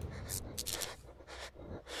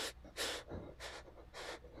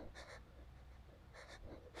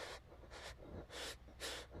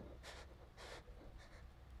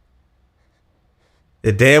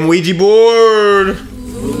 The damn Ouija board.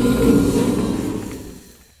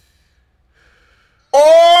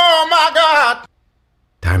 Oh my God.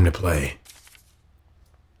 Time to play.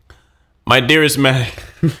 My dearest Mac.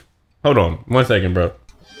 Hold on 1 second, bro.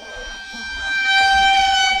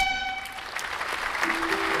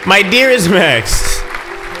 My dearest Max.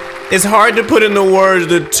 It's hard to put into words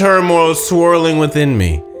the turmoil swirling within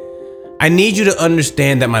me. I need you to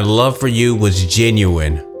understand that my love for you was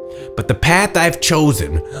genuine. But the path I've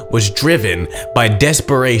chosen was driven by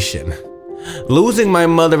desperation. Losing my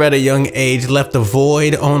mother at a young age left a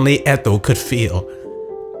void only Ethel could feel.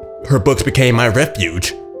 Her books became my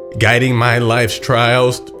refuge, guiding my life's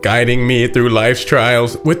trials, guiding me through life's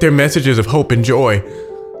trials with their messages of hope and joy.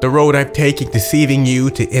 The road I've taken deceiving you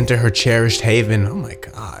to enter her cherished haven, oh my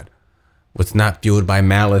God, was not fueled by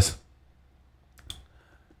malice,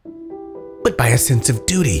 but by a sense of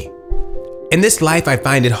duty. In this life, I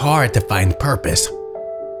find it hard to find purpose.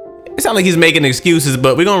 It sounds like he's making excuses,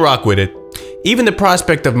 but we're gonna rock with it. Even the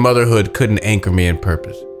prospect of motherhood couldn't anchor me in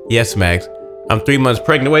purpose. Yes, Max, I'm 3 months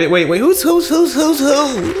pregnant. Wait, who's who?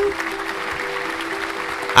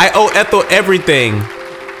 I owe Ethel everything.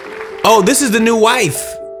 Oh, this is the new wife.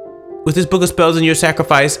 With this book of spells and your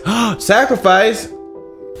sacrifice. Sacrifice?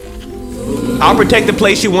 I'll protect the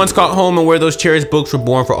place you once called home and where those cherished books were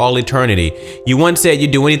born for all eternity. You once said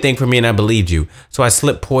you'd do anything for me and I believed you. So I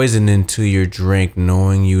slipped poison into your drink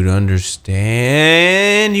knowing you'd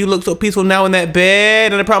understand. You look so peaceful now in that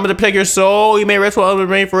bed and I promise to protect your soul. You may rest well and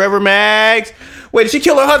reign forever, Max. Wait, did she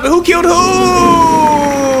kill her husband? Who killed who?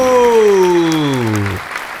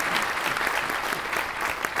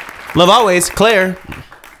 Love always, Claire.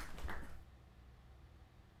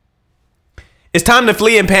 It's time to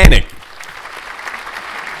flee and panic.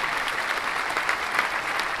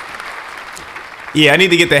 Yeah, I need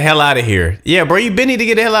to get the hell out of here. Yeah, bro, you been need to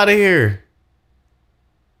get the hell out of here.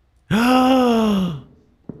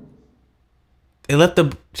 They left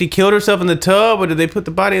she killed herself in the tub, or did they put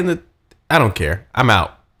the body in the... I don't care. I'm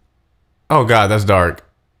out. Oh God, that's dark.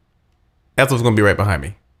 Ethel's gonna be right behind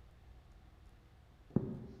me.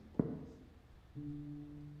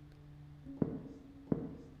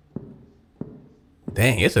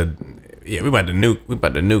 Dang, it's a... Yeah, we about to nuke. We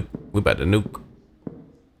about to nuke. We about to nuke.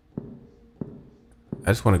 I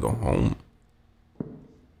just want to go home.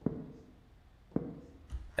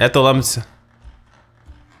 Ethel, I'm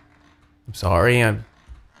sorry.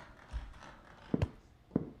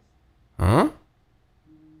 Huh?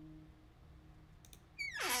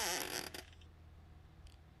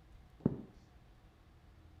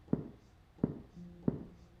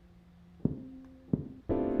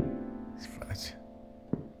 Fudge.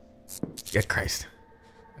 Yeah, Christ.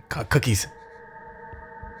 Cookies.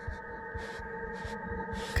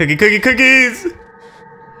 Cookies!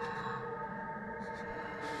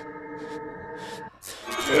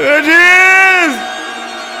 Oh, jeez!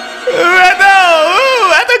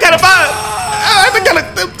 Ethel kind of fun!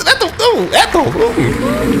 Ethel!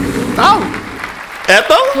 Oh!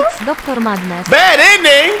 Ethel? It's Dr. Madness. Bad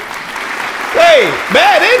ending? Wait,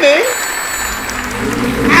 bad ending?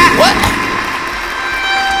 What?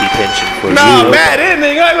 Detention for No, you. bad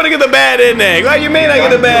ending. I'm gonna get the bad ending. What do you mean I get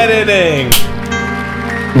the bad ending?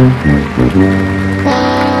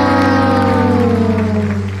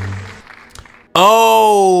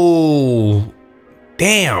 Oh,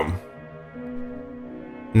 damn.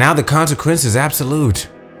 Now the consequence is absolute.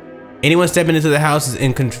 Anyone stepping into the house is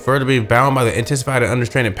incontrovertibly bound by the anticipated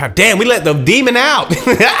unrestrained power. Damn, we let the demon out.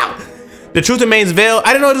 The truth remains veiled.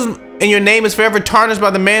 I didn't know this, and your name is forever tarnished by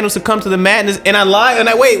the man who succumbed to the madness. And I lied, and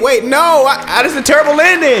wait, no, this is a terrible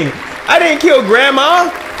ending. I didn't kill grandma.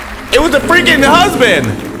 It was the freaking husband.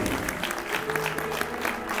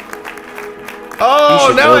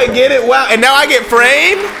 Oh, now I get it. Wow, and now I get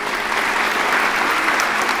framed?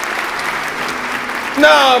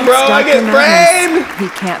 No, bro, I get framed. He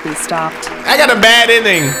can't be stopped. I got a bad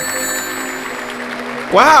ending.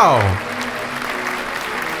 Wow.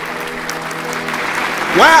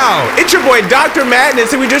 Wow, it's your boy Dr.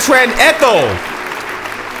 Madness, and we just ran Ethel.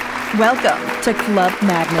 Welcome to Club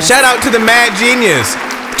Madness. Shout out to the mad genius,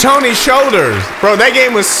 Tony's shoulders. Bro, that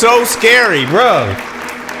game was so scary, bro.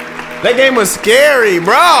 That game was scary,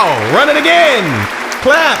 bro. Run it again.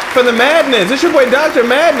 Clap for the madness. It's your boy Dr.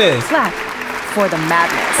 Madness. Clap for the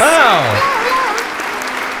madness. Wow.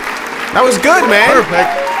 That was good, man.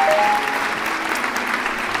 Perfect.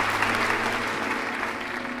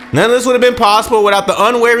 None of this would have been possible without the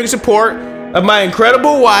unwavering support of my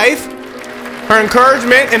incredible wife. Her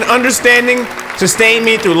encouragement and understanding sustained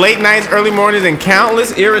me through late nights, early mornings, and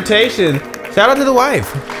countless irritation. Shout out to the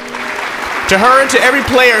wife. To her and to every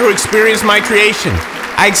player who experienced my creation,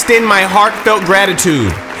 I extend my heartfelt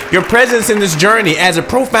gratitude. Your presence in this journey adds a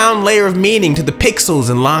profound layer of meaning to the pixels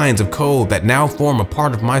and lines of code that now form a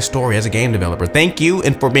part of my story as a game developer. Thank you,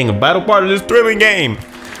 and for being a vital part of this thrilling game.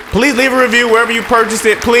 Please leave a review wherever you purchased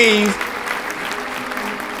it, please.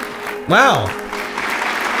 Wow.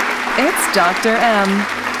 It's Dr. M.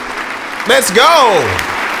 Let's go.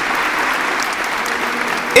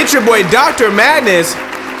 It's your boy Dr. Madness.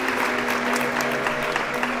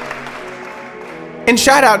 And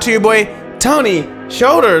shout out to your boy Tony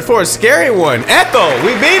Shoulders for a scary one. Ethel,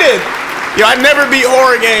 we beat it. Yo, I never beat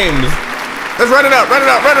horror games. Let's run it up, run it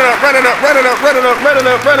up, run it up, run it up, run it up, run it up, run it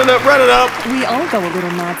up, run it up, run it up. We all go a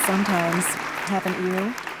little mad sometimes, haven't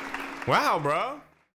you? Wow, bro.